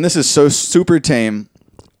Term, and this is so super tame,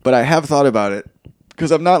 but I have thought about it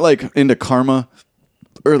because I'm not like into karma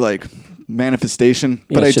or like manifestation,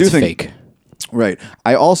 but I do think fake. Right.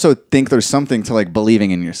 I also think there's something to like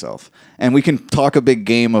believing in yourself. And we can talk a big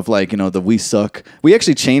game of like, the we suck. We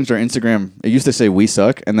actually changed our Instagram. It used to say we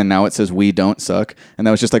suck, and then now it says we don't suck. And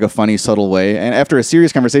that was just like a funny, subtle way. And after a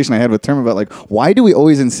serious conversation I had with Term about like, why do we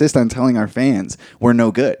always insist on telling our fans we're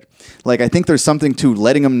no good? Like, I think there's something to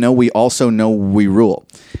letting them know we also know we rule.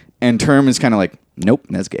 And Term is kind of like, nope,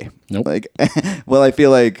 that's gay. Nope. Like, well, I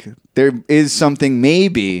feel like there is something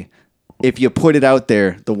maybe. If you put it out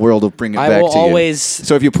there, the world will bring it back to you. Always.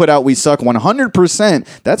 So if you put out "We suck"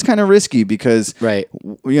 100%, that's kind of risky because, right?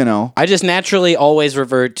 I just naturally always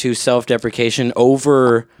revert to self-deprecation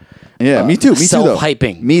over. Yeah, me too.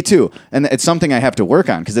 Self-hyping. Me too. And it's something I have to work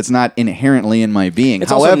on because it's not inherently in my being.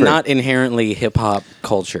 It's However, also not inherently hip-hop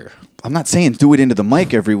culture. I'm not saying do it into the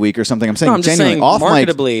mic every week or something. I'm saying I'm just genuinely saying off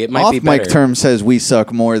marketably mic. it might off be mic better. Term says "We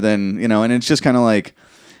suck" more than and it's just kind of like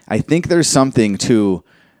I think there's something to.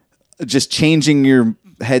 Just changing your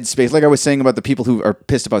headspace. Like I was saying about the people who are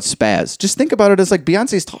pissed about spaz. Just think about it as like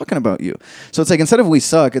Beyonce's talking about you. So it's like instead of "we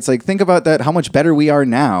suck," it's like think about that, how much better we are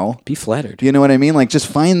now. Be flattered. You know what I mean? Like just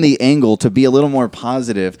find the angle to be a little more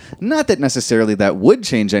positive. Not that necessarily that would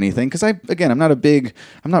change anything because I'm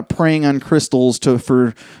not praying on crystals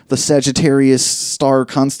for the Sagittarius star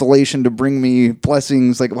constellation to bring me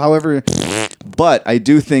blessings. Like however... But I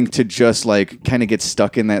do think to just like kind of get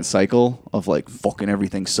stuck in that cycle of like fucking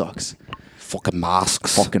everything sucks. Fucking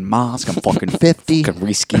masks. Fucking mask. I'm fucking 50. Fucking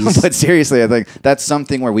riskies. But seriously, I think that's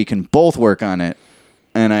something where we can both work on it.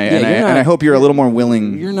 And I hope you're a little more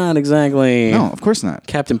willing. You're not exactly. No, of course not.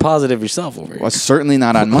 Captain Positive yourself over here. Well, certainly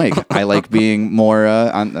not on mic. I like being more.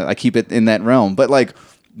 I keep it in that realm. But like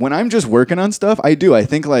when I'm just working on stuff, I do. I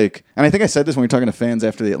think like, and I think I said this when we were talking to fans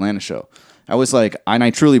after the Atlanta show. I was like, and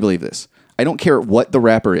I truly believe this. I don't care what the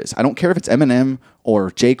rapper is. I don't care if it's Eminem or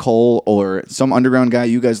J. Cole or some underground guy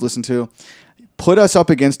you guys listen to. Put us up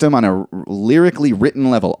against him on a lyrically written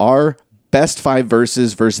level. Our best 5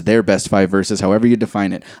 verses versus their best 5 verses, however you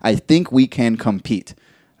define it. I think we can compete.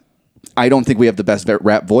 I don't think we have the best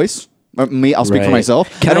rap voice. I'll speak for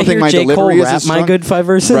myself. Can I don't think my J. delivery Cole is rap as my good 5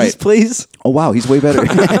 verses, please? Oh wow, he's way better.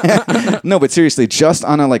 No, but seriously, just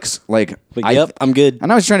on a I'm good.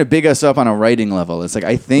 And I was trying to big us up on a writing level. It's like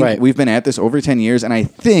I think we've been at this over 10 years, and I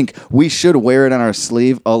think we should wear it on our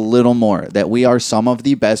sleeve a little more. That we are some of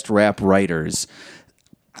the best rap writers.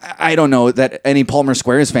 I don't know that any Palmer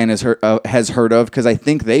Squares fan has heard of because I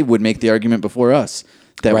think they would make the argument before us.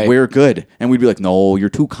 That we're good. And we'd be like, no, you're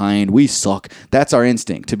too kind. We suck. That's our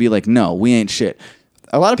instinct to be like, no, we ain't shit.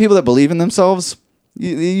 A lot of people that believe in themselves,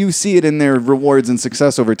 you see it in their rewards and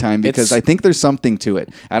success over time because I think there's something to it.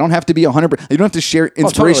 I don't have to be 100%. You don't have to share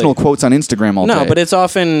inspirational quotes on Instagram all day. No, but it's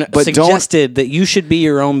often suggested that you should be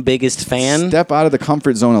your own biggest fan. Step out of the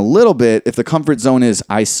comfort zone a little bit if the comfort zone is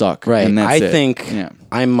I suck. Right. And that's I think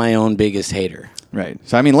I'm my own biggest hater. Right.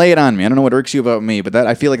 So, I mean, lay it on me. I don't know what irks you about me, but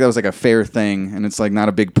I feel like that was like a fair thing, and it's like not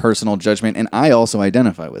a big personal judgment, and I also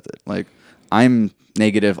identify with it. Like, I'm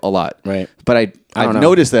negative a lot. Right. But I've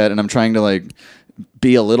noticed that, and I'm trying to, like,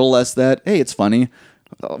 be a little less that. Hey, it's funny.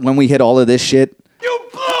 When we hit all of this shit, you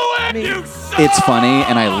blew it! You suck! It's funny,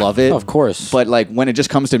 and I love it. Of course. But, like, when it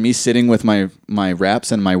just comes to me sitting with my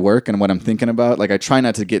raps and my work and what I'm thinking about, like, I try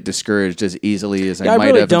not to get discouraged as easily as I might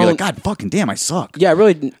really have. And be like, God fucking damn, I suck. Yeah,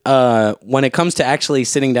 really, when it comes to actually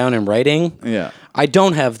sitting down and writing, I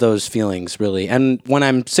don't have those feelings, really. And when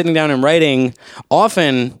I'm sitting down and writing,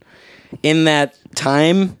 often in that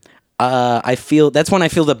time, that's when I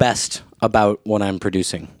feel the best about what I'm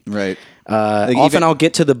producing. Right. Often I'll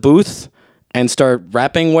get to the booth and start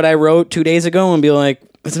rapping what I wrote 2 days ago and be like,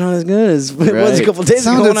 it's not as good as it was a couple days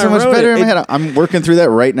ago when I wrote better it. in my head. I'm working through that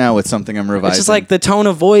right now with something I'm revising. It's just like the tone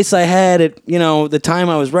of voice I had at, the time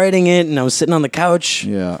I was writing it and I was sitting on the couch.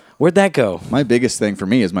 Yeah. Where'd that go? My biggest thing for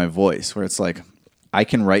me is my voice, where it's like, I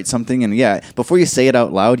can write something and before you say it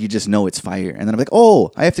out loud, you just know it's fire. And then I'm like,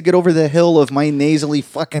 oh, I have to get over the hill of my nasally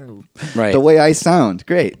fucking, the way I sound.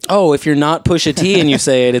 Great. Oh, if you're not Pusha T and you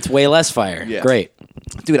say it, it's way less fire. Yeah. Great.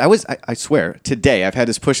 Dude, I swear, today I've had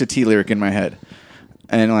this Pusha T lyric in my head.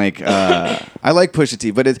 And like, I like Pusha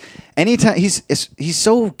T, but anytime he's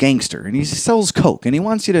so gangster and he sells coke and he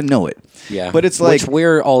wants you to know it. Yeah. But it's like, which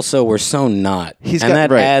we're so not.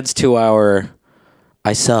 That adds to our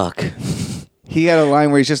I suck. He had a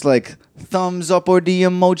line where he's just like, thumbs up or the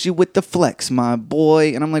emoji with the flex, my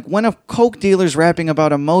boy. And I'm like, when a coke dealer's rapping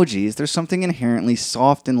about emojis, there's something inherently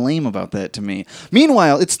soft and lame about that to me.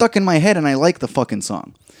 Meanwhile, it's stuck in my head and I like the fucking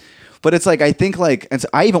song. But it's like, I think like,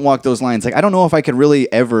 I even walk those lines. Like, I don't know if I could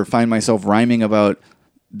really ever find myself rhyming about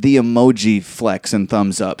the emoji flex and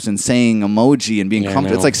thumbs ups and saying emoji and being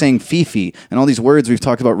comfortable. It's like saying Fifi and all these words we've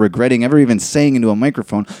talked about regretting ever even saying into a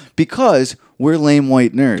microphone because we're lame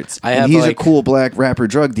white nerds. And he's a cool black rapper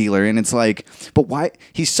drug dealer. And it's like, but why?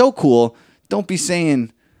 He's so cool. Don't be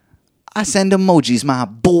saying, I send emojis, my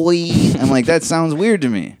boy. I'm like, that sounds weird to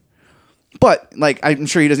me. But like, I'm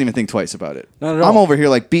sure he doesn't even think twice about it. Not at all. I'm over here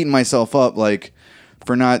like beating myself up like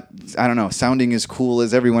for not, I don't know, sounding as cool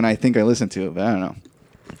as everyone I think I listen to. But I don't know.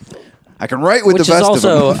 I can write with the best of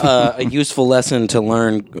them. Which is also a useful lesson to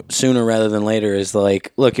learn sooner rather than later is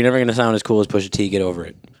like, look, you're never going to sound as cool as Pusha T. Get over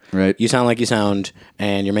it. Right. You sound like you sound,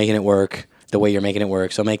 and you're making it work the way you're making it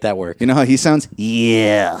work, so make that work. You know how he sounds?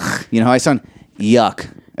 Yeah. You know how I sound? Yuck.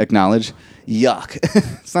 Acknowledge. Yuck.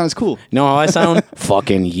 It's not as cool. You know how I sound?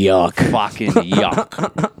 Fucking yuck. Fucking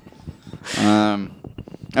yuck.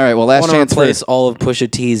 All right, well, last chance to replace all of Pusha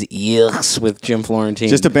T's yucks with Jim Florentine.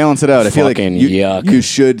 Just to balance it out, I feel like yuck. You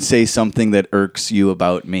should say something that irks you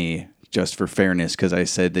about me, just for fairness, because I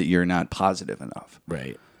said that you're not positive enough.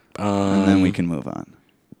 Right. And then we can move on.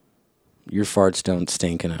 Your farts don't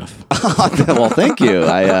stink enough. Well, thank you.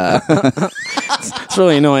 It's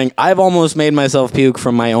really annoying. I've almost made myself puke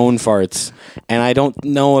from my own farts, and I don't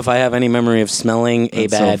know if I have any memory of smelling a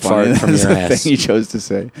bad fart from your ass. That's the thing you chose to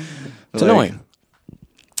say. It's annoying.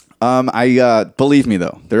 Believe me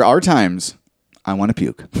though, there are times I want to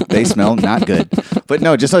puke. They smell not good. But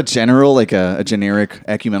no, just a general, like a generic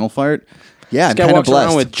ecumenical fart. Yeah, I'm kind of blessed.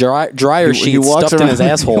 Around with dryer sheets stuffed in his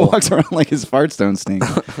asshole. He walks around like his farts don't stink.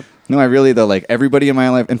 No, I really though, like everybody in my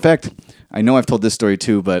life. In fact, I know I've told this story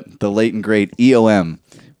too, but the late and great EOM.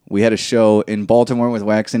 We had a show in Baltimore with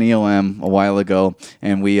Wax and EOM a while ago,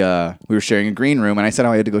 and we were sharing a green room, and I said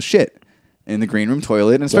how I had to go shit in the green room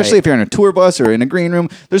toilet, and especially if you're on a tour bus or in a green room,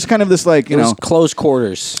 there's kind of this like, you know, close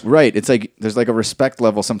quarters. Right. It's like there's like a respect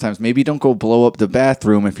level sometimes. Maybe don't go blow up the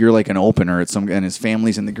bathroom if you're like an opener at and his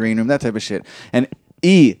family's in the green room, that type of shit. And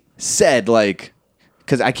E said like,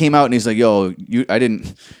 because I came out and he's like, yo, you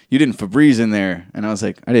didn't Febreze in there, and I was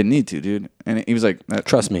like, I didn't need to, dude. And he was like,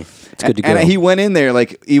 trust me, it's good to go. And he went in there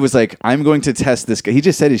like he was like, I'm going to test this guy. He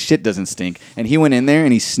just said his shit doesn't stink, and he went in there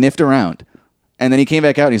and he sniffed around, and then he came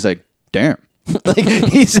back out and he's like, damn. Like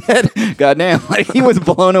he said, goddamn, like he was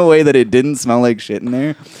blown away that it didn't smell like shit in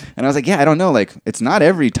there. And I was like, yeah, I don't know, like it's not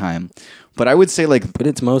every time, but I would say like, but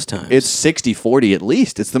it's most times. It's 60-40 at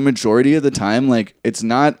least. It's the majority of the time. Like it's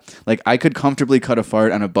not like I could comfortably cut a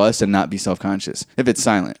fart on a bus and not be self-conscious if it's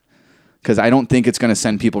silent, because I don't think it's going to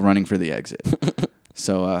send people running for the exit.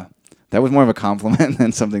 So that was more of a compliment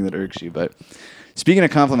than something that irks you. But speaking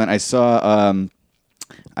of compliment, I saw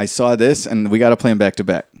this, and we got to play them back to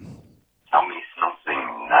back. Tell me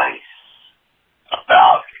something nice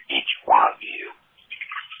about each one of you.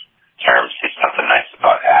 Term, say something nice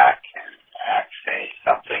about Ack, and Ack say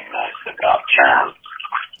something nice about Term.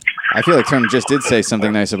 I feel like Term just did say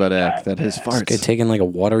something nice about Ack, that his farts guy taking like a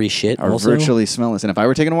watery shit are also? virtually smellless. And if I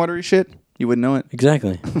were taking a watery shit, you wouldn't know it.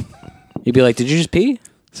 Exactly. You'd be like, did you just pee?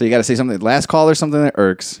 So you got to say something. Last caller, something that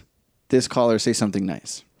irks. This caller, say something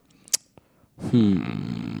nice.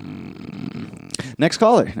 Next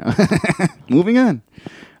caller. Moving on.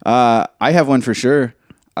 I have one for sure.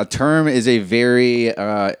 A Term is a very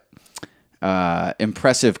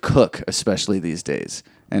impressive cook, especially these days.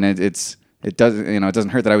 And it doesn't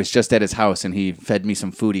hurt that I was just at his house and he fed me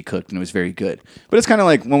some food he cooked and it was very good. But it's kind of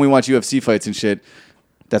like when we watch UFC fights and shit.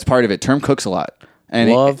 That's part of it. Term cooks a lot. And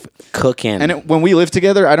love cooking. And when we lived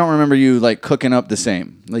together, I don't remember you like cooking up the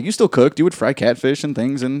same. Like you still cooked. You would fry catfish and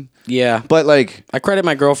things, and yeah. But like, I credit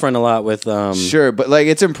my girlfriend a lot with sure, but like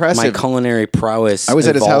it's impressive. My culinary prowess. I was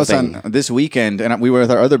at his house on this weekend, and we were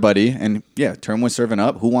with our other buddy, and yeah, Term was serving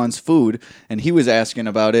up. Who wants food? And he was asking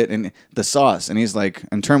about it and the sauce, and he's like,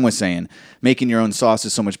 and Term was saying, making your own sauce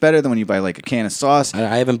is so much better than when you buy like a can of sauce.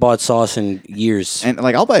 I haven't bought sauce in years, and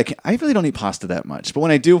like I'll buy. I really don't eat pasta that much, but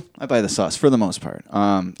when I do, I buy the sauce for the most part.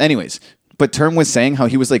 Anyways, but Term was saying how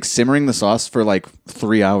he was like simmering the sauce for like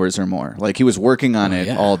 3 hours or more. Like he was working on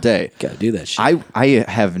it all day. Gotta do that shit. I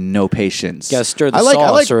have no patience. Gotta stir the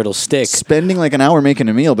sauce or it'll stick. Spending like an hour making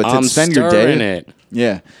a meal, but to spend your day. It.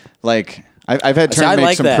 Yeah. Like I've had Term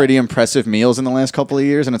make some pretty impressive meals in the last couple of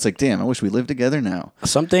years, and it's like, damn, I wish we lived together now.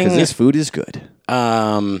 Something. Because this food is good.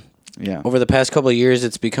 Yeah. Over the past couple of years,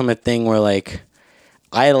 it's become a thing where like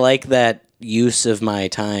I like that use of my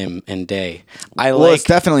time and day. Well, it's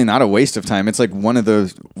definitely not a waste of time. It's like one of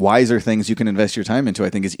the wiser things you can invest your time into, I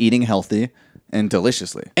think, is eating healthy and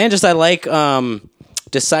deliciously. And just I like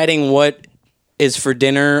deciding what is for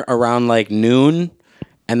dinner around like noon,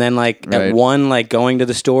 and then like at 1 like going to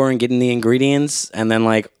the store and getting the ingredients, and then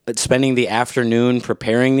like spending the afternoon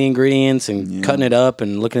preparing the ingredients and cutting it up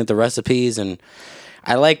and looking at the recipes. And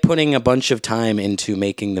I like putting a bunch of time into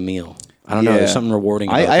making the meal. I don't know. There's something rewarding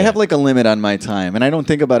about I that. have like a limit on my time, and I don't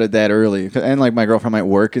think about it that early. And like my girlfriend might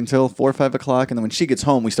work until 4 or 5 o'clock, and then when she gets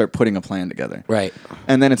home, we start putting a plan together. Right.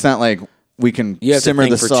 And then it's not like we can You have to simmer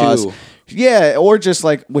think the for sauce. 2. Yeah, or just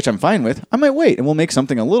like, which I'm fine with. I might wait, and we'll make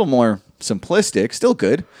something a little more simplistic. Still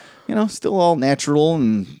good, still all natural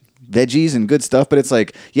and veggies and good stuff. But it's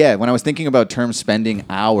like, when I was thinking about term spending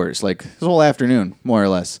hours, like this whole afternoon, more or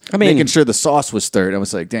less, making sure the sauce was stirred, I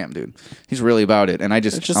was like, damn, dude, he's really about it. And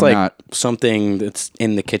It's just I'm like not. something that's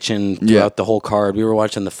in the kitchen throughout the whole card. We were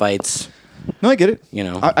watching the fights. No, I get it.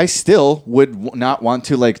 I still would not want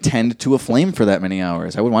to like tend to a flame for that many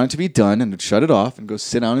hours. I would want it to be done and shut it off and go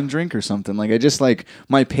sit down and drink or something. Like I just like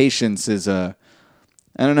my patience is I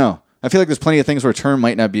don't know. I feel like there's plenty of things where term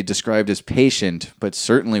might not be described as patient, but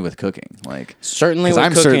certainly with cooking. Like certainly, 'cause with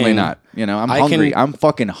I'm cooking, certainly not. I'm hungry. I'm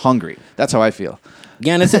fucking hungry. That's how I feel.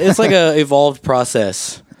 Yeah, and it's like a evolved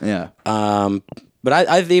process. Yeah. But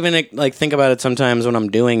I've even like think about it sometimes when I'm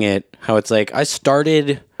doing it. How it's like I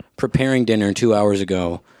started preparing dinner 2 hours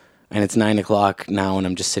ago, and it's 9 o'clock now, and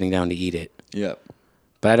I'm just sitting down to eat it. Yeah.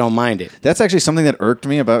 But I don't mind it. That's actually something that irked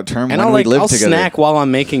me about term And when I'll we lived I'll together. snack while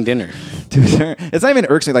I'm making dinner. Dude, it's not even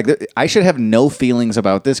irks me. Like I should have no feelings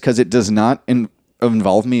about this because it does not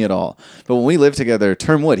involve me at all. But when we lived together,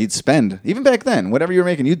 term would he'd spend even back then whatever you were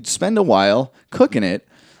making, you'd spend a while cooking it.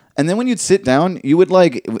 And then when you'd sit down, you would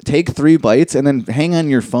like take 3 bites and then hang on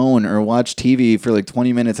your phone or watch TV for like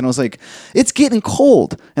 20 minutes. And I was like, it's getting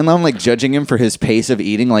cold. And now I'm like judging him for his pace of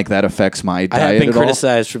eating. Like that affects my diet. I have been at all.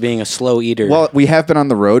 criticized for being a slow eater. Well, we have been on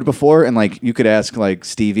the road before, and like you could ask like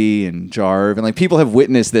Stevie and Jarv, and like people have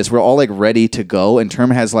witnessed this. We're all like ready to go, and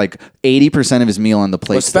Term has like 80% of his meal on the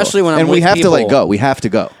plate. Well, especially still. when I'm and with we have people. to like go. We have to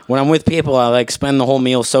go. When I'm with people, I like spend the whole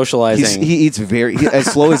meal socializing. He eats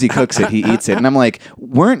as slow as he cooks it. He eats it, and I'm like,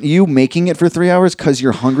 weren't you making it for 3 hours because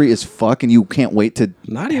you're hungry as fuck and you can't wait to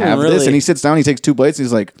Not even have this? really. And he sits down, he takes 2 bites, and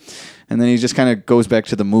he's like, and then he just kind of goes back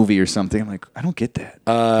to the movie or something. I'm like, I don't get that.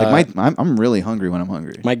 I'm really hungry when I'm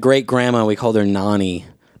hungry. My great grandma, we called her Nani,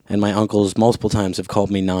 and my uncles multiple times have called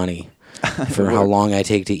me Nani for how long I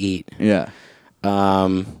take to eat. Yeah.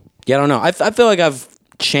 I don't know. I feel like I've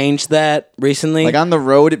changed that recently. Like on the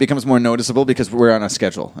road, it becomes more noticeable because we're on a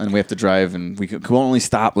schedule and we have to drive, and we can only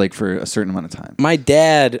stop like for a certain amount of time. My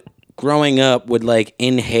dad, growing up, would like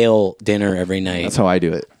inhale dinner every night. That's how I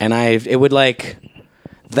do it. And it would like,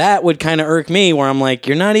 that would kind of irk me where I'm like,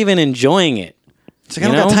 you're not even enjoying it. It's like,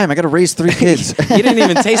 I don't got time. I got to raise 3 kids. You didn't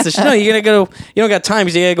even taste the shit. No, you don't got time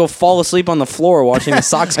because you gotta go fall asleep on the floor watching the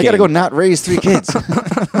Sox game. I got to go not raise 3 kids.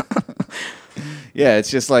 Yeah,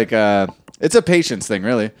 it's just like it's a patience thing,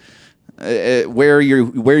 really. Where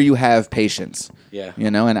you have patience. Yeah.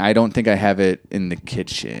 And I don't think I have it in the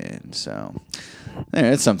kitchen. So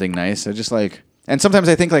it's something nice. I just like, and sometimes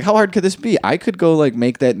I think like, how hard could this be? I could go like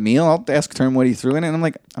make that meal. I'll ask Term what he threw in it, and I'm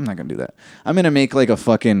like, I'm not gonna do that. I'm gonna make like a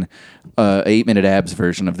fucking 8-minute abs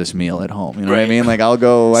version of this meal at home. You know what I mean? Like I'll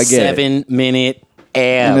go. I get 7-minute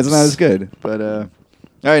abs, and it's not as good. But all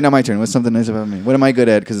right, now my turn. What's something nice about me? What am I good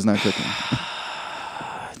at? Because it's not cooking.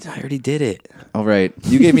 I already did it. All right,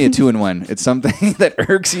 you gave me a 2-in-1. It's something that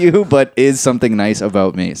irks you, but is something nice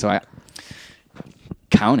about me. So I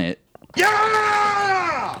count it.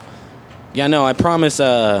 Yeah, no, I promise.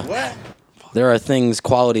 There are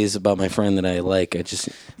qualities about my friend that I like. I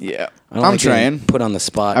don't I'm like trying. getting put on the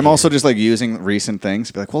spot. I'm here. also just like using recent things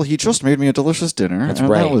to be like, well, he just made me a delicious dinner. That's and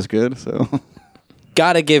right. That was good. So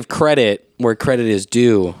Gotta give credit where credit is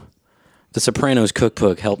due. The Sopranos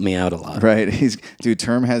cookbook helped me out a lot. right,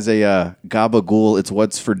 Term has a gabagool. It's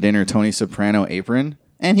what's for dinner Tony Soprano apron,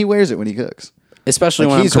 and he wears it when he cooks. Especially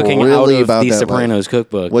Like, when I'm he's cooking really out about of the that Sopranos life.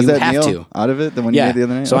 cookbook. Was you that have meal to. out of it? The one you made the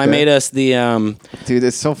other night? So I Okay. made us the. Dude,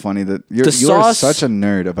 it's so funny that you are sauce- such a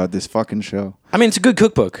nerd about this fucking show. I mean, it's a good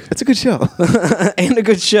cookbook. It's a good show. And a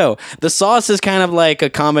good show. The sauce is kind of like a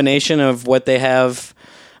combination of what they have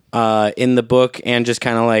in the book and just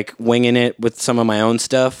kind of like winging it with some of my own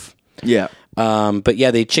stuff. Yeah. But yeah,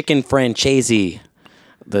 the chicken francese,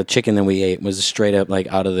 the chicken that we ate was straight up like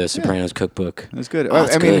out of the Sopranos cookbook. It was good. Oh,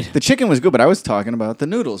 it's I mean, good. the chicken was good, but I was talking about the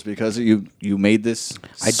noodles because you made this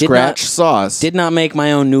I did scratch not- sauce. Did not make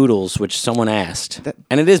my own noodles, which someone asked,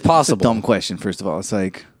 and it is That's a possible. dumb question. First of all, it's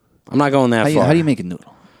like I'm not going that far. how do you make a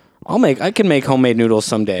noodle? I can make homemade noodles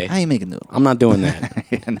someday. I ain't making noodles. I'm not doing that.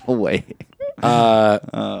 Yeah, no way.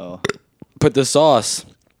 Put the sauce.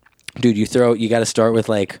 Dude, you got to start with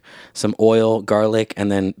like some oil, garlic,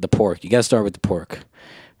 and then the pork. You got to start with the pork.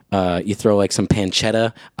 You throw like some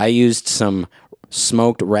pancetta. I used some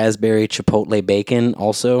smoked raspberry chipotle bacon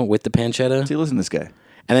also with the pancetta. See, listen to this guy.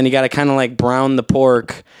 And then you got to kind of like brown the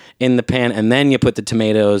pork in the pan, and then you put the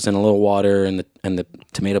tomatoes and a little water and the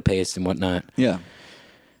tomato paste and whatnot. Yeah.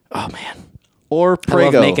 Oh man. Or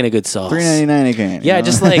Prego. I love making a good sauce. $3.99 a can. Yeah,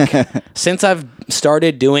 just like since I've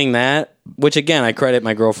started doing that, which again I credit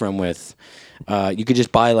my girlfriend with. You could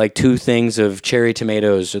just buy like 2 things of cherry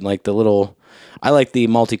tomatoes and like the little. I like the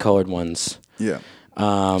multicolored ones. Yeah.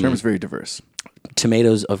 The term is very diverse.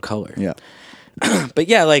 Tomatoes of color. Yeah. But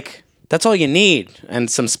yeah, like that's all you need,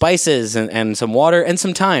 and some spices and some water and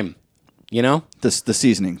some thyme. You know, the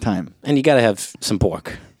seasoning, thyme, and you got to have some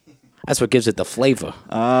pork. That's what gives it the flavor.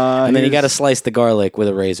 And then you got to slice the garlic with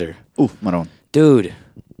a razor. Ooh, Maron. Dude,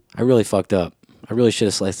 I really fucked up. I really should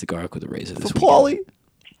have sliced the garlic with a razor this weekend. Paulie.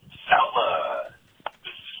 So,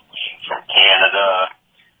 this is from Canada.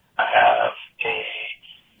 I have a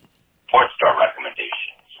porn star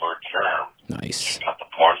recommendation for term. Nice. Check out the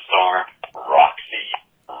porn star, Roxy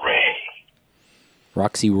Ray.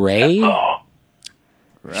 Roxy Ray?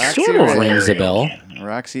 Roxy sort of Ray. rings a bell.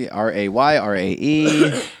 Roxy, R-A-Y,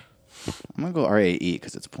 R-A-E. I'm going to go R-A-E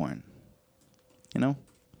because it's porn. You know?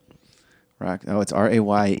 It's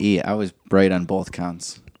R-A-Y-E. I was right on both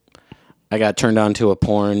counts. I got turned on to a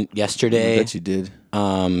porn yesterday. I bet you did.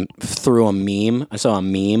 Through a meme. I saw a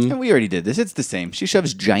meme. And we already did this. It's the same. She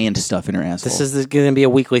shoves giant stuff in her asshole. This is going to be a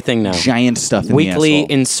weekly thing now. Giant stuff in the Weekly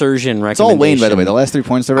asshole. insertion recommendation. It's all Wayne, by the way. The last 3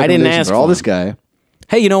 points I I didn't ask are all for this them. guy.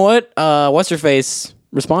 Hey, you know what? What's her face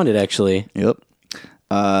responded actually. Yep.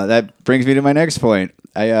 That brings me to my next point.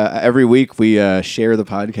 Every week we share the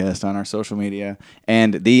podcast on our social media,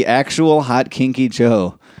 and the actual Hot Kinky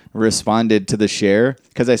Joe responded to the share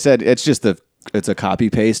because I said it's a copy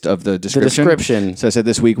paste of the description. So I said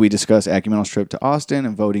this week we discuss Acumenal's trip to Austin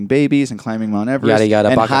and voting babies and climbing Mount Everest. Yada, yada,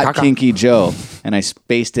 and baka, Hot kaka. Kinky Joe, and I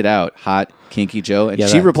spaced it out. Hot Kinky Joe, and Yeah,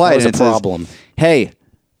 she replied, that was and a it problem. says, "Hey,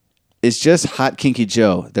 it's just Hot Kinky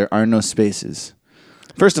Joe. There are no spaces."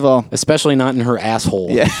 First of all, especially not in her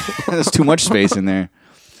asshole. Yeah, there's too much space in there.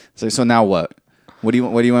 So now what? What do you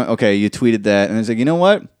want? Okay, you tweeted that, and it's like, you know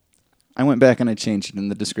what? I went back and I changed it in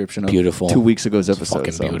the description of Beautiful. 2 weeks ago's episode.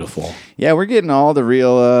 Fucking so. beautiful. Yeah, we're getting all the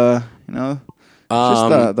real,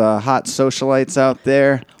 just the hot socialites out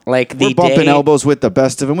there. Like we're bumping elbows with the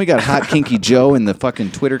best of them. We got Hot Kinky Joe in the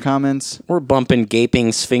fucking Twitter comments. We're bumping gaping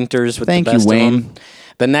sphincters with Thank the you, best Wayne. of them.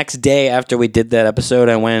 The next day after we did that episode,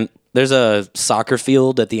 I went. There's a soccer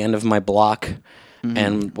field at the end of my block,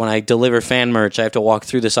 and when I deliver fan merch, I have to walk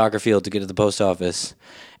through the soccer field to get to the post office.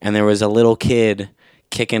 And there was a little kid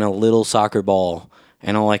kicking a little soccer ball,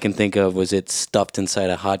 and all I can think of was it stuffed inside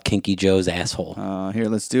a Hot Kinky Joe's asshole. Here,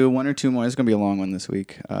 let's do 1 or 2 more. It's going to be a long one this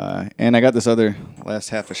week. And I got this other last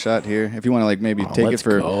half a shot here. If you want to maybe take it let's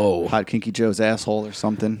for go. Hot Kinky Joe's asshole or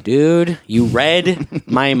something. Dude, you read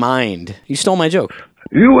my mind. You stole my joke.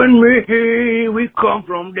 You and me, we come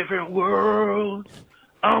from different worlds.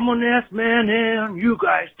 I'm an ass man and you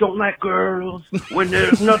guys don't like girls. When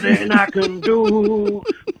there's nothing I can do,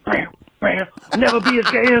 bam, bam, never be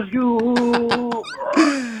as gay as you.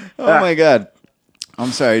 Oh my god.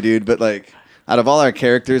 I'm sorry, dude, but like out of all our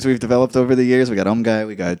characters we've developed over the years, we got Guy,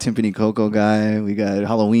 we got Timpani Coco Guy, we got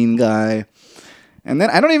Halloween Guy. And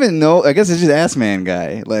then I don't even know. I guess it's just Ass Man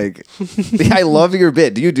Guy. Like, I love your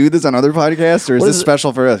bit. Do you do this on other podcasts, or is this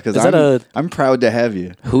special for us? Because I'm proud to have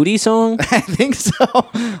you. Hootie song? I think so.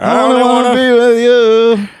 I only want to be with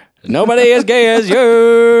you. Nobody as gay as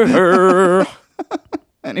you.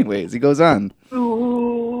 Anyways, he goes on.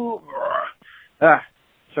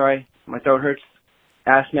 Sorry, my throat hurts.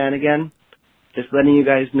 Ass Man again. Just letting you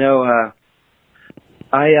guys know,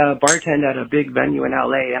 I bartend at a big venue in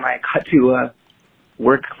LA, and I got to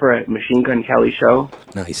work for a Machine Gun Kelly show.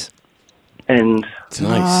 Nice. And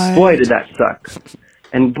nice. Boy, did that suck.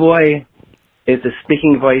 And boy, is the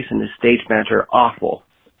speaking voice and the stage manager awful.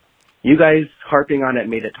 You guys harping on it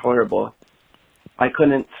made it tolerable. I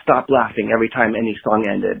couldn't stop laughing every time any song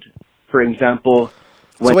ended. For example...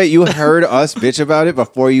 So wait, you heard us bitch about it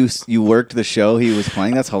before you worked the show he was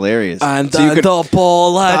playing? That's hilarious. And So you could- the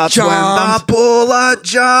bullet jumped. bullet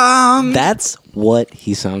jumped. That's what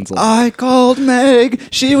he sounds like. I called Meg.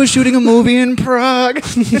 She was shooting a movie in Prague.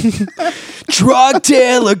 Drug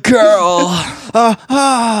dealer girl.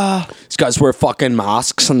 These guys wear fucking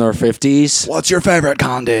masks in their 50s. What's your favorite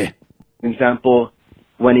candy? example,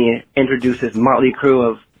 when he introduces Motley Crue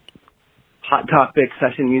of Hot Topic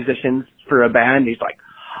session musicians for a band. He's like,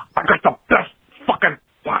 I got the best fucking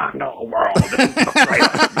band in the world. This is the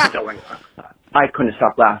greatest I'm doing. I couldn't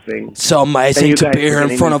stop laughing. So amazing to be here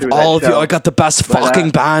in front of all of you. I got the best fucking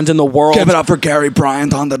band in the world. Give it up for Gary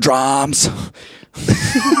Bryant on the drums.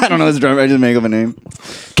 I don't know his drummer. I just make up a name.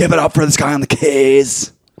 Give it up for this guy on the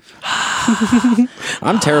keys.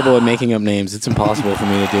 I'm terrible at making up names. It's impossible for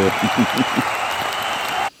me to do.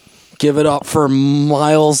 Give it up for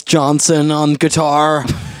Miles Johnson on guitar.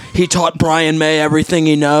 He taught Brian May everything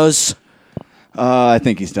he knows. I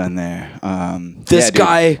think he's done there. This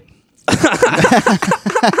guy...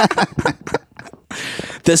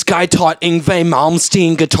 This guy taught Yngwie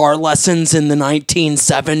Malmsteen guitar lessons in the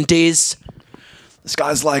 1970s. This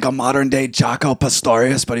guy's like a modern-day Jaco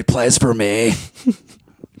Pastorius, but he plays for me.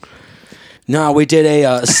 No, we did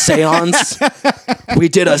a seance. We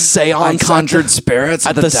did a seance. I conjured spirits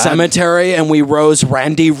at the cemetery, and we rose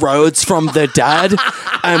Randy Rhoads from the dead,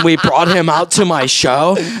 and we brought him out to my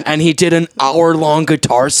show, and he did an hour-long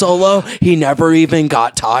guitar solo. He never even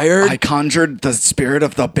got tired. I conjured the spirit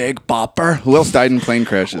of the Big Bopper. Who else died in plane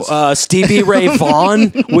crashes? Stevie Ray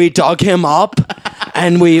Vaughan. We dug him up,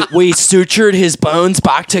 and we sutured his bones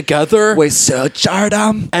back together. We sutured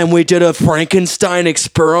him. And we did a Frankenstein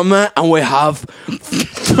experiment, and we have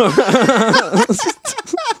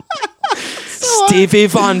Stevie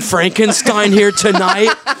Von Frankenstein here tonight.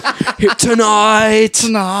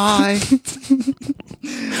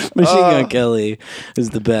 Machine Gun Kelly is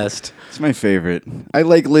the best. It's my favorite. I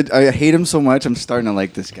hate him so much. I'm starting to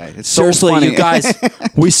like this guy. It's seriously, so funny. you guys.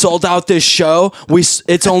 We sold out this show.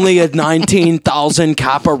 It's only a 19,000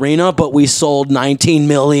 cap arena, but we sold 19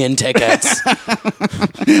 million tickets.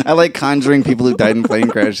 I like conjuring people who died in plane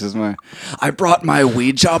crashes more. I brought my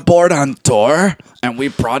Ouija board on tour, and we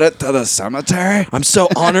brought it to the cemetery. I'm so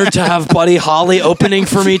honored to have Buddy Holly opening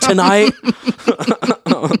for me tonight.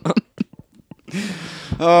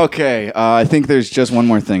 Okay, I think there's just one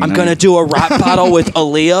more thing. I'm going to do a rap battle with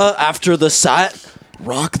Aaliyah after the set.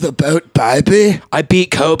 Rock the boat, baby. I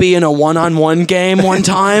beat Kobe in a one-on-one game one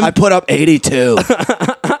time. I put up 82.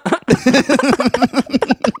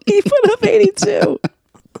 He put up 82.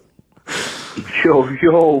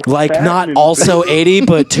 Yo. Like, not also 80,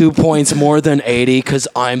 but 2 points more than 80, because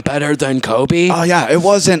I'm better than Kobe. Oh, yeah, it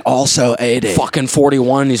wasn't also 80. Fucking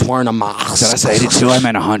 41, he's wearing a mask. Did I say 82? I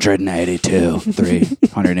meant 182.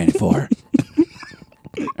 184.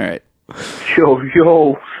 All right.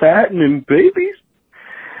 Yo, fattening babies.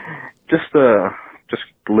 Just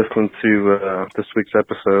listening to this week's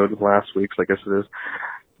episode, last week's, I guess it is.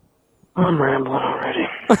 I'm rambling already.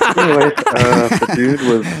 Anyways, the dude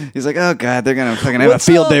was... He's like, oh, God, they're going to fucking have a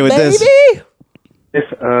field day with this.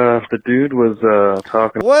 The dude was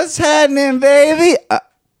talking... What's happening, baby?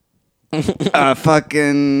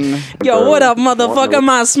 Fucking... Yo, what up, motherfucker?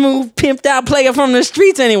 My smooth, pimped out player from the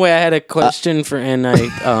streets. Anyway, I had a question for... And I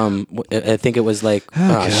think it was like... Oh,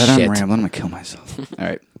 God, shit. I'm rambling. I'm going to kill myself. All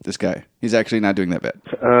right, this guy. He's actually not doing that bad.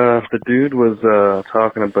 The dude was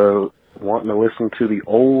talking about wanting to listen to the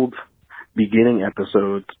old... beginning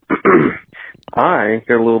episodes. I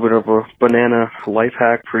got a little bit of a banana life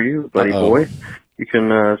hack for you, buddy boy. You can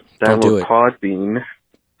download Podbean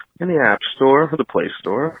in the App Store or the Play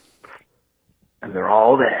Store, and they're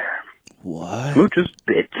all there. What? Mooch's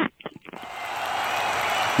bits.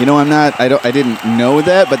 You know, I didn't know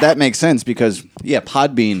that, but that makes sense because, yeah,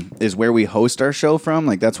 Podbean is where we host our show from.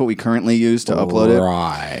 Like, that's what we currently use to upload it.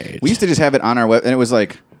 Right. We used to just have it on our web, and it was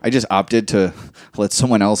like, I just opted to let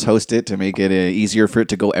someone else host it to make it easier for it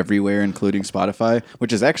to go everywhere, including Spotify,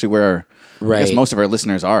 which is actually where I guess most of our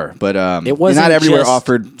listeners are. But it wasn't not everywhere just,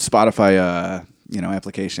 offered Spotify,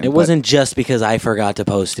 application. It wasn't just because I forgot to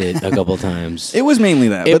post it a couple times. It was mainly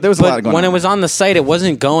that, but there was a lot going on. When it was on the site, it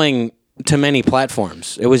wasn't going to many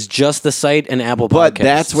platforms. It was just the site and Apple Podcasts. But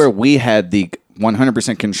that's where we had the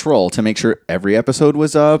 100% control to make sure every episode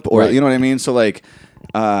was up, or you know what I mean? So like...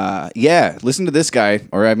 listen to this guy,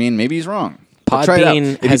 or I mean, maybe he's wrong.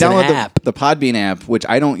 Podbean if has you download an app. The Podbean app, which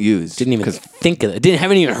I don't use. Didn't even think of it.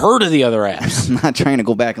 Haven't even heard of the other apps. I'm not trying to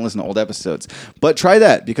go back and listen to old episodes. But try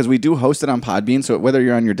that, because we do host it on Podbean, so whether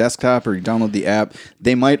you're on your desktop or you download the app,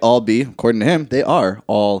 they might all be, according to him, they are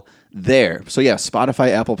all there. So yeah, Spotify,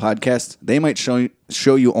 Apple Podcasts, they might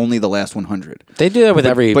show you only the last 100. They do that with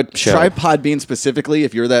every But show. try Podbean specifically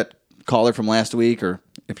if you're that caller from last week, or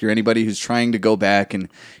if you're anybody who's trying to go back and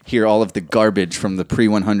hear all of the garbage from the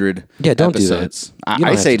pre-100 don't episodes. do that.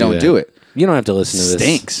 I say don't do it. You don't have to listen to this.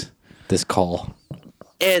 Stinks. This call.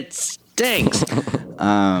 It stinks.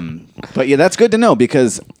 But yeah, that's good to know,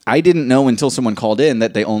 because I didn't know until someone called in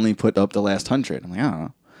that they only put up the last 100. I'm like, I don't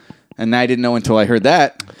know. And I didn't know until I heard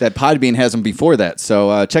that Podbean has them before that.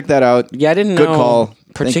 So check that out. Yeah, I didn't Good know. call. Thank you,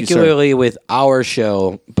 sir. Particularly with our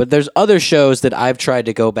show, but there's other shows that I've tried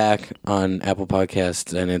to go back on Apple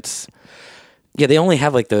Podcasts, and it's they only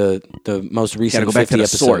have like the most recent Gotta go back 50 to the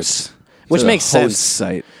episodes, source. which To the makes host sense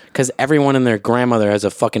site. because everyone and their grandmother has a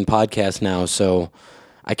fucking podcast now. So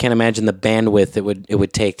I can't imagine the bandwidth it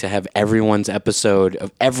would take to have everyone's episode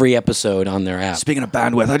of every episode on their app. Speaking of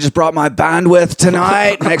bandwidth, I just brought my bandwidth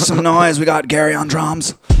tonight. Make some noise. We got Gary on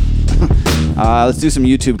drums. Let's do some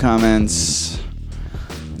YouTube comments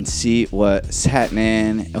and see what's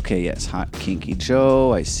happening. Okay, yes, Hot Kinky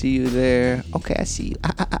Joe, I see you there. Okay, I see you.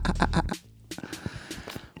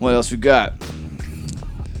 What else we got?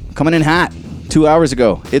 Coming in hot 2 hours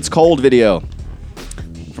ago. It's cold video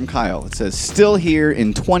from Kyle. It says, still here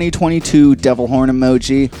in 2022, devil horn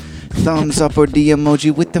emoji. Thumbs up or the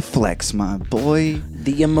emoji with the flex, my boy.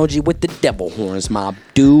 The emoji with the devil horns, my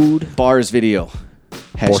dude. Bars video.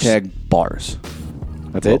 Hashtag bars.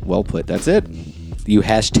 That's it? Well put. That's it. You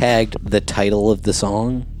hashtagged the title of the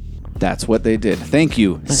song? That's what they did. Thank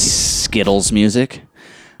you, Skittles Music.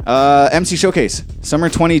 MC Showcase. Summer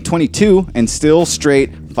 2022 and still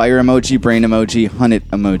straight. Fire emoji, brain emoji, hunted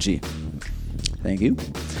emoji. Thank you.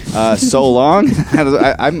 So long.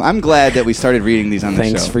 I'm glad that we started reading these on the show.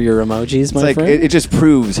 Thanks for your emojis, my it's like, friend. it just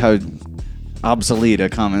proves how obsolete a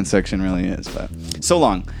comment section really is. But so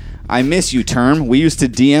long. I miss you, term. We used to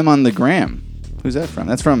DM on the gram. Who's that from?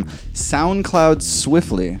 That's from SoundCloud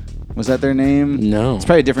Swiftly. Was that their name? No. It's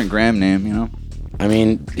probably a different gram name, you know? I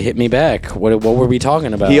mean, hit me back. What were we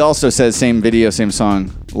talking about? He also says same video, same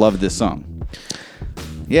song. Love this song.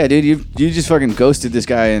 Yeah, dude, you just fucking ghosted this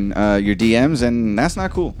guy in your DMs, and that's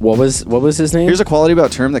not cool. What was his name? Here's a quality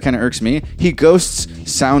about term that kind of irks me. He ghosts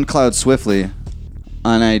SoundCloud Swiftly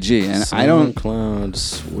on IG, and I don't. SoundCloud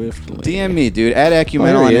Swiftly. DM me, dude. At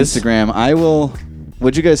Acumental on Instagram. I will.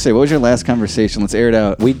 What'd you guys say? What was your last conversation? Let's air it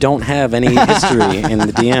out. We don't have any history in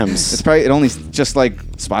the DMs. It's probably, it only, just like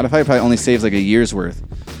Spotify, probably only saves like a year's worth.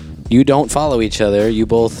 You don't follow each other. You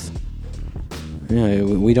both. Yeah,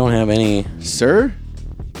 we don't have any. Sir?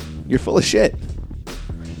 You're full of shit.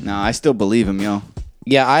 No, I still believe him, yo.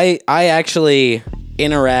 Yeah, I actually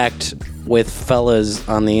interact with fellas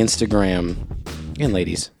on the Instagram and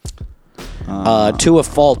ladies to a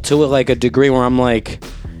fault, to like a degree where I'm like,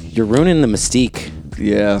 you're ruining the mystique.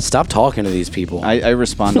 Yeah. Stop talking to these people. I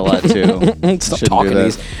respond a lot too. Stop talking to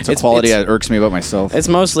these. It's a quality that irks me about myself. It's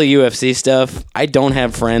mostly UFC stuff. I don't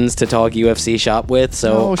have friends to talk UFC shop with,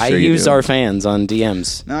 so I use our fans on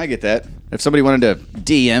DMs. No, I get that. If somebody wanted to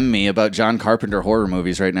DM me about John Carpenter horror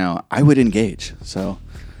movies right now, I would engage. So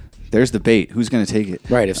there's the bait. Who's going to take it?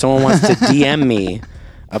 Right. If someone wants to DM me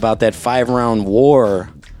about that 5-round war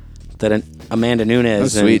that Amanda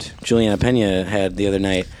Nunes and Juliana Pena had the other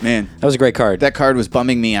night. Man. That was a great card. That card was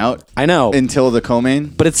bumming me out. I know. Until the co-main.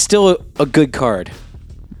 But it's still a good card.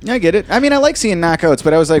 Yeah, I get it. I mean, I like seeing knockouts,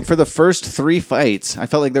 but I was like, for the first 3 fights, I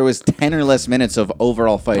felt like there was 10 or less minutes of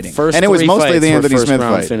overall fighting. And it was mostly the Anthony Smith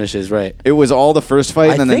fight. Finishes, right. It was all the first fight,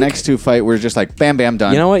 and then the next 2 fight were just like, bam, bam,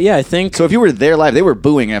 done. You know what? Yeah, I think... So if you were there live, they were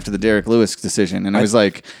booing after the Derek Lewis decision, and I was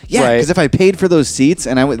like, yeah, because if I paid for those seats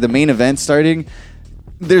and the main event starting...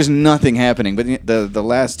 There's nothing happening, but the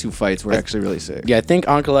last 2 fights were actually really sick. Yeah, I think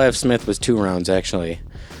Ankalaev Smith was 2 rounds, actually.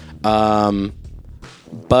 But...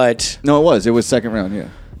 No, it was second round, yeah.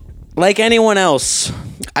 Like anyone else,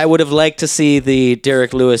 I would have liked to see the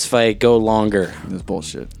Derek Lewis fight go longer. It was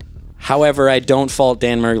bullshit. However, I don't fault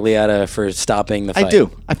Dan Miragliotta for stopping the fight. I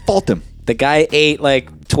do. I fault him. The guy ate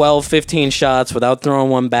like 12, 15 shots without throwing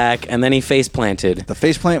one back, and then he face planted. The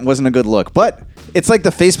face plant wasn't a good look, but it's like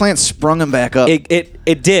the face plant sprung him back up.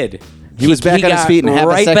 It did. He was back on his feet in half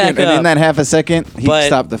a second, and in that half a second, he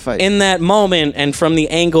stopped the fight. In that moment, and from the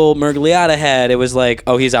angle Miragliotta had, it was like,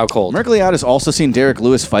 oh, he's out cold. Miragliotta's also seen Derek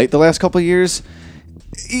Lewis fight the last couple of years.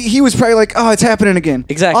 He was probably like, oh, it's happening again.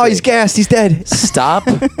 Exactly. Oh, he's gassed. He's dead. Stop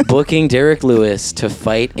booking Derek Lewis to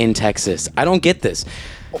fight in Texas. I don't get this.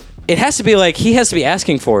 It has to be like, he has to be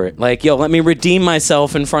asking for it. Like, yo, let me redeem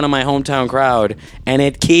myself in front of my hometown crowd. And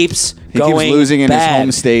it keeps going keeps losing bad. In his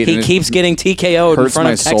home state. He keeps getting TKO'd in front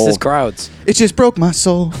of Texas crowds. It just broke my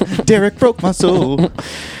soul. Derek broke my soul.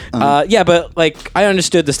 Yeah, but like, I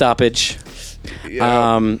understood the stoppage.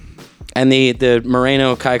 Yeah. And the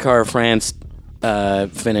Moreno Kaikar France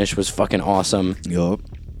finish was fucking awesome. Yup.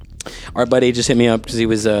 Our buddy just hit me up because he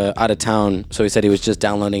was out of town. So he said he was just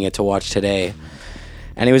downloading it to watch today.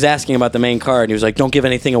 And he was asking about the main card. And he was like, don't give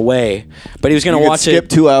anything away. But he was going to watch it. Skip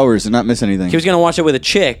 2 hours and not miss anything. He was going to watch it with a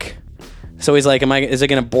chick. So he's like, is it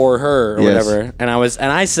going to bore her or whatever? And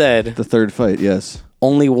I said, the third fight, yes.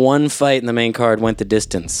 only one fight in the main card went the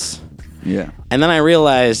distance. Yeah. And then I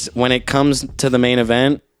realized when it comes to the main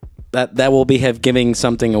event, that will be giving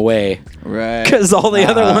something away. Right. Because all the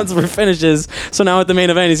other ones were finishes. So now at the main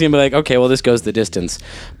event, he's going to be like, okay, well, this goes the distance.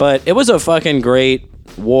 But it was a fucking great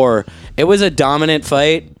war. It was a dominant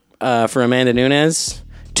fight for Amanda Nunes.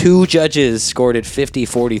 2 judges scored it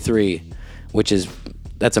 50-43,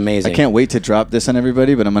 that's amazing. I can't wait to drop this on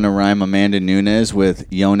everybody, but I'm going to rhyme Amanda Nunes with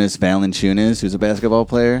Jonas Valanciunas, who's a basketball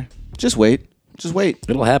player. Just wait.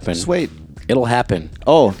 It'll happen. Just wait. It'll happen.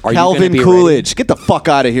 Oh, Are Calvin Coolidge. Get the fuck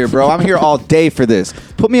out of here, bro. I'm here all day for this.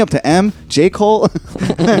 Put me up to M, J. Cole.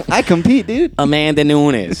 I compete, dude. Amanda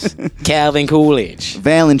Nunes. Calvin Coolidge.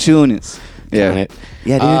 Valanciunas. Yeah.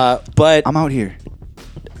 Yeah, dude. But I'm out here.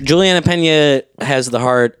 Juliana Pena has the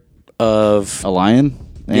heart of a lion.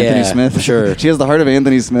 Anthony Smith. Sure. She has the heart of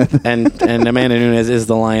Anthony Smith. and Amanda Nunes is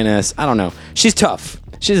the lioness. I don't know. She's tough.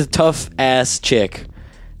 She's a tough ass chick.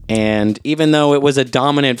 And even though it was a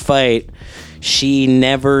dominant fight, she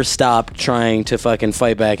never stopped trying to fucking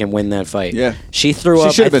fight back and win that fight. Yeah. She threw up.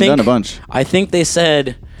 She should have been done a bunch. I think they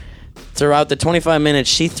said throughout the 25 minutes,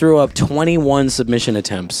 she threw up 21 submission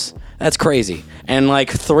attempts. That's crazy. And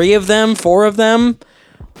like 4 of them,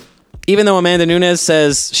 even though Amanda Nunes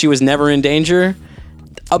says she was never in danger,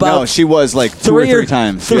 no, she was like 2 or 3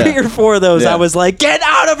 times. 3 or 4 of those, Yeah. I was like, get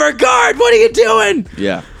out of her guard! What are you doing?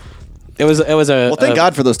 Yeah. It was a Well, thank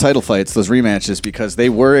God for those title fights, those rematches, because they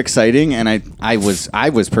were exciting, and I was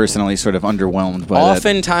personally sort of underwhelmed by that.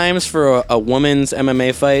 Oftentimes for a woman's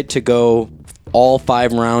MMA fight to go all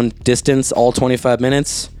 5-round distance, all 25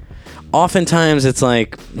 minutes, oftentimes it's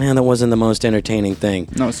like, man, that wasn't the most entertaining thing.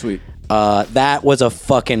 No, sweet. That was a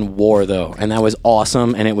fucking war, though, and that was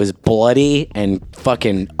awesome, and it was bloody and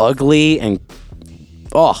fucking ugly, and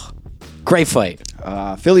great fight.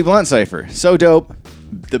 Philly Blunt Cypher, so dope.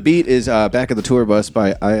 The beat is Back of the Tour Bus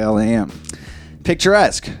by ILAM.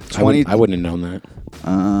 Picturesque. I wouldn't have known that.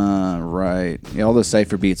 Right. Yeah, all those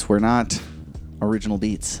cypher beats were not original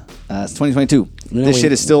beats. It's 2022. This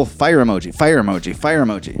shit is still fire emoji, fire emoji, fire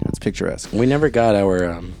emoji. That's picturesque. We never got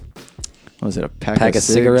our... what was it, a pack of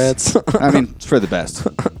cigarettes? I mean, it's for the best. I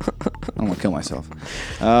don't want to kill myself.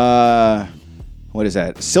 What is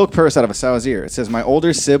that? Silk purse out of a sow's ear. It says, my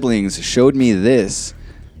older siblings showed me these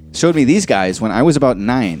guys when I was about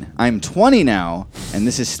 9. I'm 20 now, and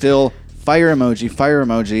this is still fire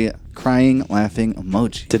emoji, crying, laughing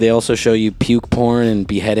emoji. Did they also show you puke porn and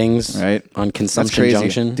beheadings on Consumption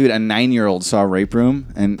Junction? Dude, a 9-year-old saw Rape Room,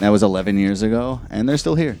 and that was 11 years ago, and they're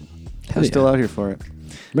still here. They're still out here for it.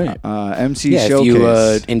 Right. MC Showcase. If you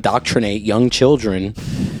indoctrinate young children,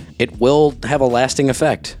 it will have a lasting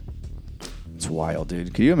effect. It's wild,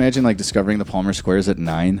 dude. Can you imagine like discovering the Palmer Squares at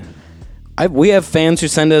 9? We have fans who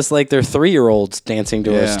send us like their 3-year-olds dancing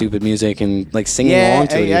to our stupid music and like singing along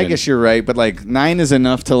to it. I guess you're right, but like 9 is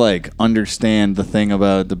enough to like understand the thing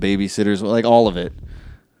about the babysitters, like all of it.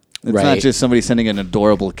 It's not just somebody sending an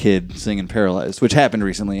adorable kid singing Paralyzed, which happened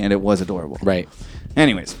recently, and it was adorable. Right.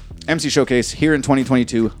 Anyways, MC Showcase here in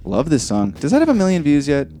 2022. Love this song. Does that have 1 million views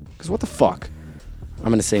yet? Because what the fuck? I'm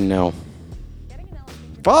going to say no.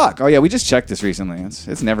 Fuck. Oh, yeah, we just checked this recently.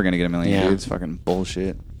 It's never going to get 1 million views. It's fucking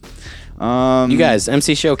bullshit. You guys,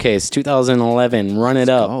 MC Showcase 2011, run it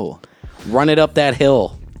up. Oh. Run it up that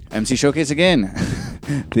hill. MC Showcase again.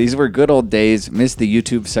 These were good old days. Missed the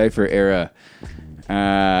YouTube Cypher era.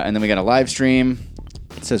 And then we got a live stream.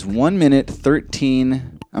 It says 1 hour,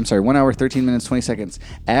 13 minutes, 20 seconds.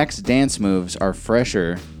 Axe dance moves are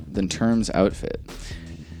fresher than Term's outfit.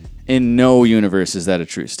 In no universe is that a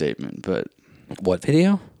true statement, but... What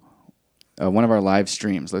video? One of our live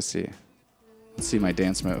streams. Let's see. Let's see my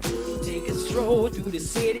dance move. Take a stroll through the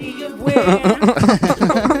city of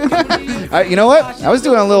You know what? I was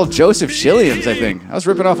doing a little Joseph Chilliams, I think. I was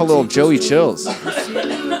ripping off a little Joey Chills.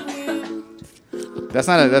 That's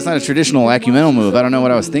not a traditional Acumenal move. I don't know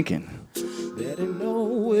what I was thinking.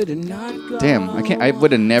 Damn, I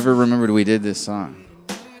would have never remembered we did this song.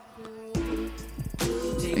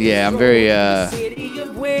 Yeah, I'm very oh,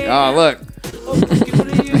 look.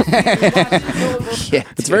 Yeah,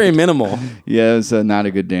 it's very minimal. Yeah, it's not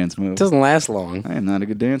a good dance move. It doesn't last long. I am not a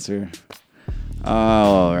good dancer. Oh,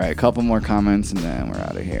 all right. Couple more comments, and then we're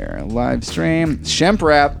out of here. Live stream. Shemp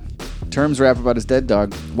rap. Terms rap about his dead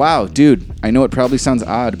dog. Wow, dude. I know it probably sounds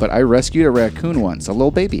odd, but I rescued a raccoon once, a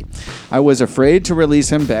little baby. I was afraid to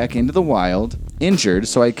release him back into the wild, injured,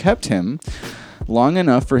 so I kept him long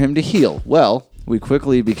enough for him to heal. Well, we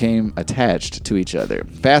quickly became attached to each other.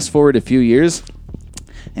 Fast forward a few years,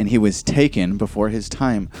 and he was taken before his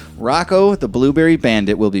time. Rocco, the Blueberry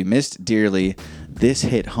Bandit, will be missed dearly. This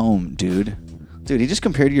hit home, dude. Dude, he just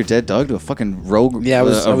compared your dead dog to a fucking rogue, Yeah, I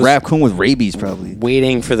was raccoon with rabies, probably.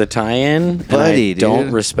 Waiting for the tie-in, Buddy, and I dude.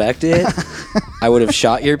 don't respect it. I would have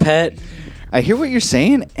shot your pet. I hear what you're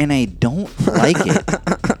saying, and I don't like it.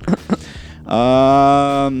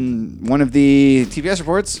 One of the TBS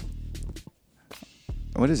reports.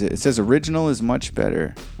 What is it? It says original is much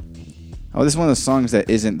better. Oh, this is one of the songs that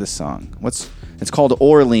isn't the song. It's called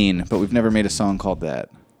Orlean, but we've never made a song called that.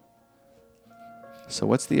 So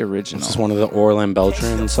what's the original? This is one of the Orlando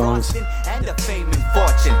Beltran songs.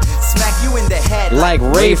 Like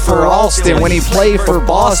Ray for Alston when he played for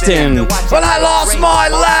Boston. But I lost my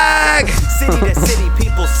leg!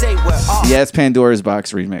 Yeah, it's Pandora's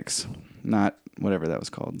Box remix. Not whatever that was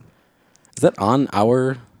called. Is that on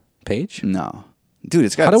our page? No. Dude,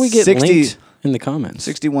 it's got How do we get 60 linked in the comments?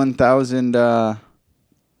 61,000. Yeah,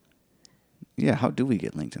 how do we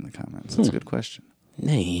get linked in the comments? That's a good question.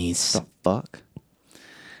 Nice. The fuck?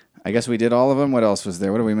 I guess we did all of them. What else was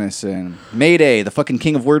there? What are we missing? Mayday, the fucking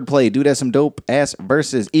king of wordplay. Dude has some dope ass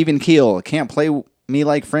verses. Even keel. Can't play me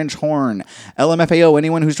like French horn. LMFAO.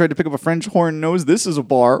 Anyone who's tried to pick up a French horn knows this is a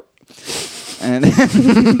bar. And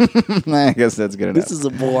I guess that's good enough. This is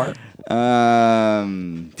a bar.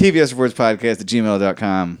 TBS Reports Podcast at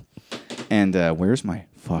gmail.com. And where's my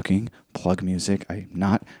fucking plug music? I'm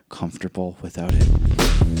not comfortable without it.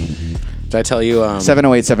 Did I tell you?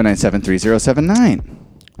 708-797-3079.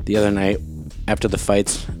 The other night, after the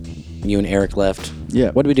fights, you and Eric left. Yeah.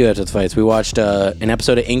 What did we do after the fights? We watched an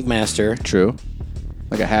episode of Ink Master. True.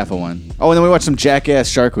 Like a half of one. Oh, and then we watched some Jackass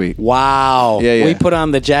Shark Week. Wow. Yeah. We put on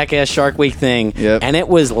the Jackass Shark Week thing, and it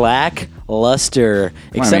was lackluster.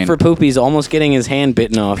 Except for Poopy's almost getting his hand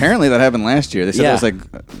bitten off. Apparently that happened last year. They said it was like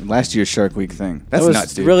last year's Shark Week thing. That's That was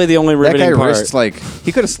nuts, dude. really the only riveting that guy part. wrists, like,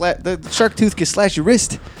 he could have the shark tooth could slash your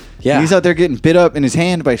wrist. Yeah. And he's out there getting bit up in his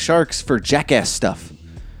hand by sharks for Jackass stuff.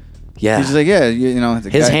 Yeah. He's just like, you know.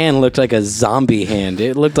 His hand looked like a zombie hand.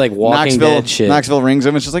 It looked like Walking Dead shit. Knoxville rings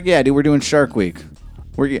him. It's just like, yeah, dude, we're doing Shark Week.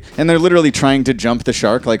 And they're literally trying to jump the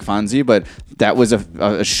shark like Fonzie, but that was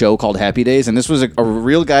a show called Happy Days, and this was a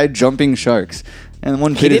real guy jumping sharks. And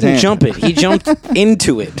one He didn't jump it. He jumped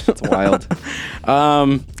into it. That's wild.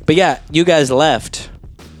 But yeah, you guys left.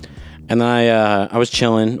 And then I was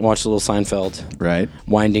chilling, watched a little Seinfeld. Right.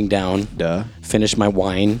 Winding down. Duh. Finished my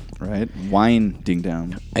wine. Right. Winding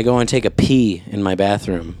down. I go and take a pee in my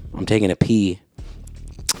bathroom. I'm taking a pee.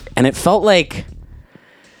 And it felt like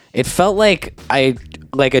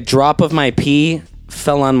a drop of my pee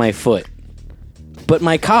fell on my foot. But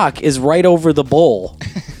my cock is right over the bowl.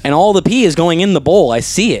 And all the pee is going in the bowl. I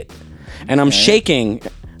see it. And I'm shaking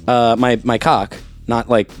my cock, not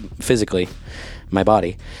like physically, my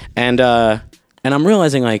body. And I'm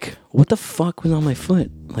realizing, like, what the fuck was on my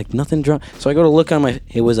foot? Like, nothing dropped. So I go to look on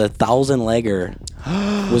it was a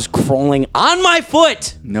 1,000-legger was crawling on my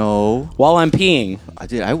foot. No. While I'm peeing.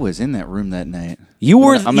 Dude, I was in that room that night. You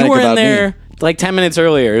were in there like 10 minutes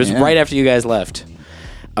earlier. It was right after you guys left.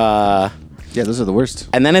 Yeah, those are the worst.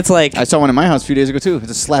 And then it's like... I saw one in my house a few days ago, too. I had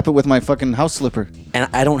to slap it with my fucking house slipper. And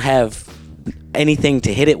I don't have anything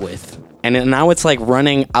to hit it with. And now it's like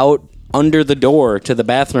running out under the door to the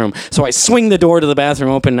bathroom. So I swing the door to the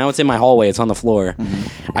bathroom open. Now it's in my hallway. It's on the floor.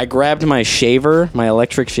 Mm-hmm. I grabbed my shaver, my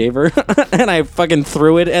electric shaver, and I fucking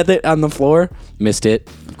threw it at it on the floor. Missed it.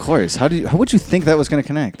 Of course. How would you think that was going to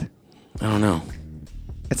connect? I don't know.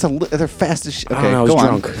 They're fast as shit. Okay, I don't know, I was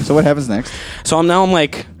drunk. So what happens next? So I'm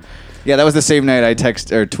like... Yeah, that was the same night I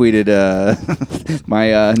tweeted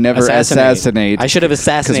my never assassinate. I should have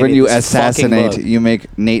assassinated. Because when you this assassinate, fucking bug. you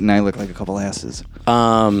make Nate and I look like a couple asses.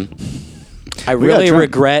 I really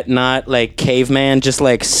regret not like caveman, just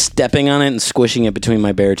like stepping on it and squishing it between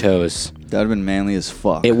my bare toes. That would have been manly as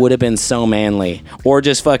fuck. It would have been so manly. Or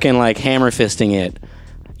just fucking like hammer fisting it.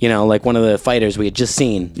 You know, like one of the fighters we had just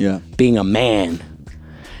seen. Yeah. Being a man.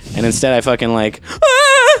 And instead I fucking like...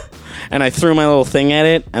 And I threw my little thing at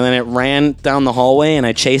it, and then it ran down the hallway, and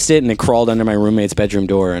I chased it, and it crawled under my roommate's bedroom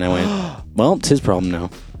door, and I went, well, it's his problem now.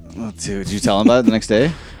 Oh, dude, did you tell him about it the next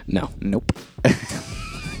day? No. Nope.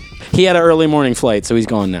 He had an early morning flight, so he's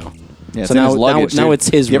gone now. Yeah, so now it's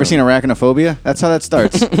his room. You ever seen Arachnophobia? That's how that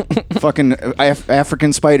starts. Fucking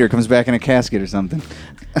African spider comes back in a casket or something.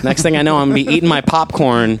 Next thing I know, I'm going to be eating my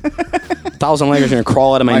popcorn. 1,000-leggers going to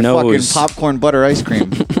crawl out of my nose. My fucking popcorn butter ice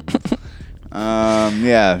cream.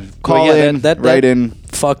 Yeah. Call in, that write in.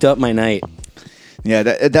 Fucked up my night. Yeah,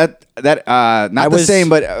 not the same,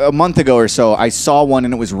 but a month ago or so, I saw one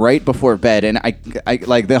and it was right before bed, and I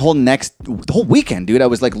like the whole weekend, dude. I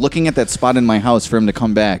was like looking at that spot in my house for him to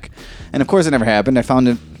come back, and of course it never happened. I found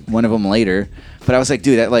it one of them later. But I was like,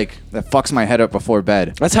 dude, that fucks my head up before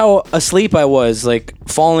bed. That's how asleep I was, like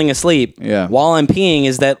falling asleep. Yeah. While I'm peeing,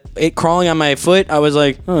 is that it crawling on my foot? I was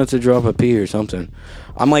like, oh, it's a drop of pee or something.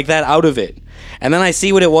 I'm like that out of it. And then I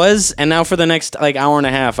see what it was, and now for the next like hour and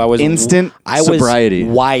a half, I was instant sobriety.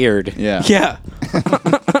 Was wired. Yeah. Yeah.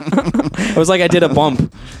 I was like I did a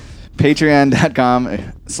bump.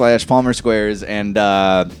 Patreon.com/Palmer Squares and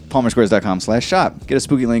palmersquares.com/shop. Get a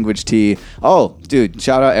spooky language tee. Oh, dude,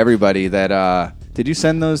 shout out everybody that did you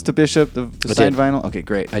send those to Bishop, the signed vinyl? Okay,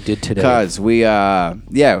 great. I did today. Because we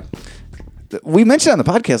we mentioned it on the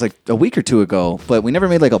podcast like a week or two ago, but we never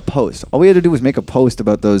made like a post. All we had to do was make a post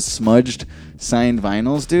about those smudged signed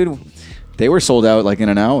vinyls, dude. They were sold out like in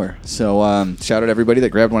an hour. So shout out everybody that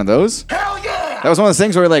grabbed one of those. Hell yeah! That was one of those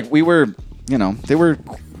things where like we were, they were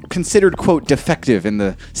considered, quote, defective in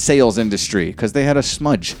the sales industry because they had a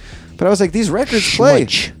smudge. But I was like, these records play.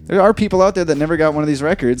 There are people out there that never got one of these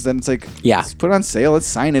records. Then it's like, let's put it on sale. Let's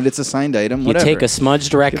sign it. It's a signed item. Whatever. You take a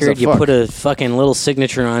smudged record, you put a fucking little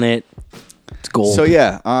signature on it. It's gold. So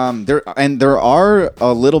yeah, there are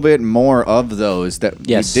a little bit more of those that we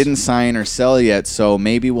didn't sign or sell yet. So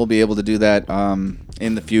maybe we'll be able to do that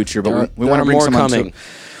in the future. But we want to bring some coming.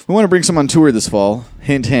 We want to bring some on tour this fall.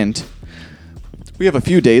 Hint, hint. We have a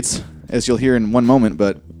few dates, as you'll hear in one moment,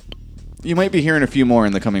 but you might be hearing a few more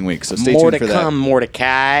in the coming weeks, so stay tuned for that.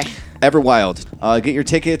 Mordecai. Everwild. Get your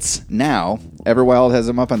tickets now. Everwild has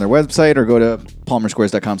them up on their website, or go to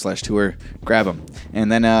palmersquares.com/tour. Grab them.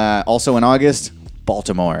 And then also in August,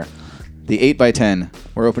 Baltimore. The 8x10.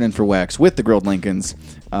 We're opening for Wax with the Grilled Lincolns.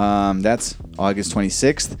 That's August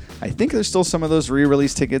 26th. I think there's still some of those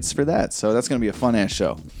re-release tickets for that, so that's going to be a fun-ass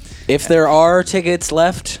show. If there are tickets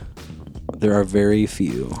left, there are very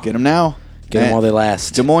few. Get them now. Get them while they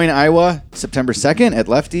last. Des Moines, Iowa, September 2nd at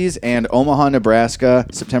Lefties, and Omaha, Nebraska,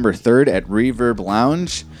 September 3rd at Reverb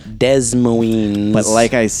Lounge. Des Moines. But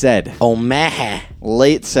like I said, Omaha.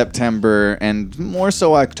 Late September and more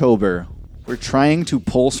so October. We're trying to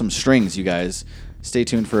pull some strings, you guys. Stay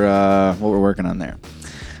tuned for what we're working on there.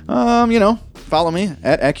 Follow me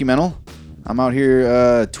at Ecumenal. I'm out here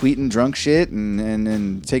tweeting drunk shit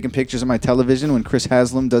and taking pictures of my television when Chris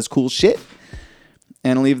Haslam does cool shit.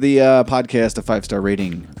 And leave the podcast a 5-star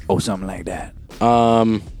rating. Oh, something like that.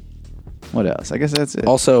 What else? I guess that's it.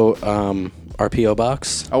 Also, our P.O.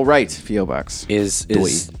 Box. Oh, right. P.O. Box. Is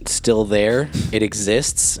still there. It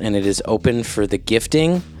exists, and it is open for the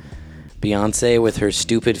gifting. Beyonce with her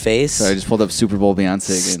stupid face. So I just pulled up Super Bowl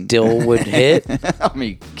Beyonce again. Still would hit. I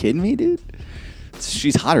mean, kidding me, dude?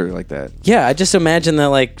 She's hotter like that. Yeah, I just imagine that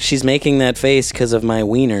like she's making that face because of my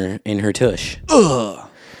wiener in her tush. Ugh.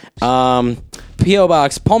 P.O.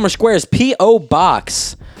 Box, Palmer Squares, P.O.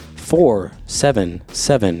 Box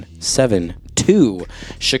 47772,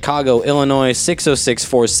 Chicago, Illinois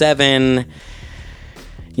 60647.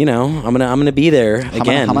 I'm gonna be there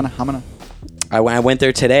again. I went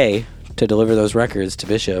there today to deliver those records to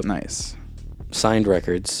Bishop. Nice. Signed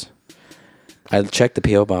records. I checked the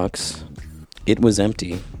P.O. Box. It was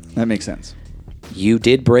empty. That makes sense. You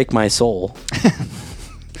did break my soul.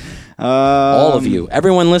 All of you.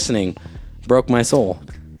 Everyone listening broke my soul.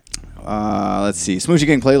 Let's see. Smoochie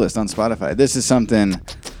Gang playlist on Spotify. This is something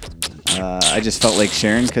I just felt like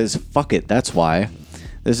sharing because fuck it. That's why.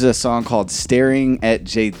 This is a song called Staring at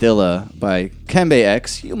J Dilla by Kembe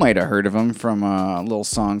X. You might have heard of him from a little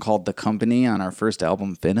song called The Company on our first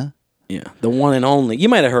album, Finna. Yeah, the one and only. You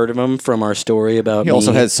might have heard of him from our story about He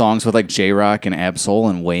also has songs with like J-Rock and Ab-Soul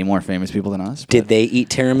and way more famous people than us. Did they eat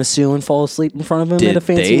tiramisu and fall asleep in front of him at a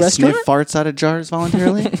fancy restaurant? Did they sniff farts out of jars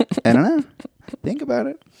voluntarily? I don't know. Think about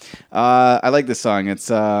it. I like this song. It's,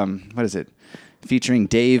 what is it? Featuring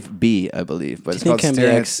Dave B, I believe. But Do you think Kembe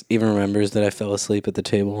X even remembers that I fell asleep at the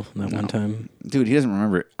table that one time? Dude, he doesn't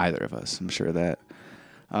remember either of us. I'm sure of that.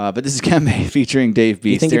 But this is Kembe featuring Dave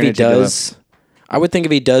B. You think if he does... I would think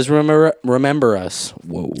if he does remember us.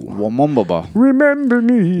 Whoa. Remember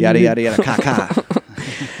me. Yada, yada, yada, ka.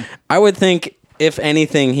 I would think, if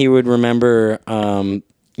anything, he would remember, that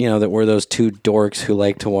we're those two dorks who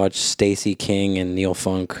like to watch Stacey King and Neil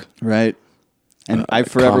Funk. Right. And I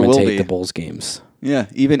forever will be. The Bulls games. Yeah.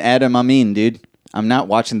 Even Adam Amin, dude. I'm not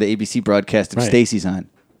watching the ABC broadcast if Stacey's on.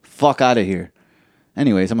 Fuck out of here.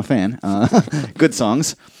 Anyways, I'm a fan. Good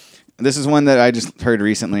songs. This is one that I just heard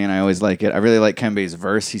recently, and I always like it. I really like Kembe's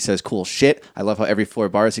verse. He says cool shit. I love how every 4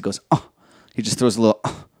 bars he goes, He just throws a little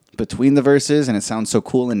between the verses, and it sounds so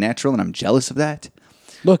cool and natural, and I'm jealous of that.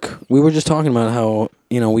 Look, we were just talking about how,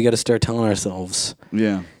 we got to start telling ourselves.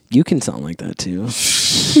 Yeah. You can sound like that, too.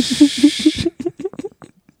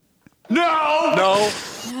 No.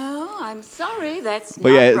 No, I'm sorry, that's But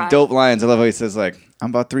not yeah, right. dope lines. I love how he says, like, I'm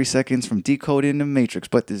about 3 seconds from decoding the Matrix,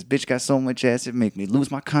 but this bitch got so much ass it make me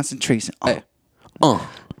lose my concentration.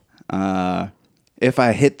 If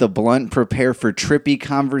I hit the blunt, prepare for trippy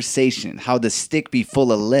conversation. How the stick be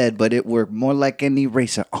full of lead, but it work more like an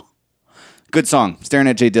eraser. Good song. Staring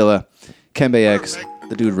at Jay Dilla. Kembe X.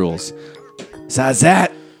 The dude rules.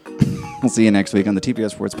 Zazat. We'll see you next week on the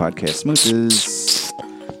TPS Sports Podcast. Smooches.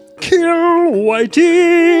 Kill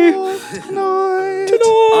Whitey tonight.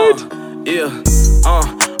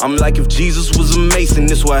 I'm like if Jesus was a Mason.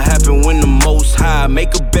 This what happened when the Most High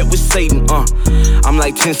make a bet with Satan. I'm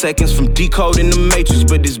like 10 seconds from decoding the Matrix,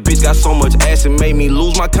 but this bitch got so much ass it made me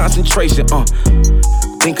lose my concentration.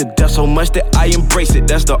 Think of death so much that I embrace it.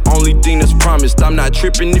 That's the only thing that's promised. I'm not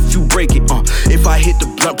tripping if you break it. If I hit the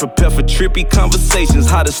blunt, prepare for trippy conversations.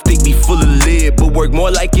 How the stick be full of lead, but work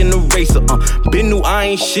more like an eraser. Been knew I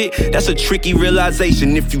ain't shit. That's a tricky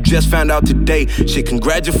realization. If you just found out today, shit,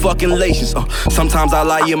 congratulations. Sometimes I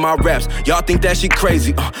lie in my raps. Y'all think that shit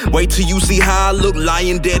crazy. Wait till you see how I look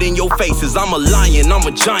lying dead in your faces. I'm a lion, I'm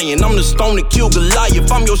a giant. I'm the stone that killed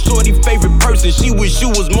Goliath. I'm your shorty favorite person. She wish you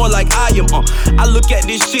was more like I am. I look at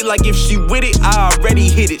this shit like if she with it, I already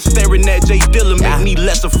hit it. Staring at Jay Dilla make me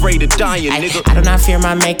less afraid of dying, nigga. I do not fear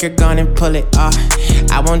my maker, gonna pull it off.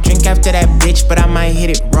 I won't drink after that bitch, but I might hit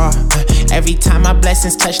it raw. Every time my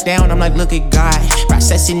blessings touch down, I'm like, look at God.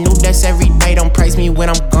 Processing new dust every day, don't praise me when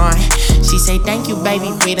I'm gone. She say, thank you,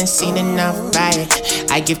 baby, we done seen enough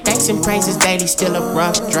riot. I give thanks and praises daily, still a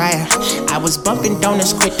rough dryer. I was bumping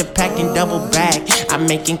donuts, quit the pack and double bag. I'm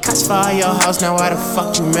making cuts for all your hoes, now why the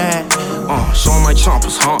fuck you mad? Showing my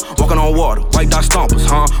chompers, walking on water, white dot stompers,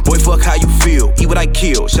 boy, fuck how you feel, eat what I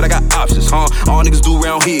kill, shit, I got options, All niggas do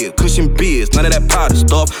around here, cushion beers, none of that powder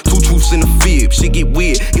stuff, 2 truths in the fib, shit get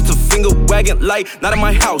weird, gets a finger wagging like, not in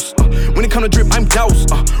my house, when it come to drip, I'm doused,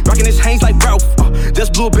 rocking his hands like Ralph,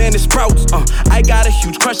 just blew a band and sprouts, I got a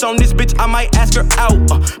huge crush on this bitch, I might ask her out,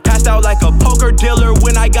 passed out like a poker dealer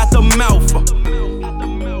when I got the mouth,